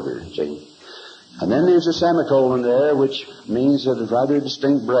outward order, see. And then there's a semicolon there, which means that it's a rather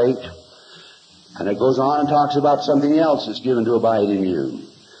distinct break. And it goes on and talks about something else that's given to abide in you.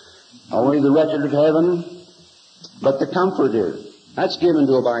 Not only the record of heaven, but the Comforter. That's given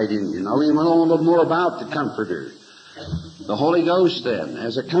to abide in you. Now we know a little more about the Comforter. The Holy Ghost then,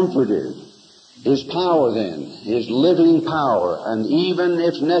 as a Comforter, His power then, His living power, and even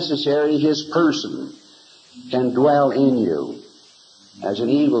if necessary, His person can dwell in you. As an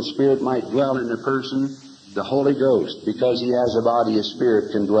evil spirit might dwell in a person, the Holy Ghost, because He has a body, a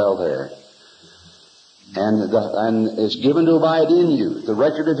spirit can dwell there. And it's given to abide in you, the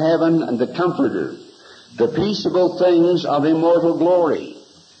record of heaven and the Comforter, the peaceable things of immortal glory.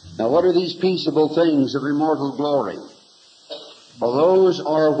 Now what are these peaceable things of immortal glory? Well, those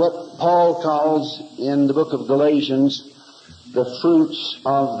are what Paul calls in the book of Galatians the fruits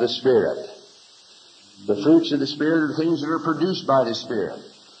of the Spirit. The fruits of the Spirit are things that are produced by the Spirit.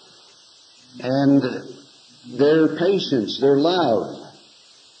 And their patience, their love,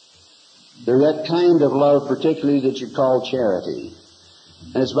 they're that kind of love particularly that you call charity.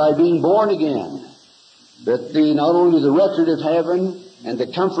 And it's by being born again that not only the record of heaven and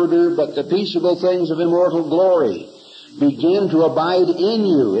the Comforter, but the peaceable things of immortal glory begin to abide in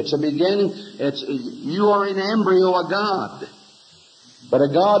you. It's a beginning. You are in embryo a God. But a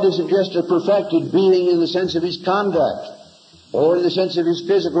God isn't just a perfected being in the sense of His conduct or in the sense of His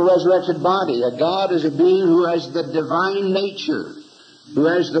physical resurrected body. A God is a being who has the divine nature, who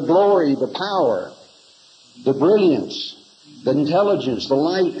has the glory, the power, the brilliance, the intelligence, the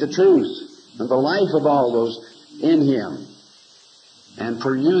light, the truth, and the life of all those in Him. And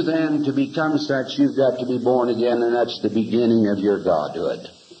for you then to become such, you've got to be born again, and that's the beginning of your godhood.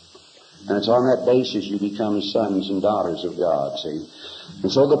 And it's on that basis you become sons and daughters of God, see.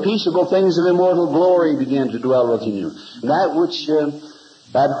 And so the peaceable things of immortal glory begin to dwell within you. That which,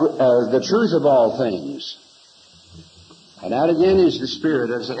 the truth of all things. And that again is the Spirit.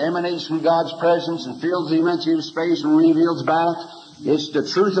 As it emanates from God's presence and fills the immensity of space and reveals back, it's the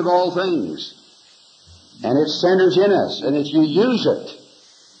truth of all things. And it centers in us. And if you use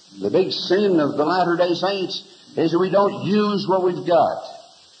it, the big sin of the Latter-day Saints is that we don't use what we've got.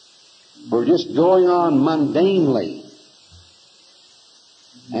 We're just going on mundanely.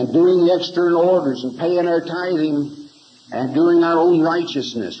 and doing the external orders and paying our tithing and doing our own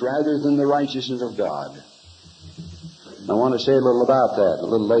righteousness rather than the righteousness of God. I want to say a little about that a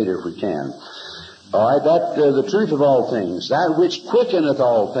little later if we can. All right, the truth of all things, that which quickeneth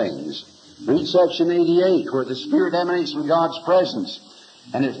all things. Read section 88, where the Spirit emanates from God's presence,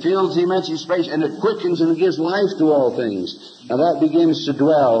 and it fills the immense space, and it quickens and gives life to all things. Now that begins to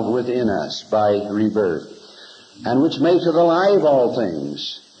dwell within us by rebirth. And which maketh alive all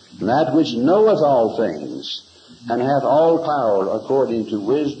things, and that which knoweth all things, and hath all power according to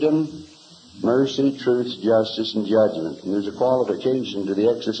wisdom, mercy, truth, justice, and judgment. And there's a qualification to the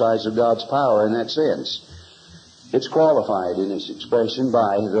exercise of God's power in that sense. It's qualified in its expression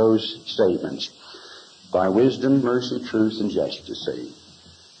by those statements. By wisdom, mercy, truth, and justice. See?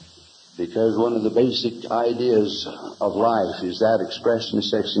 Because one of the basic ideas of life is that expressed in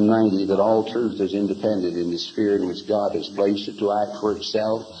section 90, that all truth is independent in the sphere in which God has placed it to act for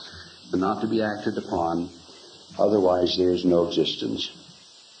itself, but not to be acted upon. Otherwise there is no existence.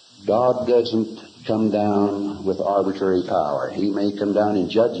 God doesn't come down with arbitrary power. He may come down in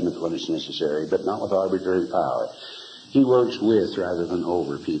judgment when it's necessary, but not with arbitrary power. He works with rather than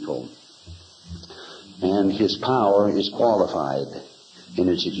over people. And His power is qualified in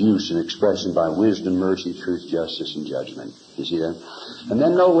its use and expression by wisdom, mercy, truth, justice, and judgment. You see that? And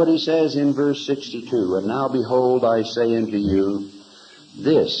then note what He says in verse 62. And now behold, I say unto you,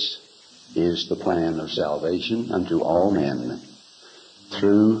 this is the plan of salvation unto all men,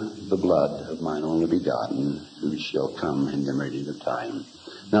 through the blood of mine only begotten, who shall come in the meridian of time.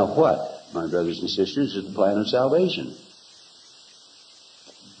 Now what, my brothers and sisters, is the plan of salvation?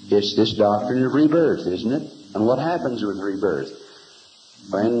 It's this doctrine of rebirth, isn't it? And what happens with rebirth?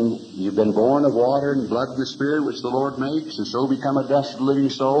 When you've been born of water and blood and the Spirit, which the Lord makes, and so become a dust of living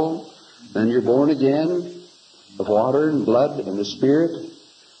soul, then you're born again of water and blood and the Spirit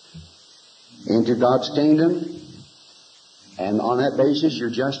into God's kingdom. And on that basis,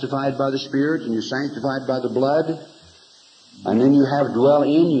 you're justified by the Spirit and you're sanctified by the blood. And then you have dwell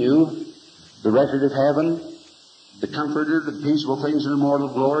in you the record of heaven, the comforter, the peaceful things of immortal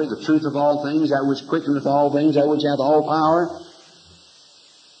glory, the truth of all things, that which quickeneth all things, that which hath all power.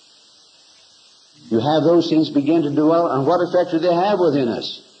 You have those things begin to dwell, and what effect do they have within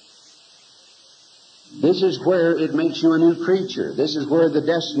us? This is where it makes you a new creature. This is where the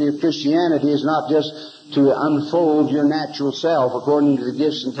destiny of Christianity is not just to unfold your natural self according to the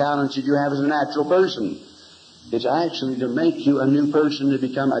gifts and talents that you have as a natural person. It's actually to make you a new person, to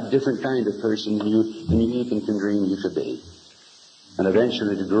become a different kind of person than you even can dream you could be. And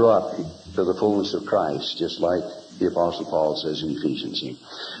eventually to grow up to the fullness of Christ, just like the Apostle Paul says in Ephesians.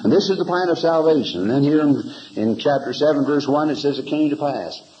 And this is the plan of salvation. And then here in chapter 7, verse 1, it says, it came to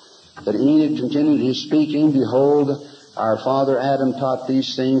pass that Enoch continued his speaking, behold, our father Adam taught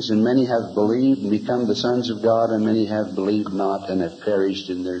these things, and many have believed and become the sons of God, and many have believed not and have perished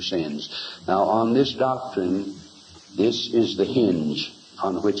in their sins. Now on this doctrine, this is the hinge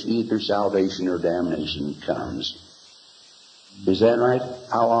on which either salvation or damnation comes. Is that right?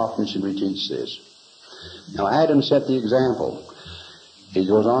 How often should we teach this? Now Adam set the example. He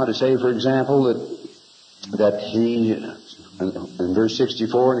goes on to say, for example, that he, in verse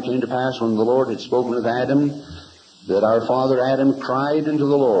 64, and it came to pass when the Lord had spoken with Adam, that our father Adam cried unto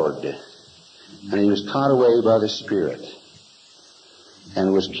the Lord, and he was caught away by the Spirit,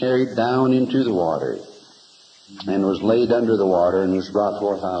 and was carried down into the water, and was laid under the water, and was brought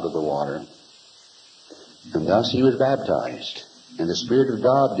forth out of the water. And thus he was baptized, and the Spirit of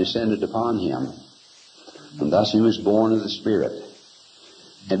God descended upon him, and thus he was born of the Spirit,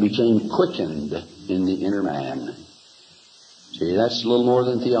 and became quickened in the inner man. See, that's a little more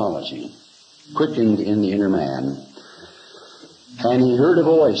than theology. Quickened in the inner man. And he heard a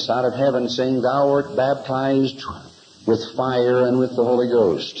voice out of heaven saying, Thou art baptized with fire and with the Holy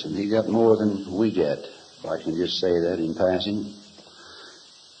Ghost. And he got more than we get, if I can just say that in passing.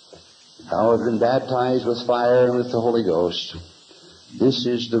 Thou art been baptized with fire and with the Holy Ghost. This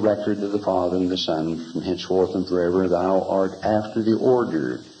is the record of the Father and the Son from henceforth and forever. Thou art after the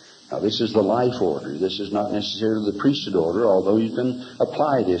order. Now this is the life order. This is not necessarily the priesthood order, although you can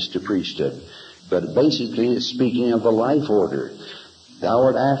apply this to priesthood. But basically it's speaking of the life order. Thou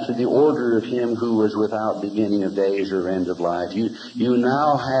art after the order of him who was without beginning of days or end of life. You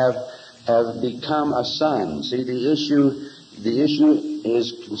now have become a son. See, the issue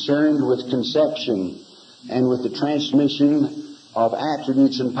is concerned with conception and with the transmission of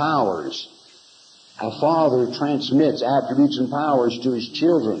attributes and powers. A father transmits attributes and powers to his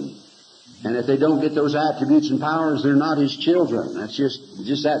children. And if they don't get those attributes and powers, they're not his children. That's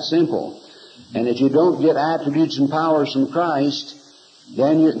just that simple. And if you don't get attributes and powers from Christ,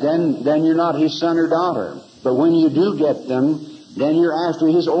 then you're not his son or daughter. But when you do get them, then you're after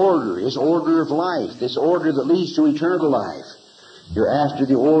his order of life, this order that leads to eternal life. You're after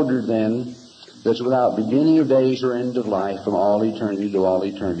the order then that's without beginning of days or end of life, from all eternity to all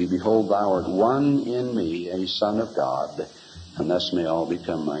eternity. Behold, thou art one in me, a son of God, and thus may all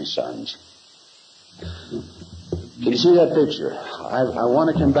become my sons. Can you see that picture? I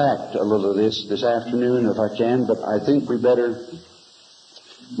want to come back to a little of this afternoon if I can, but I think we better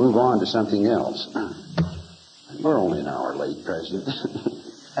move on to something else. We're only an hour late, President.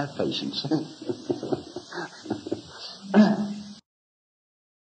 Have patience.